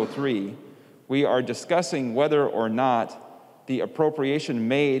 4.03. We are discussing whether or not the appropriation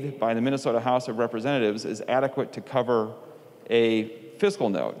made by the Minnesota House of Representatives is adequate to cover a fiscal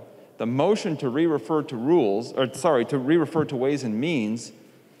note. The motion to re-refer to re-refer to Ways and Means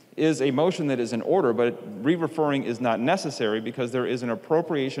is a motion that is in order, but re-referring is not necessary because there is an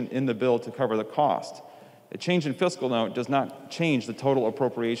appropriation in the bill to cover the cost. A change in fiscal note does not change the total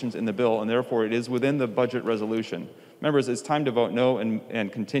appropriations in the bill, and therefore it is within the budget resolution. Members, it's time to vote no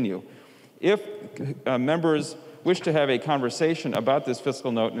and continue. If members wish to have a conversation about this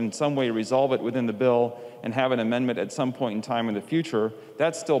fiscal note and in some way resolve it within the bill and have an amendment at some point in time in the future,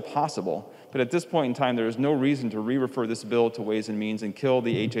 that's still possible. But at this point in time, there is no reason to re-refer this bill to Ways and Means and kill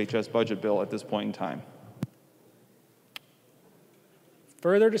the HHS budget bill at this point in time.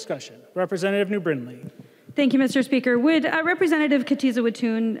 Further discussion. Representative New Brindley. Thank you, Mr. Speaker. Would Representative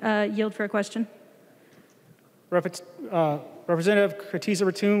Katiza-Wattoon yield for a question? Representative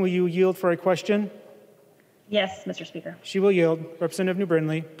Katiza-Wattoon, will you yield for a question? Yes, Mr. Speaker. She will yield. Representative New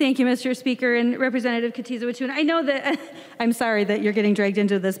Brindley. Thank you, Mr. Speaker. And Representative Katiza-Wattoon, I know that, I'm sorry that you're getting dragged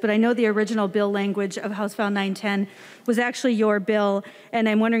into this, but I know the original bill language of House File 910 was actually your bill, and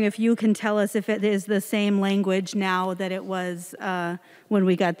I'm wondering if you can tell us if it is the same language now that it was when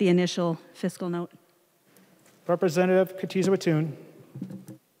we got the initial fiscal note. Representative Katiza-Wattoon.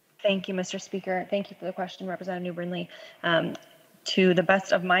 Thank you, Mr. Speaker. Thank you for the question, Representative New Brindley. To the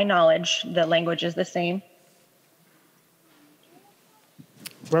best of my knowledge, the language is the same.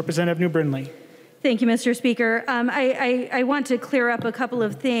 Representative New Brindley. Thank you, Mr. Speaker. I want to clear up a couple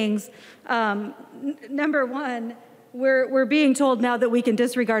of things. Number one, we're being told now that we can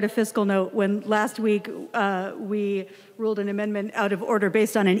disregard a fiscal note when last week we ruled an amendment out of order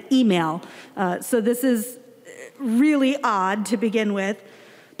based on an email. So this is really odd to begin with.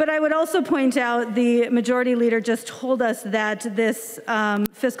 But I would also point out the majority leader just told us that this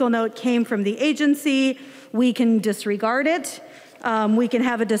fiscal note came from the agency. We can disregard it. We can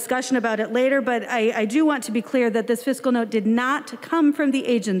have a discussion about it later, but I do want to be clear that this fiscal note did not come from the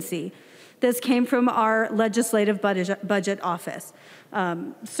agency. This came from our legislative budget office.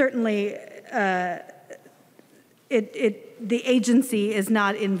 Certainly, the agency is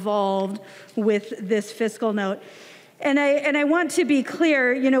not involved with this fiscal note. And I want to be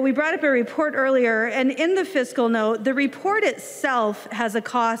clear, you know, we brought up a report earlier, and in the fiscal note, the report itself has a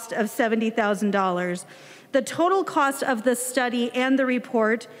cost of $70,000. The total cost of the study and the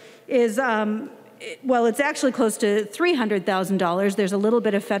report is, well, it's actually close to $300,000. There's a little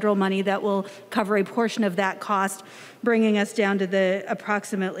bit of federal money that will cover a portion of that cost, bringing us down to the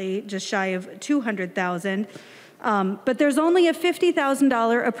approximately just shy of $200,000. But there's only a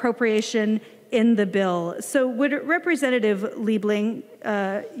 $50,000 appropriation in the bill. So would Representative Liebling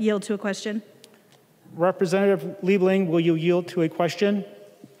yield to a question? Representative Liebling, will you yield to a question?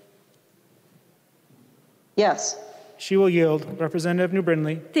 Yes. She will yield. Representative New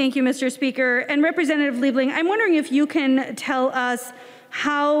Brindley. Thank you, Mr. Speaker. And Representative Liebling, I'm wondering if you can tell us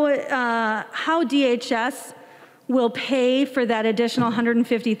how DHS will pay for that additional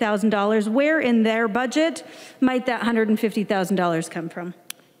 $150,000. Where in their budget might that $150,000 come from?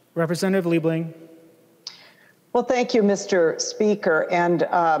 Representative Liebling. Well, thank you, Mr. Speaker, and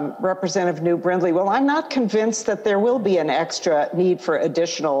Representative New Brindley. Well, I'm not convinced that there will be an extra need for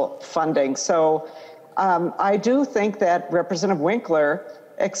additional funding. So I do think that Representative Winkler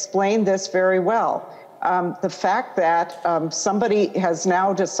explained this very well. The fact that somebody has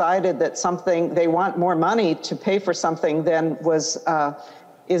now decided that they want more money to pay for something than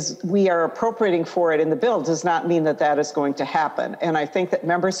we are appropriating for it in the bill does not mean that that is going to happen. And I think that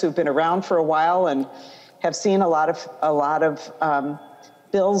members who've been around for a while and have seen a lot of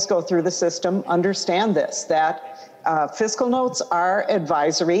bills go through the system understand this, that fiscal notes are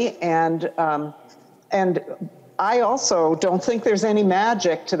advisory, and I also don't think there's any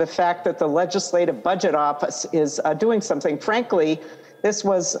magic to the fact that the Legislative Budget Office is doing something. Frankly, this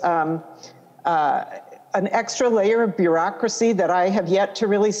was an extra layer of bureaucracy that I have yet to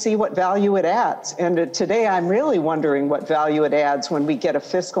really see what value it adds. And today I'm really wondering what value it adds when we get a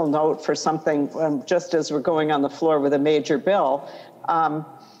fiscal note for something just as we're going on the floor with a major bill.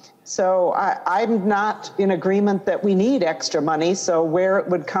 So I'm not in agreement that we need extra money. So where it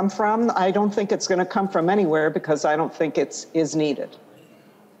would come from, I don't think it's going to come from anywhere because I don't think it is needed.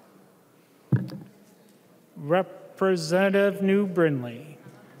 Representative New Brindley.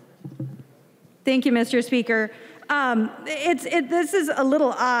 Thank you, Mr. Speaker. This is a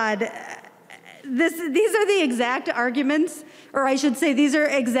little odd. These are the exact arguments, or I should say these are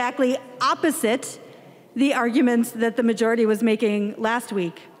exactly opposite the arguments that the majority was making last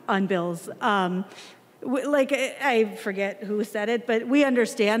week on bills. Like, I forget who said it, but we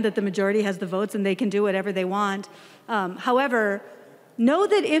understand that the majority has the votes and they can do whatever they want. However, know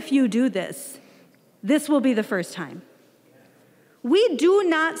that if you do this, this will be the first time. We do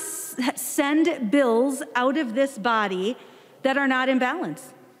not send bills out of this body that are not in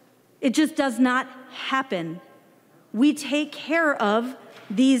balance. It just does not happen. We take care of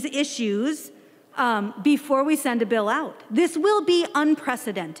these issues before we send a bill out. This will be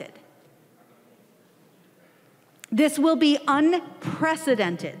unprecedented. This will be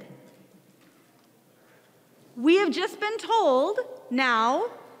unprecedented. We have just been told now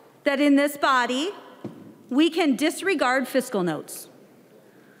that in this body, we can disregard fiscal notes.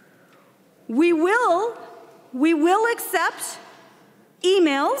 We will accept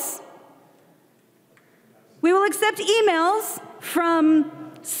emails. We will accept emails from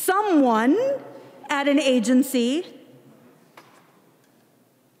someone at an agency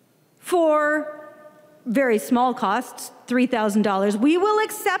for very small costs, $3,000. We will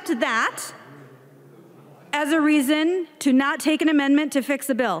accept that as a reason to not take an amendment to fix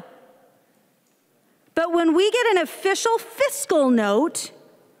a bill. But when we get an official fiscal note,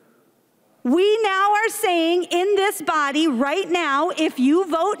 we now are saying in this body right now, if you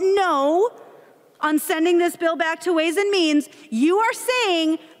vote no on sending this bill back to Ways and Means, you are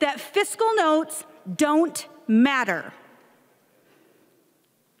saying that fiscal notes don't matter.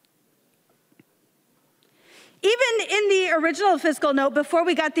 Even in the original fiscal note, before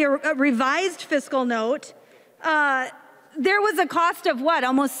we got the revised fiscal note, there was a cost of what,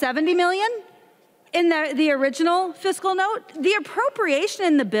 almost $70 million in the original fiscal note? The appropriation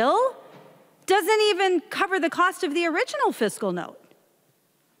in the bill doesn't even cover the cost of the original fiscal note.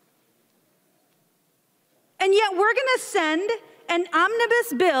 And yet we're going to send an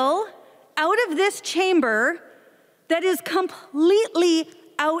omnibus bill out of this chamber that is completely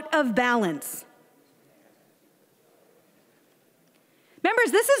out of balance.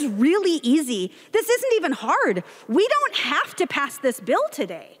 Members, this is really easy. This isn't even hard. We don't have to pass this bill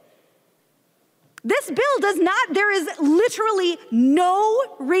today. This bill does not, there is literally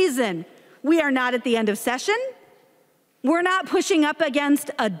no reason. We are not at the end of session. We're not pushing up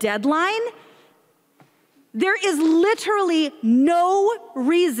against a deadline. There is literally no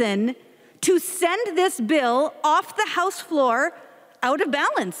reason to send this bill off the House floor out of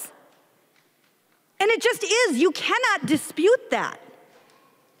balance. And it just is. You cannot dispute that.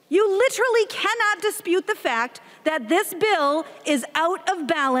 You literally cannot dispute the fact that this bill is out of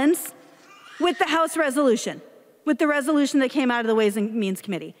balance with the House resolution, with the resolution that came out of the Ways and Means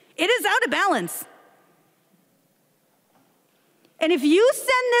Committee. It is out of balance. And if you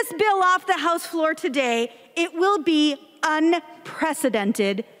send this bill off the House floor today, it will be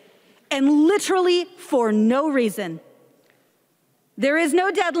unprecedented and literally for no reason. There is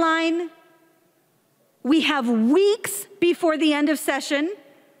no deadline. We have weeks before the end of session.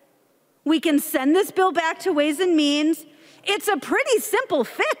 We can send this bill back to Ways and Means. It's a pretty simple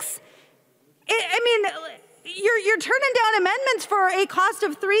fix. You're turning down amendments for a cost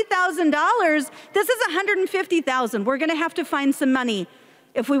of $3,000. This is $150,000. We're going to have to find some money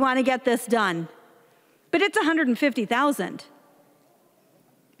if we want to get this done. But it's $150,000.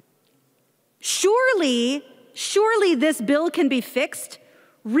 Surely this bill can be fixed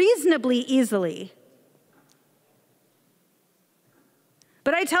reasonably easily.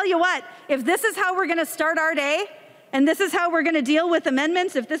 But I tell you what, if this is how we're going to start our day, and this is how we're going to deal with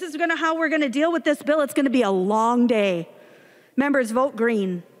amendments, if this is how we're going to deal with this bill, it's going to be a long day. Members, vote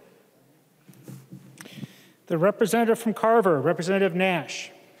green. The representative from Carver, Representative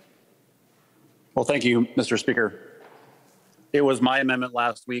Nash. Well, thank you, Mr. Speaker. It was my amendment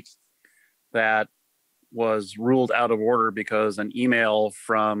last week that was ruled out of order because an email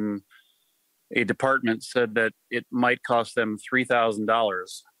from a department said that it might cost them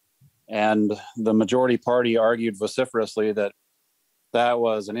 $3,000. And the majority party argued vociferously that that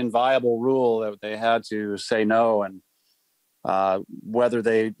was an inviolable rule, that they had to say no. And whether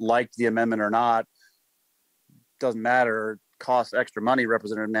they liked the amendment or not, doesn't matter. It costs extra money,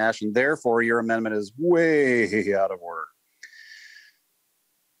 Representative Nash, and therefore your amendment is way out of order.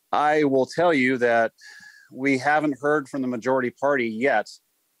 I will tell you that we haven't heard from the majority party yet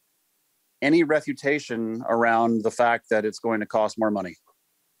any refutation around the fact that it's going to cost more money.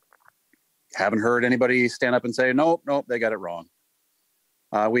 Haven't heard anybody stand up and say, nope, they got it wrong.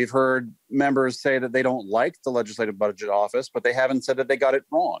 We've heard members say that they don't like the Legislative Budget Office, but they haven't said that they got it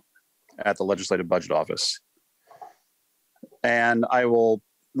wrong at the Legislative Budget Office. And I will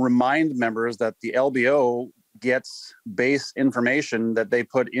remind members that the LBO gets base information that they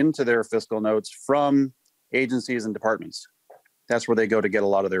put into their fiscal notes from agencies and departments. That's where they go to get a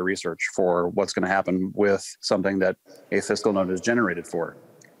lot of their research for what's going to happen with something that a fiscal note is generated for.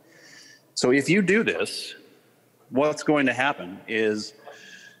 So if you do this, what's going to happen is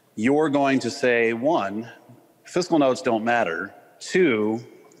you're going to say, one, fiscal notes don't matter. Two,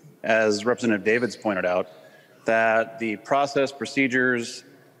 as Representative Davids pointed out, that the process, procedures,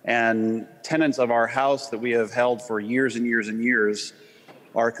 and tenets of our House that we have held for years and years and years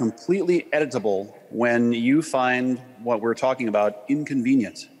are completely editable when you find what we're talking about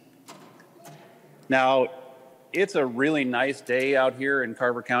inconvenient. Now, it's a really nice day out here in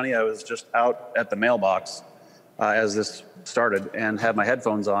Carver County. I was just out at the mailbox as this started and had my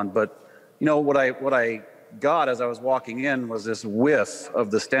headphones on. But you know what I got as I was walking in was this whiff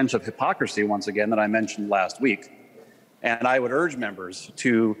of the stench of hypocrisy once again that I mentioned last week. And I would urge members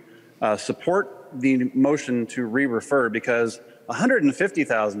to support the motion to re-refer because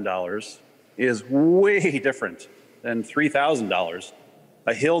 $150,000 is way different than $3,000.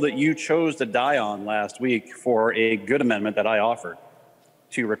 A hill that you chose to die on last week for a good amendment that I offered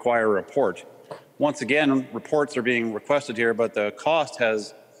to require a report. Once again, reports are being requested here, but the cost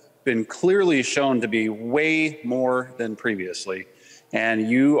has been clearly shown to be way more than previously. And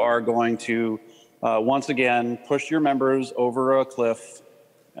you are going to, once again, push your members over a cliff,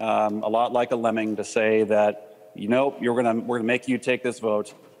 a lot like a lemming, to say that, you know, we're gonna make you take this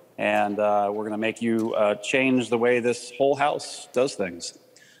vote, and we're gonna make you change the way this whole House does things.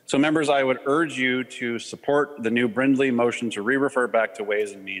 So members, I would urge you to support the new Brindley motion to re-refer back to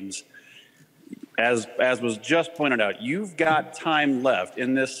Ways and Means. As was just pointed out, you've got time left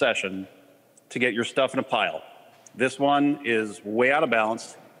in this session to get your stuff in a pile. This one is way out of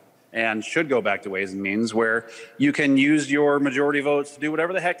balance and should go back to Ways and Means, where you can use your majority votes to do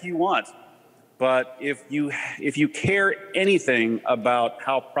whatever the heck you want. But if you care anything about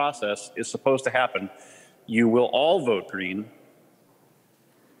how process is supposed to happen, you will all vote green,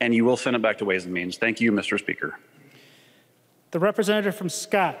 and you will send it back to Ways and Means. Thank you, Mr. Speaker. The representative from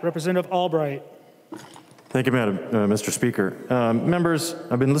Scott, Representative Albright. Thank you, Mr. Speaker. Members,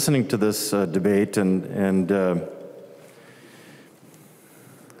 I've been listening to this debate, and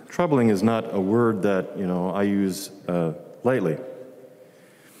troubling is not a word that I use lightly.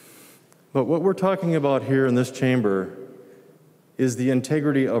 But what we're talking about here in this chamber is the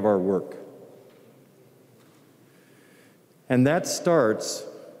integrity of our work. And that starts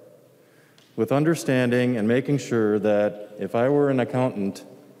with understanding and making sure that if I were an accountant,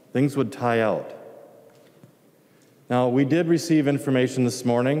 things would tie out. Now, we did receive information this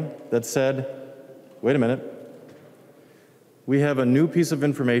morning that said, wait a minute, we have a new piece of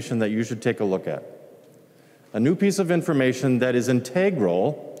information that you should take a look at. A new piece of information that is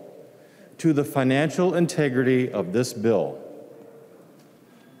integral to the financial integrity of this bill.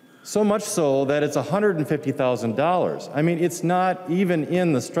 So much so that it's $150,000. I mean, it's not even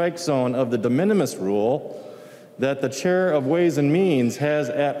in the strike zone of the de minimis rule that the chair of Ways and Means has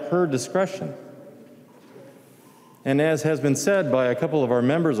at her discretion. And as has been said by a couple of our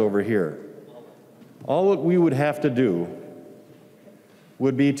members over here, all that we would have to do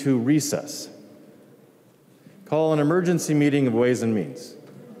would be to recess. Call an emergency meeting of Ways and Means.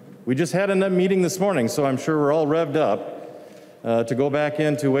 We just had a meeting this morning, so I'm sure we're all revved up to go back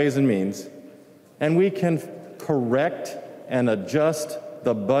into Ways and Means, and we can correct and adjust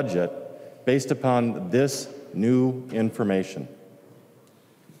the budget based upon this new information.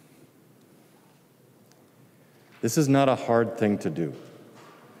 This is not a hard thing to do,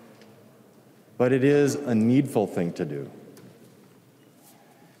 but it is a needful thing to do.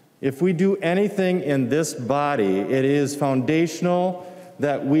 If we do anything in this body, it is foundational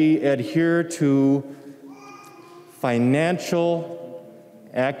that we adhere to financial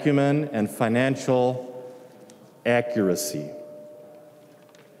acumen and financial accuracy.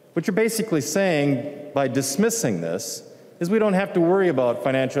 What you're basically saying by dismissing this is we don't have to worry about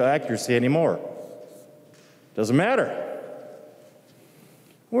financial accuracy anymore. Doesn't matter.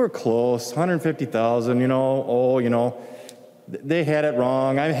 We're close, 150,000, they had it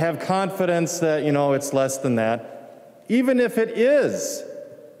wrong. I have confidence that, it's less than that. Even if it is,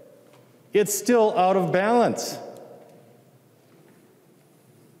 it's still out of balance.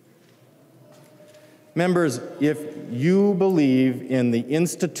 Members, if you believe in the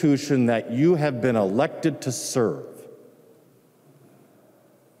institution that you have been elected to serve,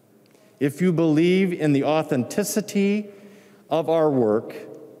 if you believe in the authenticity of our work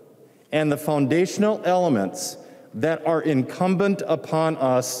and the foundational elements that are incumbent upon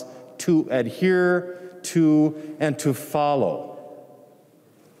us to adhere to and to follow,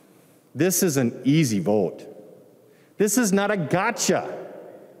 this is an easy vote. This is not a gotcha.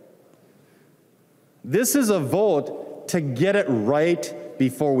 This is a vote to get it right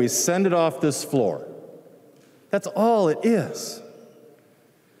before we send it off this floor. That's all it is.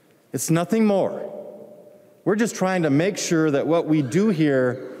 It's nothing more. We're just trying to make sure that what we do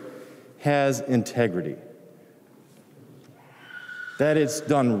here has integrity, that it's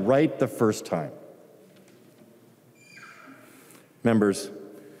done right the first time. Members,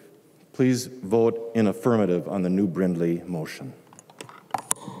 please vote in affirmative on the New Brindley motion.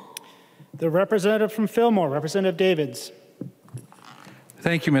 The representative from Fillmore, Representative Davids.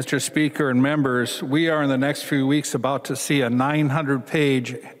 Thank you, Mr. Speaker and members. We are in the next few weeks about to see a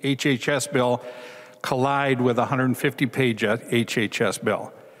 900-page HHS bill collide with a 150-page HHS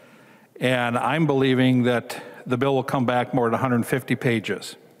bill. And I'm believing that the bill will come back more than 150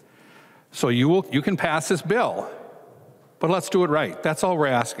 pages. So you can pass this bill, but let's do it right. That's all we're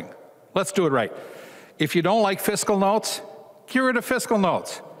asking. Let's do it right. If you don't like fiscal notes, get rid of fiscal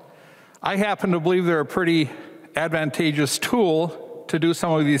notes. I happen to believe they're a pretty advantageous tool to do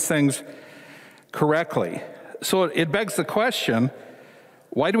some of these things correctly. So it begs the question,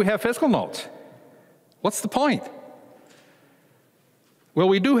 why do we have fiscal notes? What's the point? Well,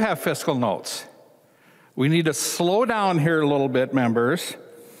 we do have fiscal notes. We need to slow down here a little bit, members.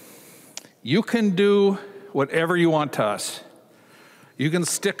 You can do whatever you want to us. You can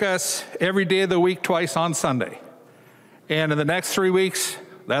stick us every day of the week, twice on Sunday. And in the next 3 weeks,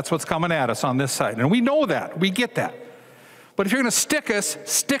 that's what's coming at us on this side. And we know that, we get that. But if you're gonna stick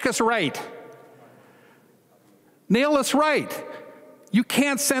us right. Nail us right. You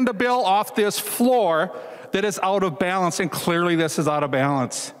can't send a bill off this floor that is out of balance, and clearly this is out of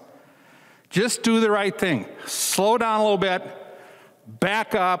balance. Just do the right thing. Slow down a little bit,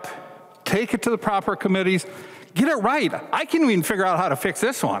 back up, take it to the proper committees, get it right. I can even figure out how to fix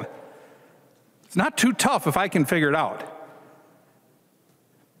this one. It's not too tough if I can figure it out.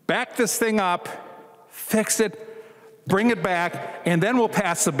 Back this thing up, fix it, bring it back, and then we'll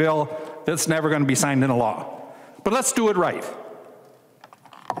pass the bill that's never going to be signed into law. But let's do it right.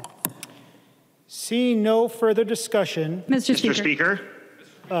 Seeing no further discussion. Mr. Speaker.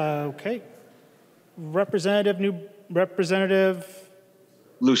 Okay. Representative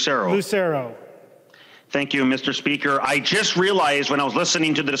Lucero. Thank you, Mr. Speaker. I just realized when I was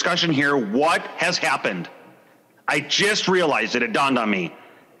listening to the discussion here what has happened. I just realized it dawned on me.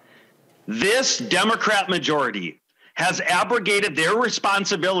 This Democrat majority has abrogated their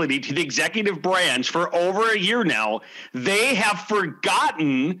responsibility to the executive branch for over a year now. They have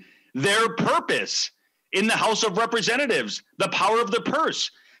forgotten their purpose in the House of Representatives, the power of the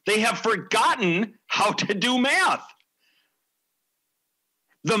purse. They have forgotten how to do math.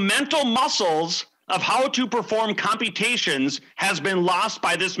 The mental muscles of how to perform computations has been lost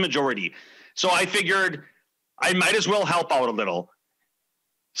by this majority. So I figured I might as well help out a little.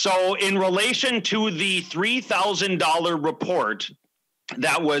 So in relation to the $3,000 report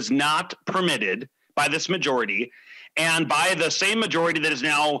that was not permitted by this majority, and by the same majority that is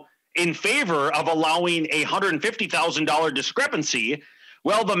now in favor of allowing a $150,000 discrepancy.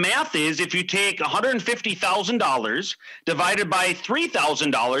 Well, the math is if you take $150,000 divided by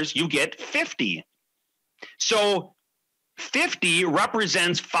 $3,000, you get 50. So 50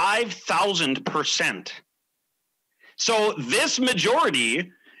 represents 5,000%. So this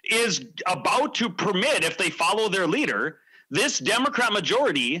majority is about to permit, if they follow their leader, this Democrat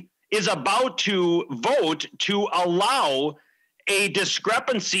majority is about to vote to allow a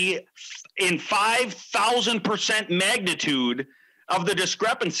discrepancy in 5,000% magnitude of the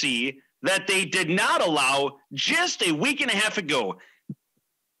discrepancy that they did not allow just a week and a half ago.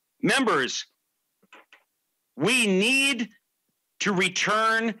 Members, we need to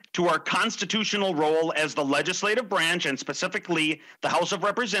return to our constitutional role as the legislative branch, and specifically the House of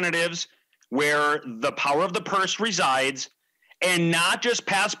Representatives, where the power of the purse resides, and not just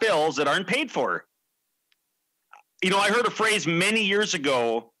pass bills that aren't paid for. You know, I heard a phrase many years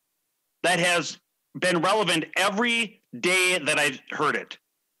ago that has been relevant every day that I've heard it,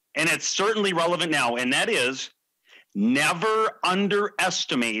 and it's certainly relevant now, and that is never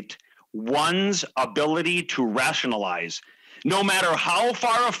underestimate one's ability to rationalize. No matter how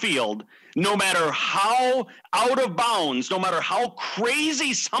far afield, no matter how out of bounds, no matter how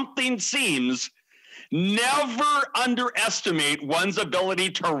crazy something seems, never underestimate one's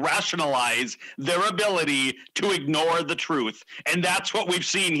ability to rationalize their ability to ignore the truth. And that's what we've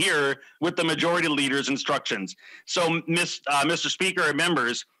seen here with the majority leader's instructions. So, Mr. Speaker and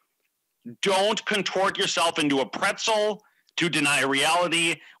members, don't contort yourself into a pretzel to deny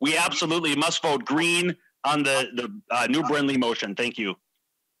reality. We absolutely must vote green on the New Brindley motion. Thank you.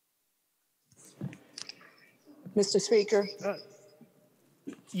 Mr. Speaker.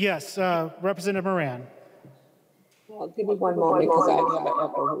 Yes, Representative Moran. Well, give me one moment because I got an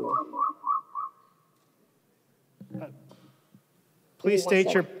echo here. Please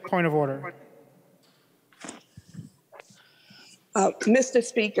state your point of order. Mr.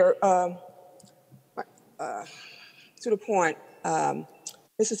 Speaker, to the point,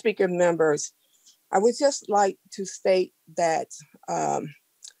 Mr. Speaker, members, I would just like to state that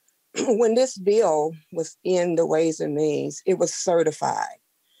when this bill was in the Ways and Means, it was certified.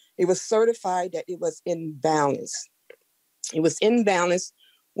 It was certified that it was in balance. It was in balance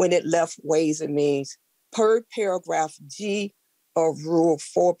when it left Ways and Means per paragraph G of Rule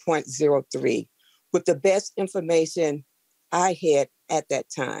 4.03 with the best information I had at that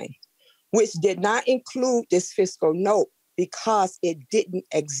time, which did not include this fiscal note because it didn't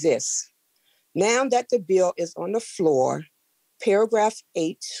exist. Now that the bill is on the floor, paragraph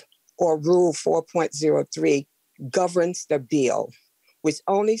H or Rule 4.03 governs the bill, which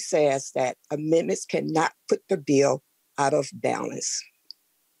only says that amendments cannot put the bill out of balance.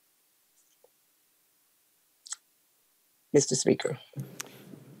 Mr. Speaker.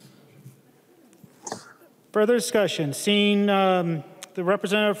 Further discussion. Seeing the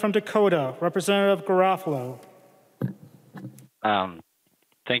representative from Dakota, Representative Garofalo.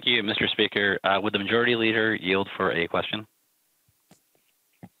 Thank you, Mr. Speaker. Would the majority leader yield for a question?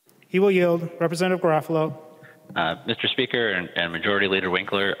 He will yield. Representative Garofalo. Mr. Speaker and Majority Leader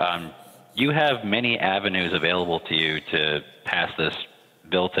Winkler, you have many avenues available to you to pass this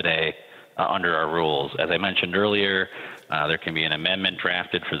bill today under our rules. As I mentioned earlier, there can be an amendment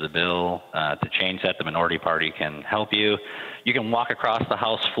drafted for the bill to change that. The minority party can help you. You can walk across the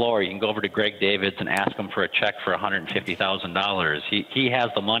House floor. You can go over to Greg Davids and ask him for a check for $150,000. He has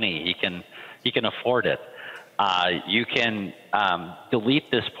the money. He can afford it. You can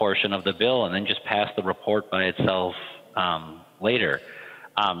delete this portion of the bill and then just pass the report by itself later.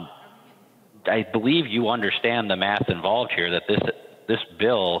 I believe you understand the math involved here, that this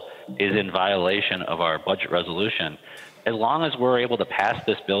bill is in violation of our budget resolution. As long as we're able to pass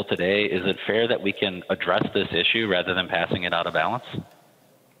this bill today, is it fair that we can address this issue rather than passing it out of balance?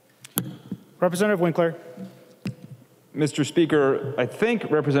 Representative Winkler. Mr. Speaker, I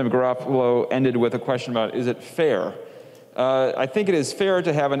think Representative Garofalo ended with a question about, is it fair? I think it is fair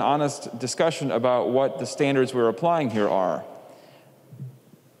to have an honest discussion about what the standards we're applying here are.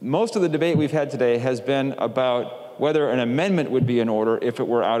 Most of the debate we've had today has been about whether an amendment would be in order if it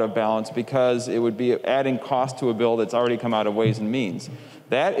were out of balance, because it would be adding cost to a bill that's already come out of Ways and Means.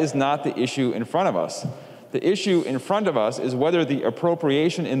 That is not the issue in front of us. The issue in front of us is whether the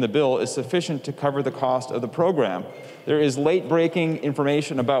appropriation in the bill is sufficient to cover the cost of the program. There is late-breaking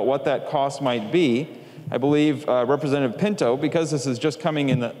information about what that cost might be. I believe Representative Pinto, because this is just coming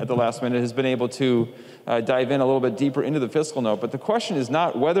in at the last minute, has been able to dive in a little bit deeper into the fiscal note. But the question is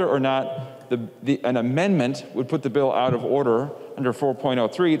not whether or not an amendment would put the bill out of order under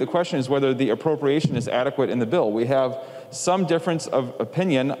 4.03. The question is whether the appropriation is adequate in the bill. We have some difference of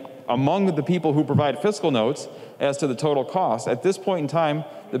opinion among the people who provide fiscal notes as to the total cost. At this point in time,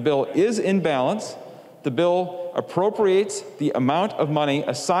 the bill is in balance. The bill appropriates the amount of money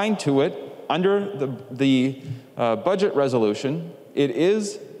assigned to it under the budget resolution. It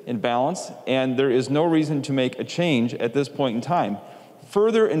is in balance, and there is no reason to make a change at this point in time.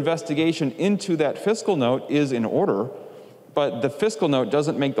 Further investigation into that fiscal note is in order, but the fiscal note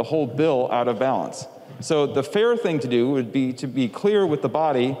doesn't make the whole bill out of balance. So the fair thing to do would be to be clear with the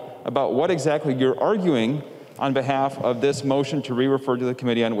body about what exactly you're arguing on behalf of this motion to re-refer to the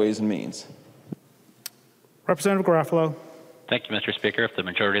Committee on Ways and Means. Representative Garofalo. Thank you, Mr. Speaker. If the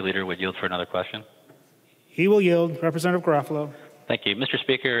Majority Leader would yield for another question. He will yield. Representative Garofalo. Thank you, Mr.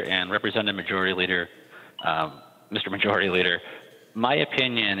 Speaker and Representative Majority Leader. Mr. Majority Leader, my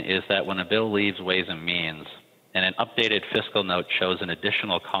opinion is that when a bill leaves Ways and Means and an updated fiscal note shows an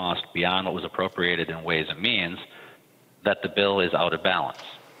additional cost beyond what was appropriated in Ways and Means, that the bill is out of balance.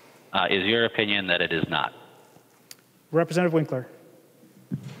 Is your opinion that it is not? Representative Winkler.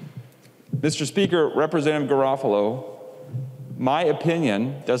 Mr. Speaker, Representative Garofalo, my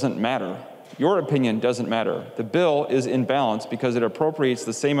opinion doesn't matter. Your opinion doesn't matter. The bill is in balance because it appropriates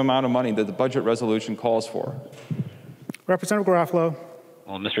the same amount of money that the budget resolution calls for. Representative Garofalo.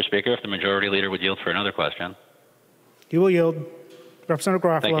 Well, Mr. Speaker, if the Majority Leader would yield for another question. He will yield. Representative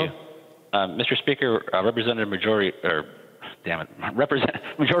Garofalo. Thank you. Mr. Speaker, Representative Majority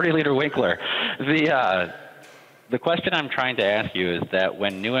Leader Winkler, the question I'm trying to ask you is that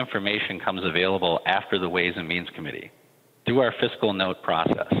when new information comes available after the Ways and Means Committee, through our fiscal note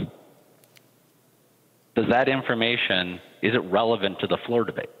process, does that information, is it relevant to the floor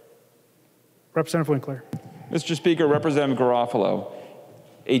debate? Representative Winkler. Mr. Speaker, Representative Garofalo,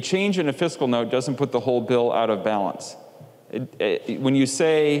 a change in a fiscal note doesn't put the whole bill out of balance. When you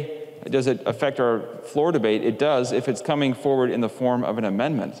say, does it affect our floor debate? It does if it's coming forward in the form of an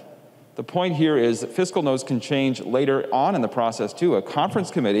amendment. The point here is that fiscal notes can change later on in the process too. A conference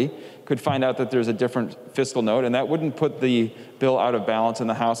committee could find out that there's a different fiscal note, and that wouldn't put the bill out of balance in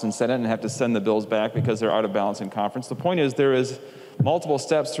the House and Senate and have to send the bills back because they're out of balance in conference. The point is there is multiple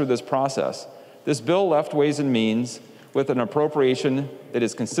steps through this process. This bill left Ways and Means with an appropriation that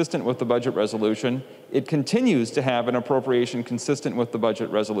is consistent with the budget resolution. It continues to have an appropriation consistent with the budget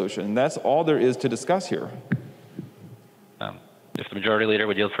resolution. And that's all there is to discuss here. If the Majority Leader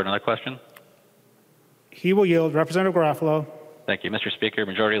would yield for another question. He will yield. Representative Garofalo. Thank you, Mr. Speaker.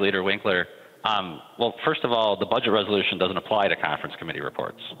 Majority Leader Winkler. Well, first of all, the budget resolution doesn't apply to conference committee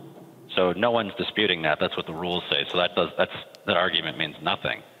reports. So no one's disputing that. That's what the rules say. So that argument means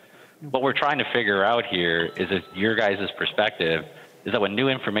nothing. What we're trying to figure out here is that your guys' perspective is that when new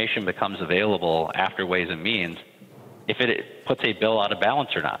information becomes available after Ways and Means, if it puts a bill out of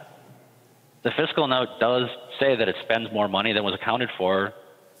balance or not. The fiscal note does say that it spends more money than was accounted for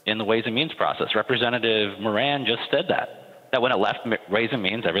in the Ways and Means process. Representative Moran just said that when it left Ways and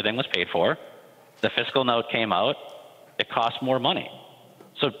Means, everything was paid for. The fiscal note came out, it cost more money.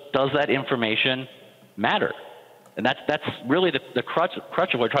 So does that information matter? And that's really the crutch of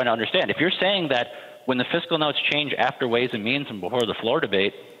what we're trying to understand. If you're saying that when the fiscal notes change after Ways and Means and before the floor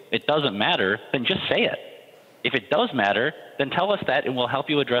debate, it doesn't matter, then just say it. If it does matter, then tell us that and we'll help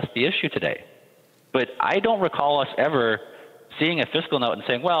you address the issue today. But I don't recall us ever seeing a fiscal note and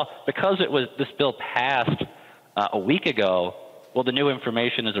saying, well, because this bill passed a week ago, well, the new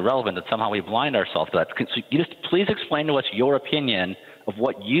information is irrelevant, that somehow we blind ourselves to that. So you just please explain to us your opinion of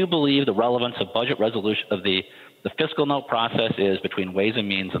what you believe the relevance of budget resolution of the fiscal note process is between Ways and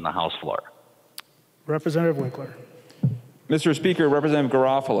Means and the House floor. Representative Winkler. Mr. Speaker, Representative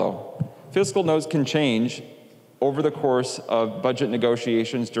Garofalo, fiscal notes can change over the course of budget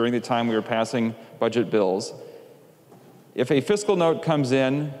negotiations during the time we were passing budget bills. If a fiscal note comes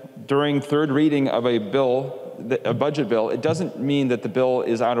in during third reading of a budget bill, it doesn't mean that the bill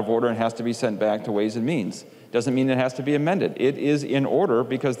is out of order and has to be sent back to Ways and Means. It doesn't mean it has to be amended. It is in order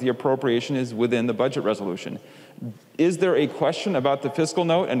because the appropriation is within the budget resolution. Is there a question about the fiscal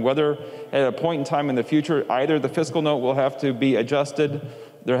note and whether at a point in time in the future either the fiscal note will have to be adjusted,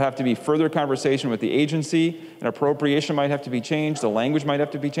 there have to be further conversation with the agency, an appropriation might have to be changed, the language might have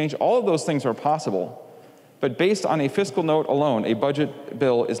to be changed. All of those things are possible. But based on a fiscal note alone, a budget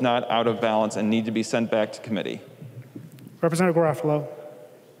bill is not out of balance and need to be sent back to committee. Representative Garofalo.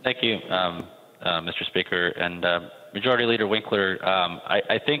 Thank you, Mr. Speaker. And Majority Leader Winkler,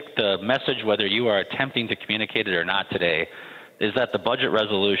 I think the message, whether you are attempting to communicate it or not today, is that the budget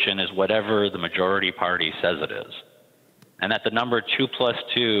resolution is whatever the majority party says it is, and that the number 2 plus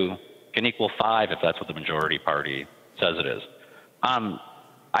 2 can equal 5 if that's what the majority party says it is.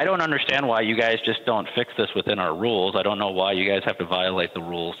 I don't understand why you guys just don't fix this within our rules. I don't know why you guys have to violate the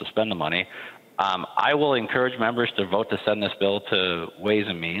rules to spend the money. I will encourage members to vote to send this bill to Ways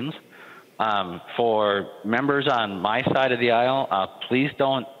and Means. For members on my side of the aisle, please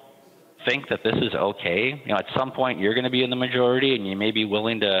don't think that this is okay. You know, at some point you're going to be in the majority, and you may be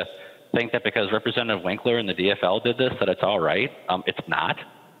willing to think that because Representative Winkler and the DFL did this, that it's all right. It's not.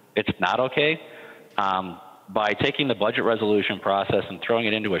 It's not okay. By taking the budget resolution process and throwing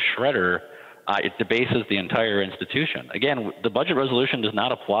it into a shredder, it debases the entire institution. Again, the budget resolution does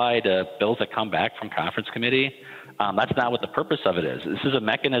not apply to bills that come back from conference committee. That's not what the purpose of it is. This is a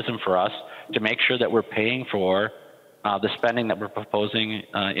mechanism for us to make sure that we're paying for the spending that we're proposing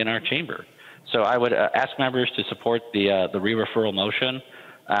in our chamber. So I would ask members to support the re-referral motion,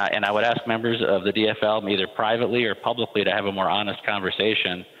 and I would ask members of the DFL, either privately or publicly, to have a more honest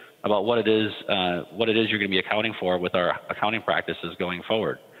conversation about what it is you're going to be accounting for with our accounting practices going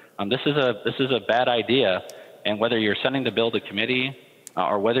forward. This is a bad idea, and whether you're sending the bill to committee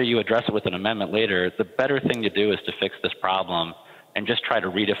or whether you address it with an amendment later, the better thing to do is to fix this problem and just try to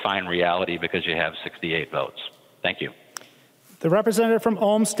redefine reality because you have 68 votes. Thank you. The representative from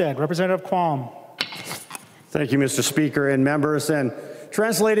Olmsted, Representative Quam. Thank you, Mr. Speaker and members. And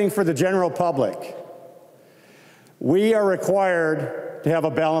translating for the general public, we are required to have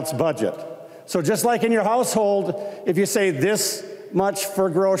a balanced budget. So just like in your household, if you say this much for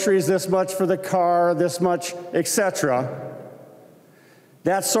groceries, this much for the car, this much, etc.,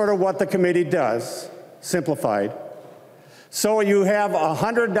 that's sort of what the committee does, simplified. So you have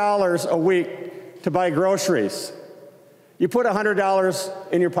 $100 a week to buy groceries. You put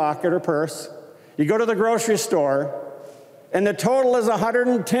 $100 in your pocket or purse, you go to the grocery store, and the total is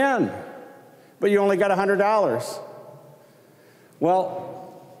 $110, but you only got $100.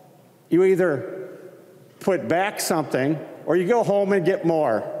 Well, you either put back something or you go home and get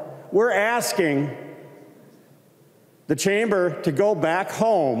more. We're asking the chamber to go back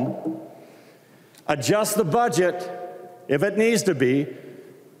home, adjust the budget if it needs to be,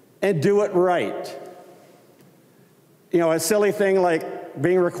 and do it right. You know, a silly thing like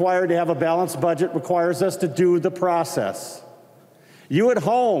being required to have a balanced budget requires us to do the process. You at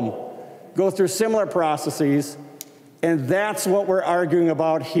home go through similar processes, and that's what we're arguing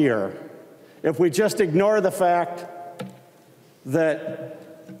about here. If we just ignore the fact that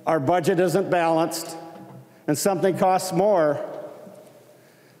our budget isn't balanced and something costs more,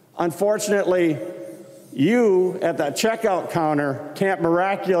 unfortunately, you at that checkout counter can't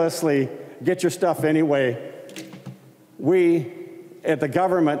miraculously get your stuff anyway. We at the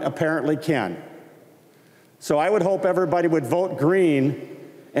government apparently can. So I would hope everybody would vote green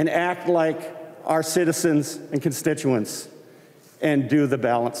and act like our citizens and constituents and do the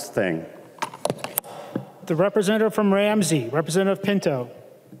balanced thing. The representative from Ramsey, Representative Pinto.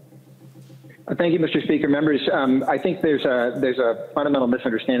 Thank you, Mr. Speaker. Members, I think there's a fundamental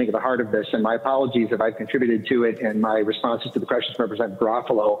misunderstanding of the heart of this, and my apologies if I've contributed to it in my responses to the questions from Representative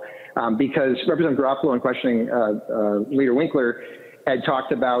Garofalo, because Representative Garofalo, in questioning Leader Winkler, had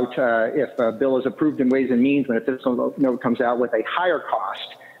talked about if a bill is approved in Ways and Means when a fiscal note comes out with a higher cost.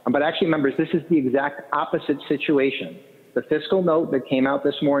 But actually, members, this is the exact opposite situation. The fiscal note that came out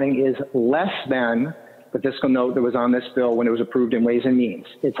this morning is less than the fiscal note that was on this bill when it was approved in Ways and Means.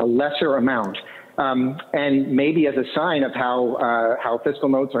 It's a lesser amount. And maybe as a sign of how fiscal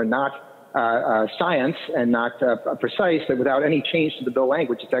notes are not science and not precise, that without any change to the bill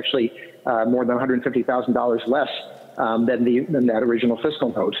language, it's actually more than $150,000 less than that original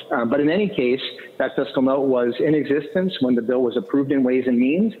fiscal note. But in any case, that fiscal note was in existence when the bill was approved in Ways and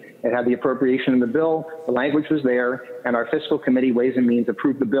Means. It had the appropriation in the bill, the language was there, and our fiscal committee, Ways and Means,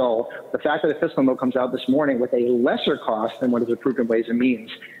 approved the bill. The fact that a fiscal note comes out this morning with a lesser cost than what is approved in Ways and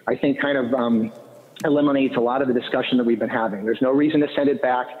Means, I think kind of eliminates a lot of the discussion that we've been having. There's no reason to send it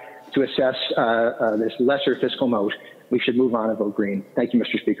back to assess this lesser fiscal note. We should move on and vote green. Thank you,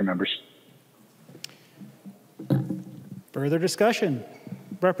 Mr. Speaker, members. Further discussion.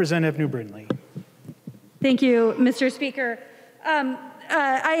 Representative New Brindley. Thank you, Mr. Speaker.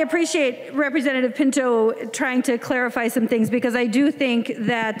 I appreciate Representative Pinto trying to clarify some things, because I do think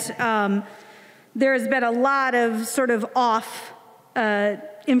that there has been a lot of sort of off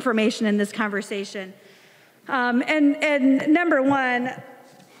information in this conversation. And number one,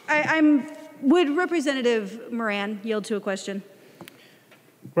 would Representative Moran yield to a question?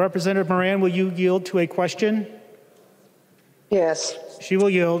 Representative Moran, will you yield to a question? Yes. She will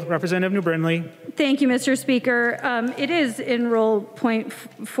yield. Representative New Brindley. Thank you, Mr. Speaker. It is in Rule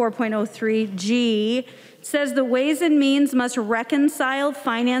 4.03G. It says the Ways and Means must reconcile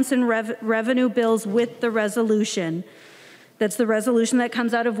finance and revenue bills with the resolution. That's the resolution that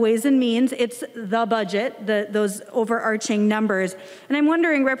comes out of Ways and Means. It's the budget, those overarching numbers. And I'm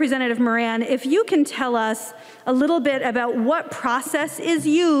wondering, Representative Moran, if you can tell us a little bit about what process is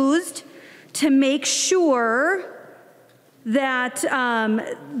used to make sure that,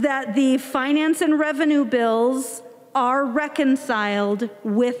 that the finance and revenue bills are reconciled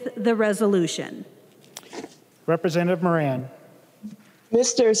with the resolution. Representative Moran.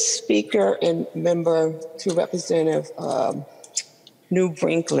 Mr. Speaker and member to Representative New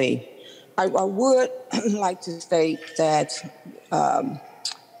Brinkley, I would like to state that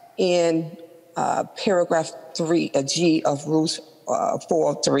in paragraph 3G of Rules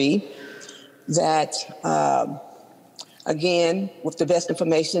 403, that again, with the best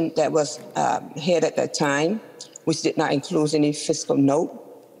information that was had at that time, which did not include any fiscal note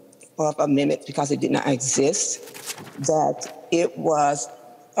of amendment because it did not exist, that it was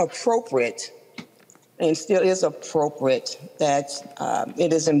appropriate and still is appropriate that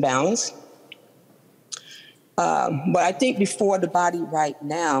it is in balance. But I think before the body right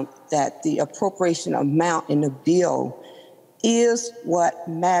now that the appropriation amount in the bill is what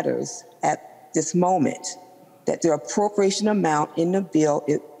matters at this moment, that the appropriation amount in the bill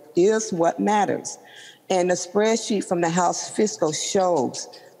is what matters. And the spreadsheet from the House Fiscal shows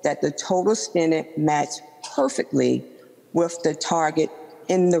that the total spending matched perfectly with the target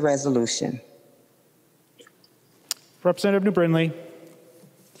in the resolution. Representative New Brindley.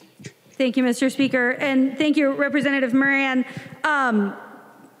 Thank you, Mr. Speaker, and thank you, Representative Moran.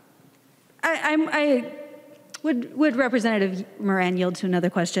 Would Representative Moran yield to another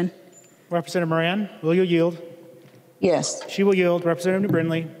question? Representative Moran, will you yield? Yes. She will yield. Representative New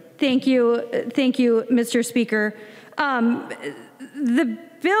Brindley. Thank you, Mr. Speaker. The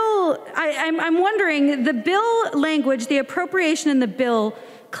bill, I'm wondering, the bill language, the appropriation in the bill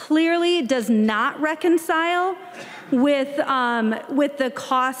clearly does not reconcile with the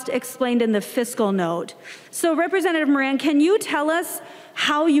cost explained in the fiscal note. So Representative Moran, can you tell us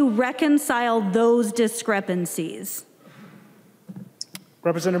how you reconcile those discrepancies?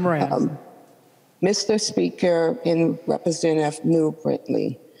 Representative Moran. Mr. Speaker and Representative New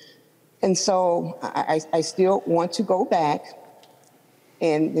Brinkley. And so I still want to go back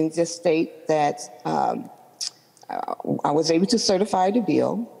and just state that I was able to certify the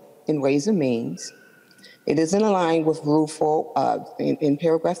bill in Ways and Means. It is in line with Rule 4, in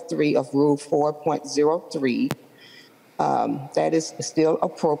paragraph 3 of Rule 4.03. That is still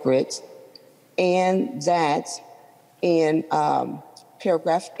appropriate. And that in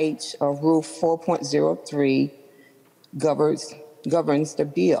paragraph H of Rule 4.03 governs the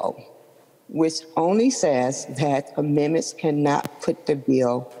bill, which only says that amendments cannot put the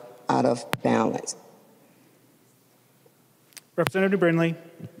bill out of balance. Representative Brindley.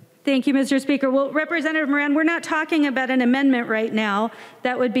 Thank you, Mr. Speaker. Well, Representative Moran, we're not talking about an amendment right now.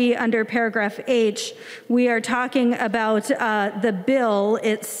 That would be under paragraph H. We are talking about the bill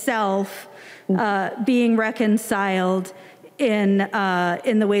itself being reconciled in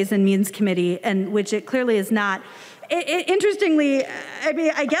the Ways and Means Committee, and which it clearly is not. Interestingly, I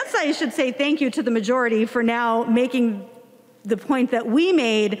mean, I guess I should say thank you to the majority for now making the point that we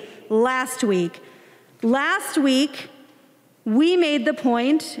made last week. Last week, we made the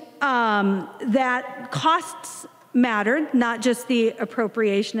point that costs mattered, not just the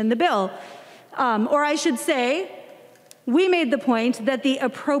appropriation in the bill. Or I should say, we made the point that the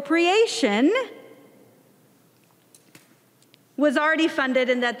appropriation was already funded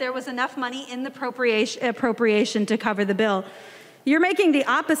and that there was enough money in the appropriation to cover the bill. You're making the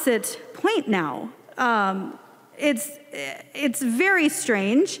opposite point now. It's very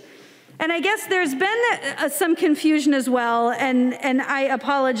strange. And I guess there's been some confusion as well, and I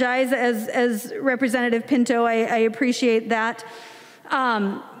apologize as Representative Pinto, I appreciate that.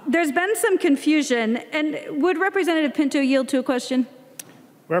 There's been some confusion, and would Representative Pinto yield to a question?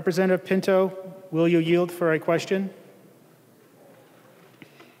 Representative Pinto, will you yield for a question?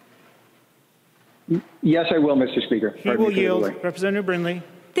 Yes, I will, Mr. Speaker. He will yield. Representative Brindley.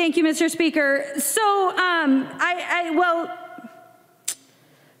 Thank you, Mr. Speaker. So, well,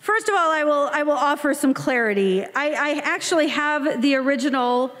 first of all, I will offer some clarity. I actually have the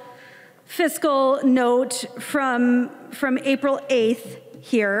original fiscal note from April 8th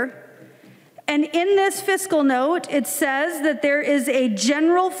here. And in this fiscal note, it says that there is a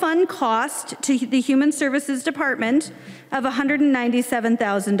general fund cost to the Human Services Department of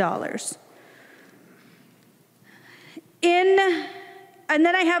 $197,000. And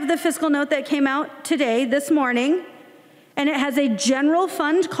then I have the fiscal note that came out today, this morning, and it has a general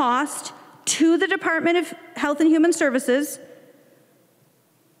fund cost to the Department of Health and Human Services,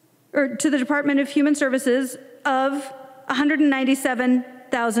 or to the Department of Human Services, of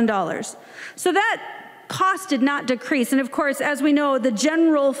 $197,000. So that cost did not decrease. And of course, as we know, the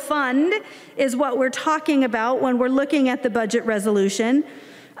general fund is what we're talking about when we're looking at the budget resolution.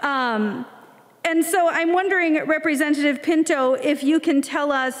 And so I'm wondering, Representative Pinto, if you can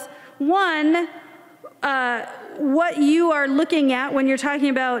tell us, one, what you are looking at when you're talking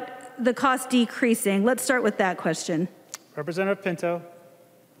about the cost decreasing. Let's start with that question. Representative Pinto.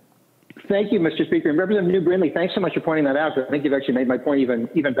 Thank you, Mr. Speaker. And Representative New Brindley, thanks so much for pointing that out. I think you've actually made my point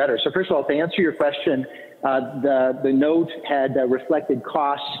even better. So first of all, to answer your question, the note had reflected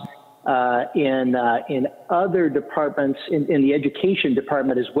costs in other departments, in the education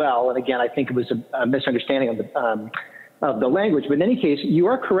department as well. And again, I think it was a misunderstanding of the language. But in any case, you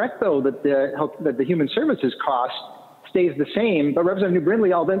are correct, though, that the human services cost stays the same. But Representative New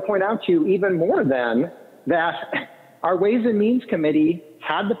Brindley, I'll then point out to you even more than that our Ways and Means Committee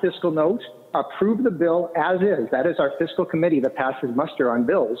had the fiscal note, approved the bill as is. That is our fiscal committee that passes muster on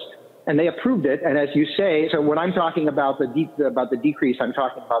bills. And they approved it. And as you say, so when I'm talking about the decrease, I'm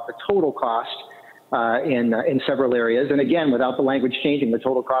talking about the total cost in several areas. And again, without the language changing, the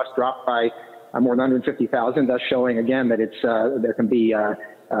total cost dropped by more than 150,000, thus showing again that it's there can be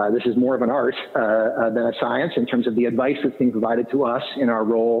this is more of an art than a science in terms of the advice that's being provided to us in our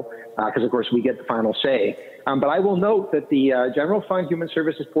role, because of course we get the final say. But I will note that the general fund human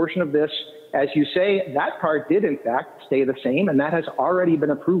services portion of this, as you say, that part did in fact stay the same, and that has already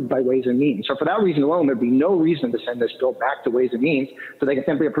been approved by Ways and Means. So for that reason alone, there'd be no reason to send this bill back to Ways and Means, so they can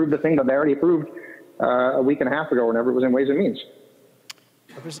simply approve the thing that they already approved a week and a half ago, whenever it was in Ways and Means.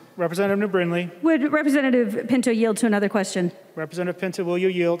 Representative New Brindley. Would Representative Pinto yield to another question? Representative Pinto, will you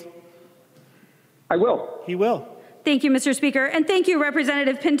yield? I will. He will. Thank you, Mr. Speaker. And thank you,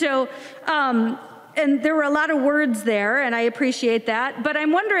 Representative Pinto. And there were a lot of words there, and I appreciate that. But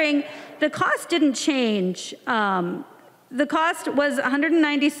I'm wondering, the cost didn't change. The cost was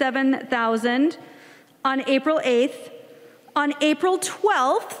 $197,000 on April 8th. On April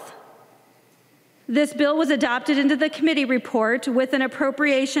 12th, this bill was adopted into the committee report with an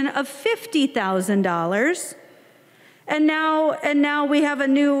appropriation of $50,000. And now we have a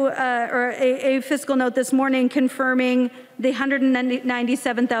new, or a fiscal note this morning confirming the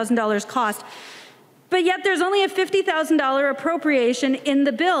 $197,000 cost. But yet there's only a $50,000 appropriation in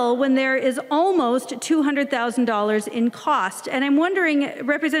the bill when there is almost $200,000 in cost. And I'm wondering,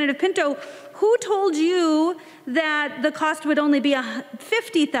 Representative Pinto, who told you that the cost would only be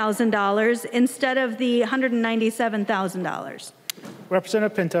 $50,000 instead of the $197,000?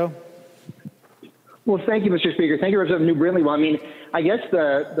 Representative Pinto. Well, thank you, Mr. Speaker. Thank you, Representative New Brindley. Well, I mean, I guess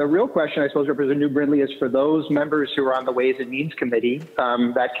the real question, I suppose, Representative New Brindley, is for those members who are on the Ways and Means Committee.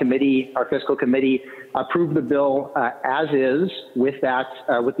 That committee, our fiscal committee, approved the bill as is, with that,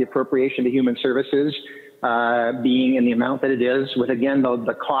 with the appropriation to human services being in the amount that it is, with again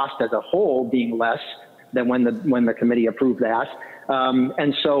the cost as a whole being less than when the committee approved that.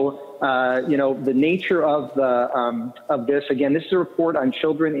 And so, you know, the nature of this, again, this is a report on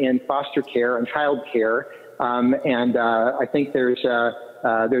children in foster care and child care. And I think there's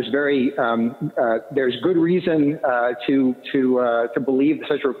very there's good reason to believe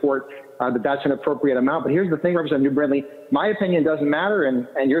such a report that's an appropriate amount. But here's the thing, Representative New Brindley, my opinion doesn't matter,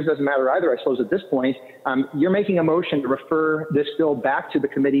 and yours doesn't matter either, I suppose, at this point. You're making a motion to refer this bill back to the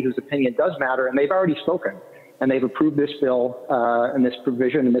committee whose opinion does matter, and they've already spoken. And they've approved this bill and this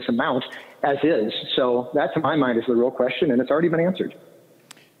provision and this amount as is. So that, to my mind, is the real question, and it's already been answered.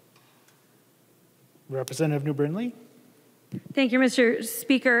 Representative New Brindley. Thank you, Mr.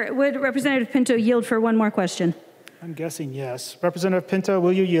 Speaker. Would Representative Pinto yield for one more question? I'm guessing yes. Representative Pinto,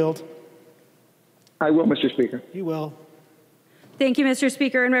 will you yield? I will, Mr. Speaker. You will. Thank you, Mr.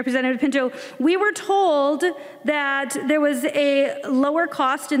 Speaker. And Representative Pinto, we were told that there was a lower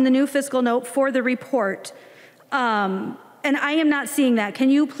cost in the new fiscal note for the report. And I am not seeing that. Can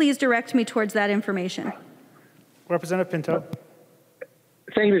you please direct me towards that information? Representative Pinto.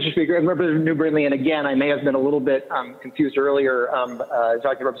 Thank you, Mr. Speaker. And Representative New Brindley, and again, I may have been a little bit confused earlier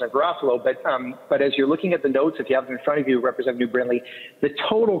talking to Representative Garofalo, but as you're looking at the notes, if you have them in front of you, Representative New Brindley, the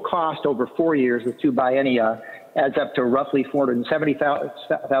total cost over 4 years with 2 biennia adds up to roughly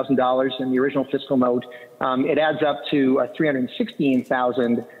 $470,000 in the original fiscal note. It adds up to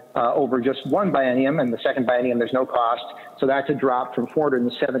 $316,000 over just one biennium, and the second biennium there's no cost. So that's a drop from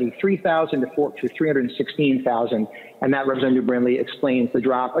 473,000 to 316,000, and that Representative Brindley explains the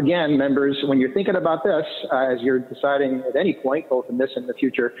drop. Again, members, when you're thinking about this, as you're deciding at any point, both in this and the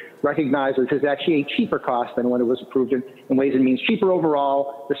future, recognize this is actually a cheaper cost than when it was approved in Ways and Means. Cheaper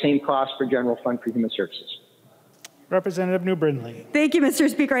overall, the same cost for general fund for human services. Representative New Brindley. Thank you, Mr.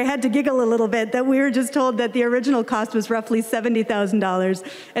 Speaker. I had to giggle a little bit that we were just told that the original cost was roughly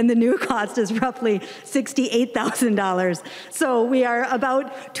 $70,000 and the new cost is roughly $68,000. So we are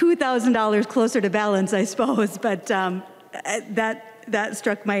about $2,000 closer to balance, I suppose, but that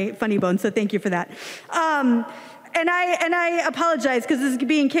struck my funny bone, so thank you for that. And I apologize because this is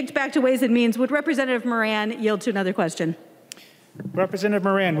being kicked back to Ways and Means. Would Representative Moran yield to another question? Representative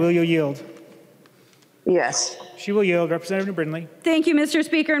Moran, will you yield? Yes. She will yield. Representative New Brindley. Thank you, Mr.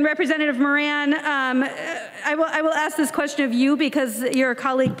 Speaker. And Representative Moran, I will ask this question of you because your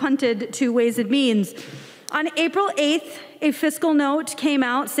colleague punted to Ways and Means. On April 8th, a fiscal note came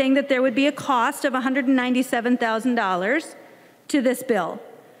out saying that there would be a cost of $197,000 to this bill.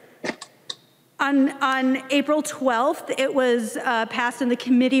 On April 12th, it was passed in the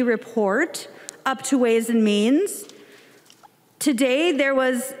committee report up to Ways and Means. Today, there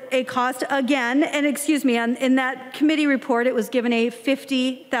was a cost again, and excuse me, in that committee report, it was given a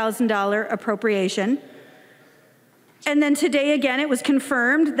 $50,000 appropriation. And then today again, it was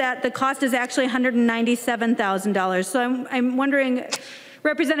confirmed that the cost is actually $197,000. So I'm wondering,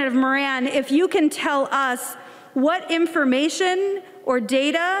 Representative Moran, if you can tell us what information or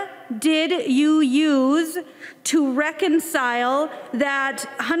data did you use to reconcile that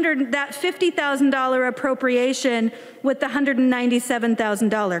 $50,000 appropriation with the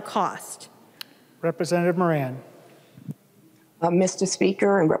 $197,000 cost? Representative Moran. Mr.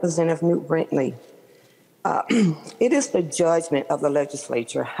 Speaker and Representative Newt Brindley, it is the judgment of the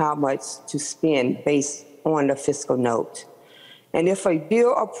legislature how much to spend based on the fiscal note. And if a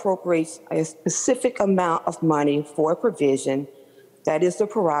bill appropriates a specific amount of money for a provision, that is the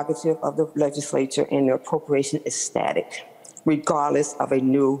prerogative of the legislature, and the appropriation is static, regardless of a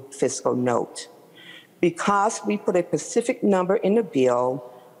new fiscal note. Because we put a specific number in the bill,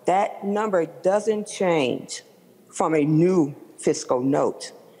 that number doesn't change from a new fiscal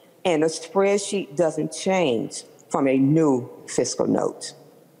note, and the spreadsheet doesn't change from a new fiscal note.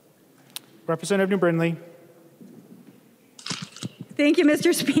 Representative New Brindley. Thank you,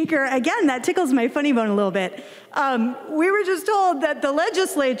 Mr. Speaker. Again, that tickles my funny bone a little bit. We were just told that the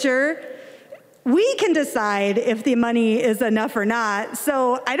legislature, we can decide if the money is enough or not.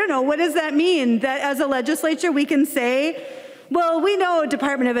 So I don't know, what does that mean? That as a legislature, we can say, well, we know,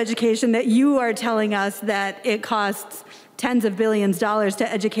 Department of Education, that you are telling us that it costs tens of billions of dollars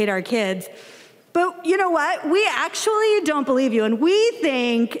to educate our kids. But you know what? We actually don't believe you, and we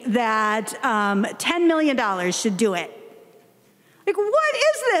think that $10 million should do it. Like, what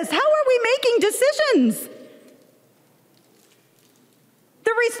is this? How are we making decisions?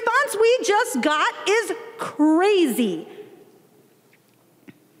 The response we just got is crazy.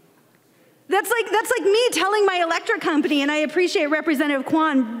 That's like me telling my electric company, and I appreciate Representative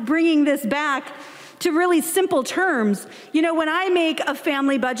Kwan bringing this back to really simple terms. You know, when I make a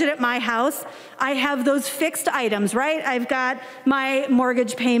family budget at my house, I have those fixed items, right? I've got my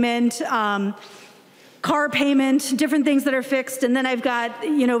mortgage payment, car payment, different things that are fixed, and then I've got,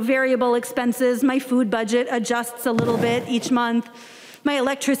 you know, variable expenses. My food budget adjusts a little bit each month. My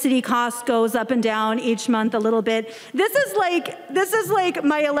electricity cost goes up and down each month a little bit. This is like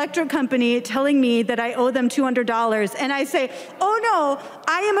my electric company telling me that I owe them $200, and I say, oh no,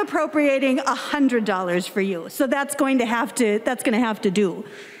 I am appropriating $100 for you. So that's going to have to do.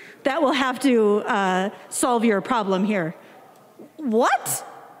 That will have to solve your problem here. What?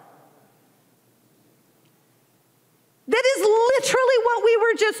 That is literally what we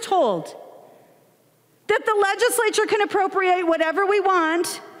were just told. That the legislature can appropriate whatever we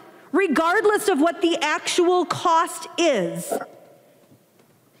want, regardless of what the actual cost is.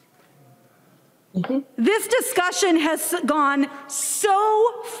 This discussion has gone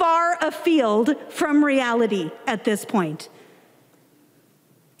so far afield from reality at this point.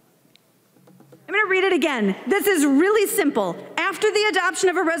 I'm going to read it again. This is really simple. After the adoption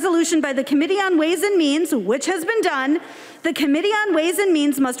of a resolution by the Committee on Ways and Means, which has been done, the Committee on Ways and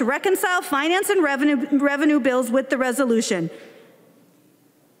Means must reconcile finance and revenue bills with the resolution.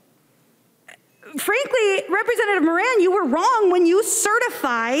 Frankly, Representative Moran, you were wrong when you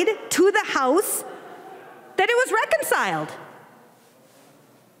certified to the House that it was reconciled.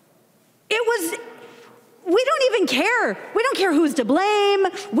 We don't even care. We don't care who's to blame.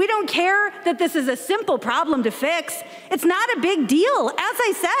 We don't care that this is a simple problem to fix. It's not a big deal. As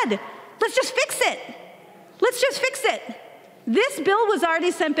I said, let's just fix it. Let's just fix it. This bill was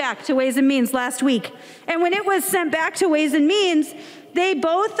already sent back to Ways and Means last week. And when it was sent back to Ways and Means, they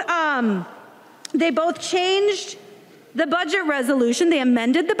both changed the budget resolution. They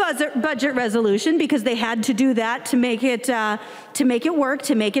amended the budget resolution because they had to do that to make it work,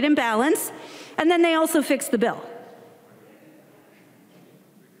 to make it in balance. And then they also fixed the bill.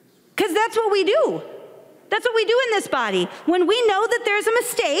 Because that's what we do. That's what we do in this body. When we know that there's a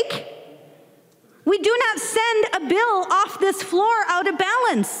mistake, we do not send a bill off this floor out of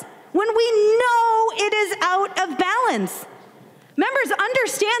balance when we know it is out of balance. Members,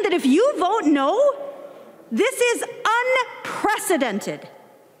 understand that if you vote no, this is unprecedented.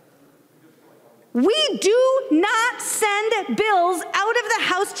 We do not send bills out of the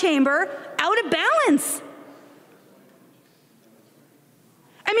House chamber out of balance.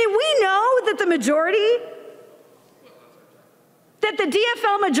 I mean, we know that the majority, that the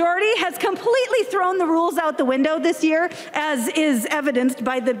DFL majority has completely thrown the rules out the window this year, as is evidenced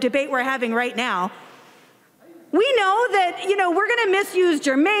by the debate we're having right now. We know that, we're going to misuse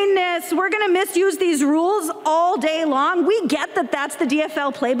germaneness. We're going to misuse these rules all day long. We get that that's the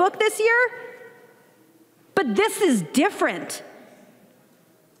DFL playbook this year. But this is different.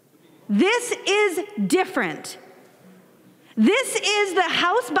 This is different. This is the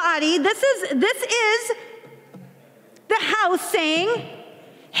House body. This is the House saying,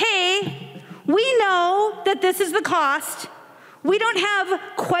 hey, we know that this is the cost. We don't have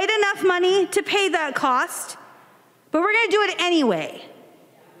quite enough money to pay that cost, but we're going to do it anyway.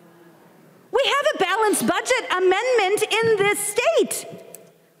 We have a balanced budget amendment in this state.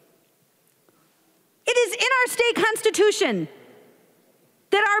 It is in our state constitution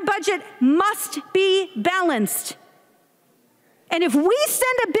that our budget must be balanced. And if we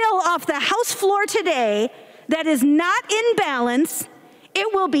send a bill off the House floor today that is not in balance,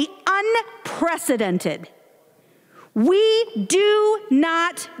 it will be unprecedented. We do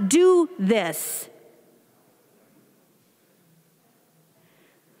not do this.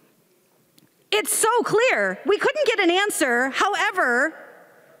 It's so clear. We couldn't get an answer. However,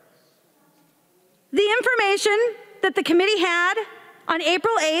 the information that the committee had on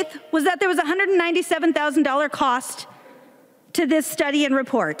April 8th was that there was a $197,000 cost to this study and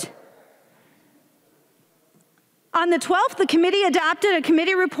report. On the 12th, the committee adopted a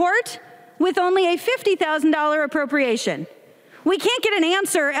committee report with only a $50,000 appropriation. We can't get an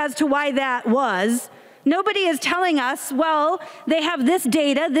answer as to why that was. Nobody is telling us, well, they have this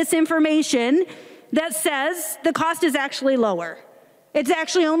data, this information that says the cost is actually lower. It's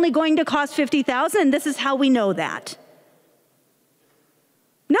actually only going to cost $50,000, and this is how we know that.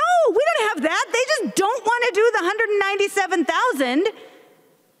 No, we don't have that. They just don't want to do the $197,000,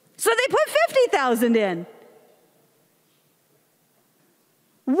 so they put $50,000 in.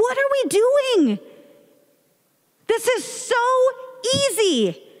 What are we doing? This is so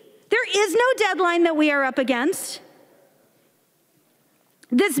easy. There is no deadline that we are up against.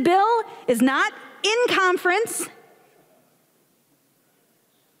 This bill is not in conference.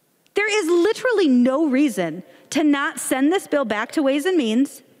 There is literally no reason to not send this bill back to Ways and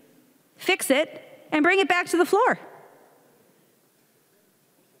Means, fix it, and bring it back to the floor.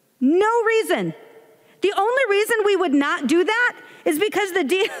 No reason. The only reason we would not do that is because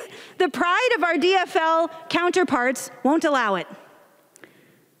the pride of our DFL counterparts won't allow it.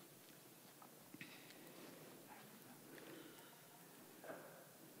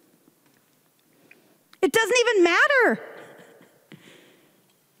 It doesn't even matter.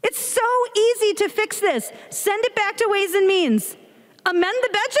 It's so easy to fix this. Send it back to Ways and Means. Amend the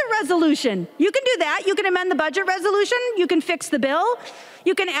budget resolution. You can do that. You can amend the budget resolution. You can fix the bill.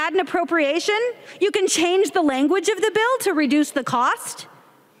 You can add an appropriation. You can change the language of the bill to reduce the cost.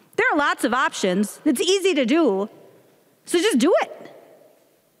 There are lots of options. It's easy to do. So just do it.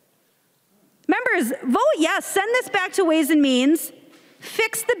 Members, vote yes. Send this back to Ways and Means.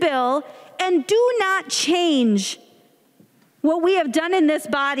 Fix the bill. And do not change what we have done in this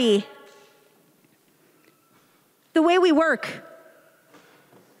body, the way we work.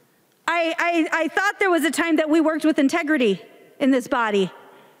 I thought there was a time that we worked with integrity in this body.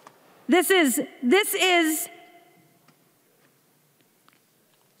 This is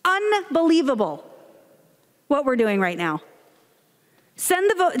unbelievable what we're doing right now.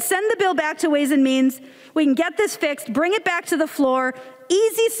 Send the bill back to Ways and Means. We can get this fixed, bring it back to the floor,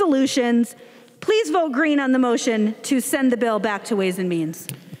 easy solutions. Please vote green on the motion to send the bill back to Ways and Means.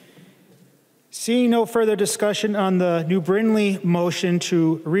 Seeing no further discussion on the New Brindley motion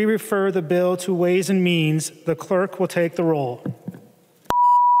to re-refer the bill to Ways and Means, the clerk will take the roll.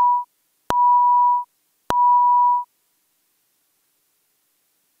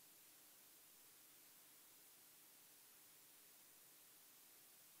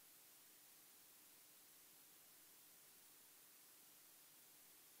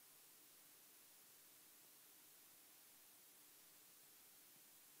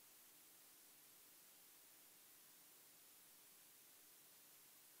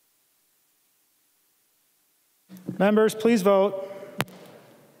 Members, please vote.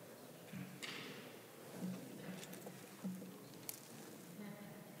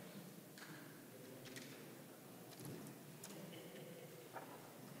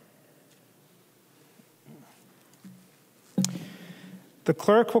 The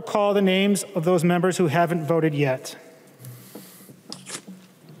clerk will call the names of those members who haven't voted yet.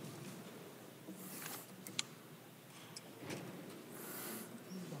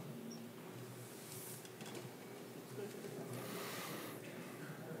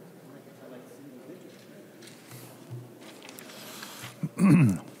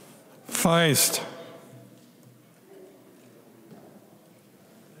 Feist.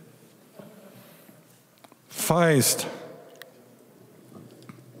 Feist.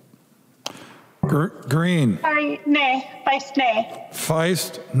 Green. Sorry, nay. Feist, nay.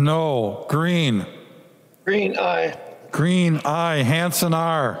 Feist, no. Green. Green, aye. Green, aye. Hansen,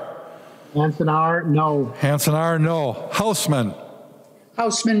 R. Hansen, R, no. Hansen, R, no. Hausman.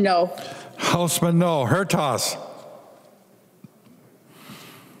 Hausman, no. Hausman, no. Hertas.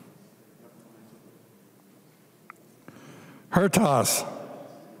 Hertas.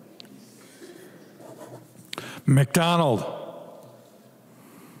 McDonald.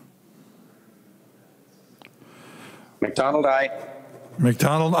 McDonald, aye.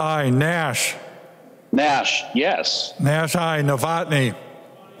 McDonald, aye. Nash. Nash, yes. Nash, aye. Novotny.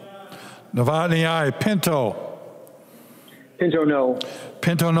 Novotny, aye. Pinto. Pinto, no.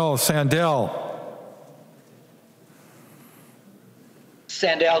 Pinto, no. Sandell.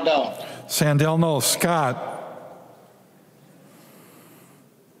 Sandell, no. Sandell, no. Scott.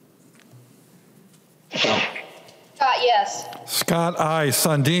 Scott, yes. Scott, aye.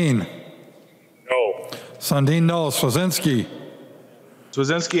 Sundin. No. Sundin, no. Swazinski.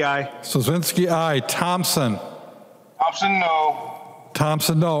 Swazinski, aye. Swazinski, aye. Thompson. Thompson, no.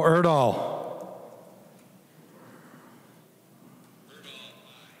 Thompson, no. Erdahl.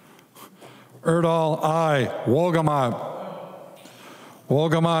 Erdahl, aye. Wolgamott.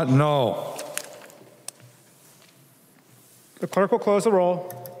 Wolgamott, no. The clerk will close the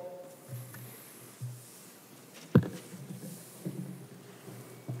roll.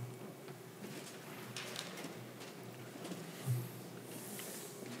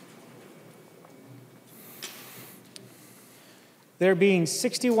 There being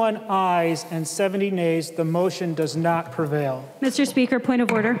 61 ayes and 70 nays, the motion does not prevail. Mr. Speaker, point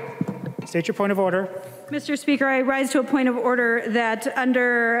of order. State your point of order. Mr. Speaker, I rise to a point of order that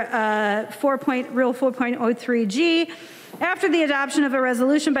under Rule 4.03G, after the adoption of a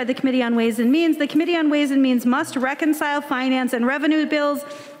resolution by the Committee on Ways and Means, the Committee on Ways and Means must reconcile finance and revenue bills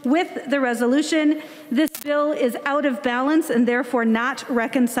with the resolution. This bill is out of balance and therefore not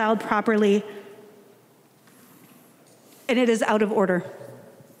reconciled properly, and it is out of order.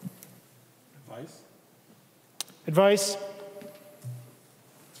 Advice? Advice?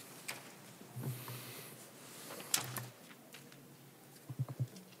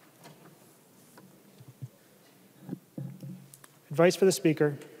 Advice for the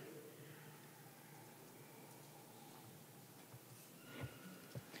Speaker.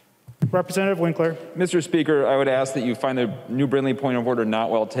 Representative Winkler. Mr. Speaker, I would ask that you find the New Brindley point of order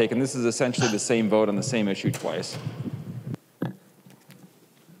not well taken. This is essentially the same vote on the same issue twice.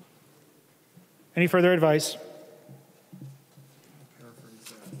 Any further advice?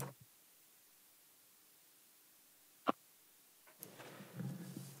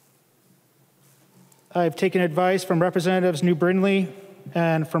 I've taken advice from Representatives New Brindley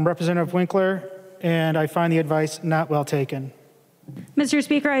and from Representative Winkler, and I find the advice not well taken. Mr.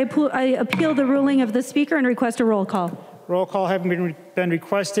 Speaker, I appeal the ruling of the Speaker and request a roll call. Roll call having been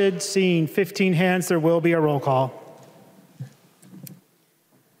requested. Seeing 15 hands, there will be a roll call.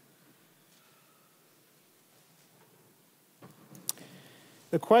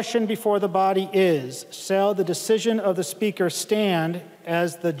 The question before the body is, shall the decision of the Speaker stand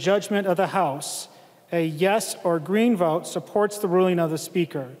as the judgment of the House? A yes or green vote supports the ruling of the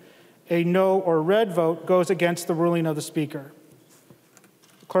Speaker. A no or red vote goes against the ruling of the Speaker.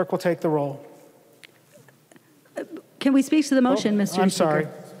 The clerk will take the roll. Can we speak to the motion, Mr. Speaker? I'm sorry.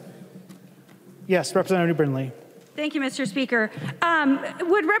 Yes, Representative New Brindley. Thank you, Mr. Speaker.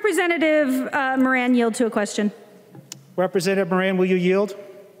 Would Representative Moran yield to a question? Representative Moran, will you yield?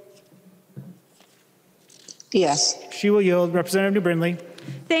 Yes. She will yield. Representative New Brindley.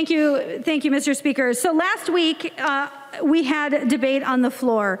 Thank you, Mr. Speaker. So last week, we had a debate on the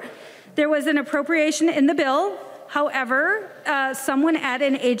floor. There was an appropriation in the bill. However, someone at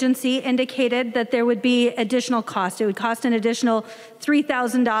an agency indicated that there would be additional cost. It would cost an additional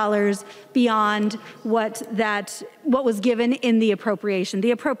 $3,000 beyond what was given in the appropriation.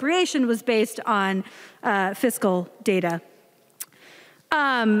 The appropriation was based on fiscal data.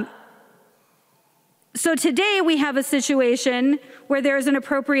 So today we have a situation where there's an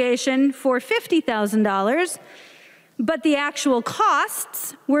appropriation for $50,000, but the actual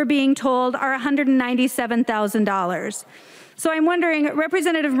costs, we're being told, are $197,000. So I'm wondering,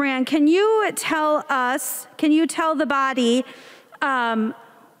 Representative Moran, can you tell the body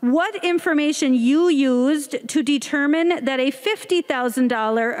what information you used to determine that a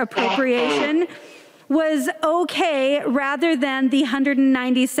 $50,000 appropriation was okay rather than the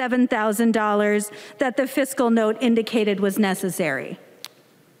 $197,000 that the fiscal note indicated was necessary?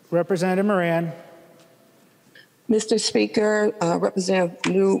 Representative Moran. Mr. Speaker, Representative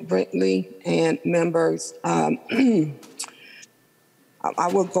New Brindley and members, I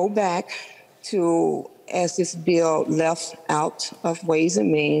will go back to as this bill left out of Ways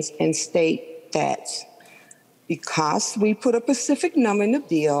and Means and state that because we put a specific number in the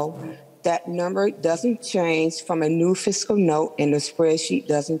bill, that number doesn't change from a new fiscal note and the spreadsheet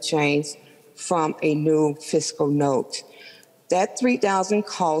doesn't change from a new fiscal note. That $3,000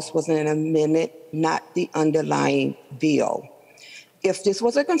 cost was an amendment, not the underlying bill. If this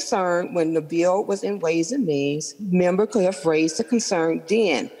was a concern when the bill was in Ways and Means, member could have raised the concern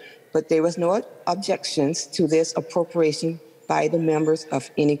then, but there was no objections to this appropriation by the members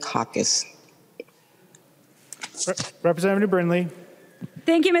of any caucus. Representative Brindley.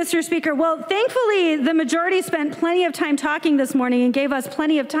 Thank you, Mr. Speaker. Well, thankfully, the majority spent plenty of time talking this morning and gave us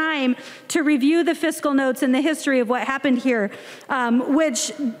plenty of time to review the fiscal notes and the history of what happened here,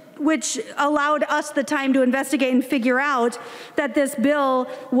 which allowed us the time to investigate and figure out that this bill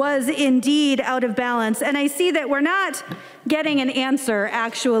was indeed out of balance. And I see that we're not getting an answer,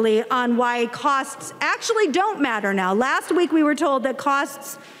 actually, on why costs actually don't matter now. Last week, we were told that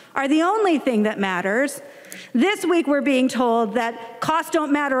costs are the only thing that matters. This week, we're being told that costs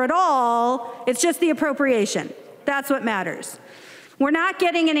don't matter at all. It's just the appropriation. That's what matters. We're not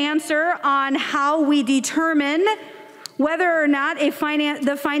getting an answer on how we determine whether or not the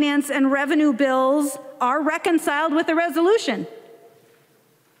finance and revenue bills are reconciled with the resolution.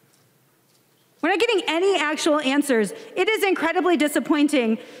 We're not getting any actual answers. It is incredibly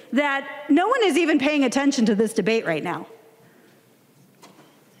disappointing that no one is even paying attention to this debate right now.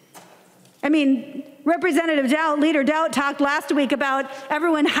 I mean, Representative Doubt, Leader Doubt talked last week about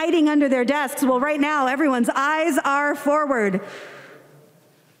everyone hiding under their desks. Well, right now, everyone's eyes are forward.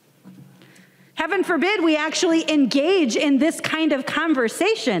 Heaven forbid we actually engage in this kind of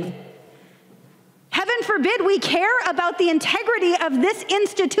conversation. Heaven forbid we care about the integrity of this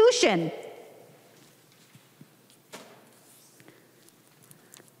institution.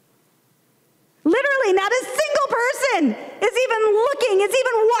 Literally, not a single person is even looking, is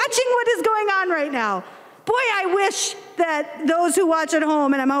even watching what is going on right now. Boy, I wish that those who watch at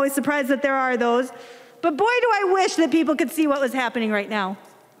home, and I'm always surprised that there are those, but boy, do I wish that people could see what was happening right now.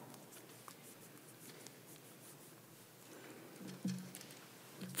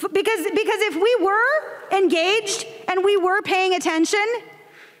 Because if we were engaged and we were paying attention,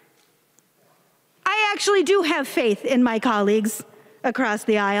 I actually do have faith in my colleagues across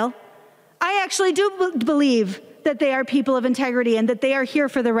the aisle. I actually do believe that they are people of integrity and that they are here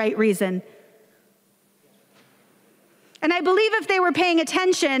for the right reason. And I believe if they were paying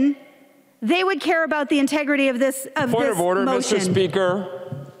attention, they would care about the integrity of this motion. Point of order, Mr.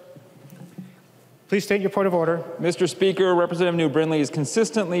 Speaker. Please state your point of order. Mr. Speaker, Representative New Brindley is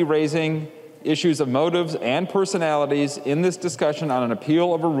consistently raising issues of motives and personalities in this discussion on an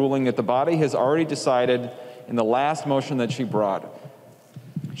appeal of a ruling that the body has already decided in the last motion that she brought.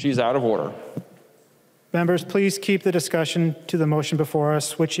 She's out of order. Members, please keep the discussion to the motion before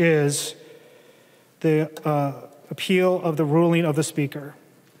us, which is the appeal of the ruling of the Speaker.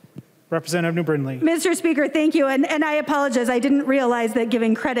 Representative New Brindley. Mr. Speaker, thank you. And I apologize. I didn't realize that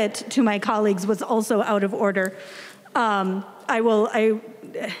giving credit to my colleagues was also out of order. I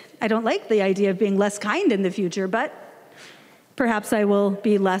don't like the idea of being less kind in the future, but perhaps I will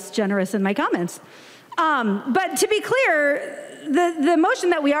be less generous in my comments. But to be clear, the motion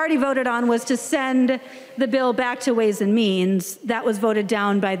that we already voted on was to send the bill back to Ways and Means. That was voted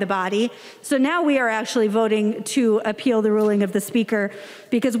down by the body. So now we are actually voting to appeal the ruling of the Speaker,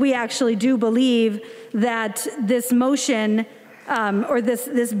 because we actually do believe that this motion or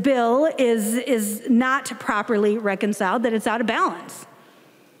this bill is not properly reconciled, that it's out of balance.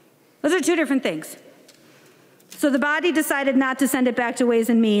 Those are two different things. So the body decided not to send it back to Ways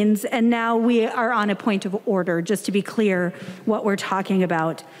and Means, and now we are on a point of order, just to be clear what we're talking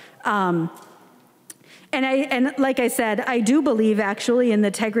about. And like I said, I do believe actually in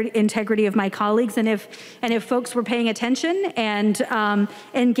the integrity of my colleagues, and if folks were paying attention and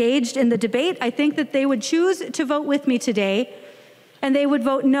engaged in the debate, I think that they would choose to vote with me today, and they would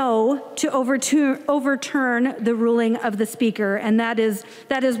vote no to overturn the ruling of the Speaker. And that is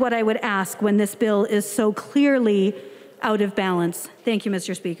what I would ask when this bill is so clearly out of balance. Thank you,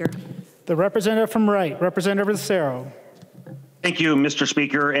 Mr. Speaker. The representative from Wright, Representative Lucero. Thank you, Mr.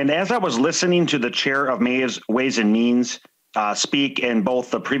 Speaker. And as I was listening to the chair of Ways and Means speak in both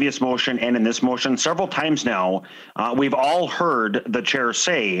the previous motion and in this motion, several times now, we've all heard the chair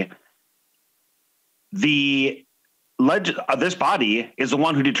say this body is the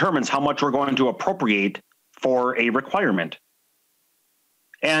one who determines how much we're going to appropriate for a requirement.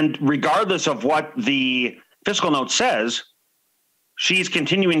 And regardless of what the fiscal note says, she's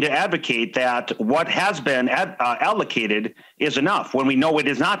continuing to advocate that what has been allocated is enough when we know it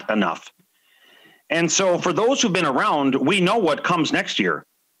is not enough. And so for those who've been around, we know what comes next year.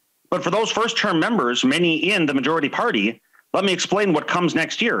 But for those first-term members, many in the majority party, let me explain what comes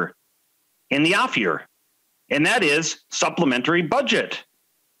next year in the off year. And that is supplementary budget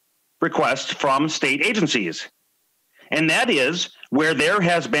requests from state agencies. And that is where there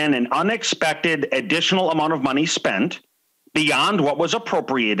has been an unexpected additional amount of money spent beyond what was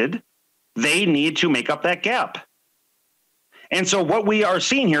appropriated. They need to make up that gap. And so what we are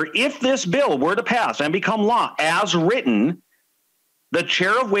seeing here, if this bill were to pass and become law as written, the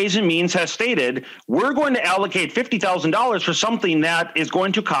chair of Ways and Means has stated, we're going to allocate $50,000 for something that is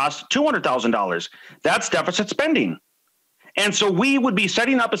going to cost $200,000. That's deficit spending. And so we would be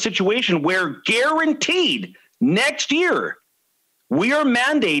setting up a situation where guaranteed next year, we are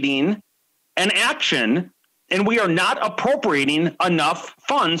mandating an action and we are not appropriating enough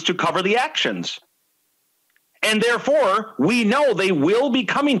funds to cover the actions. And therefore, we know they will be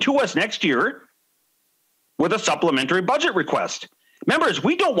coming to us next year with a supplementary budget request. Members,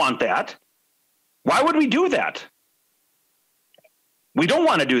 we don't want that. Why would we do that? We don't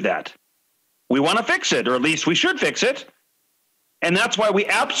want to do that. We want to fix it, or at least we should fix it. And that's why we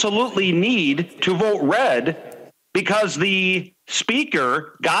absolutely need to vote red, because the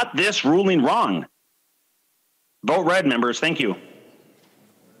Speaker got this ruling wrong. Vote red, members. Thank you.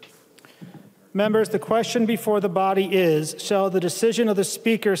 Members, the question before the body is, shall the decision of the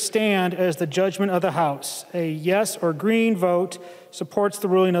Speaker stand as the judgment of the House? A yes or green vote supports the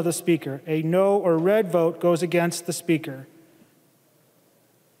ruling of the Speaker. A no or red vote goes against the Speaker.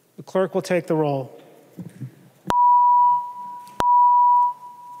 The clerk will take the roll.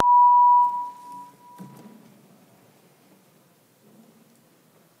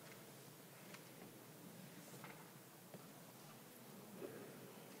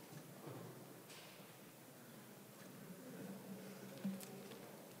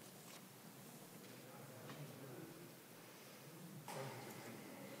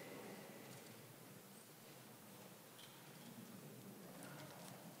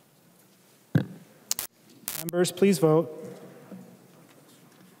 Members, please vote.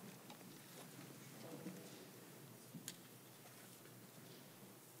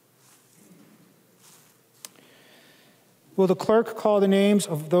 Will the clerk call the names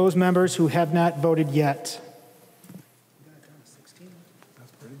of those members who have not voted yet?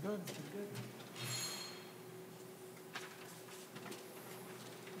 That's pretty good.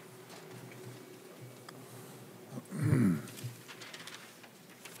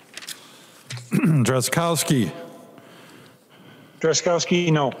 Drazkowski.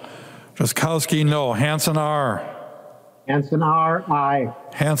 Drazkowski, no. Drazkowski, no. Hansen, R. Hansen, R. Aye.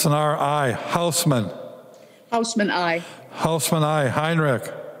 Hansen, R. Aye. Hausman. Hausman, aye. Hausman, aye.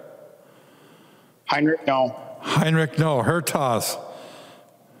 Heinrich. Heinrich, no. Heinrich, no. Hertas.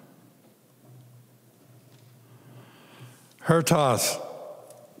 Hertas.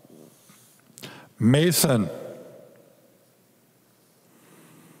 Mason.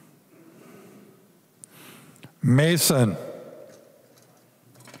 Mason.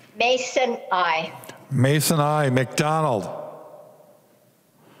 Mason, aye. Mason, aye. McDonald.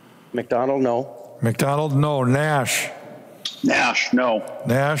 McDonald, no. McDonald, no. Nash. Nash, no.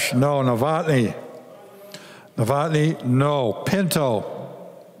 Nash, no. Novotny. Novotny, no. Pinto.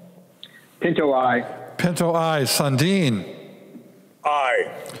 Pinto, aye. Pinto, aye. Sundin.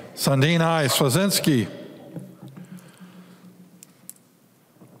 Aye. Sundin, aye. Swazinski.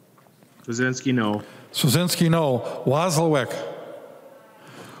 Swazinski, no. Swazinski, no. Wozlowick.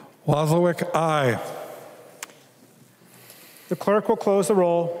 Wozlowick, aye. The clerk will close the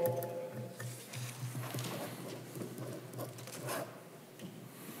roll.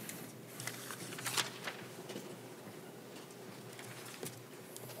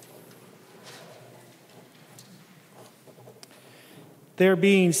 There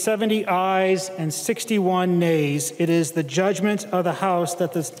being 70 ayes and 61 nays, it is the judgment of the House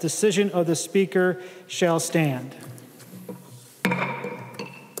that the decision of the Speaker shall stand.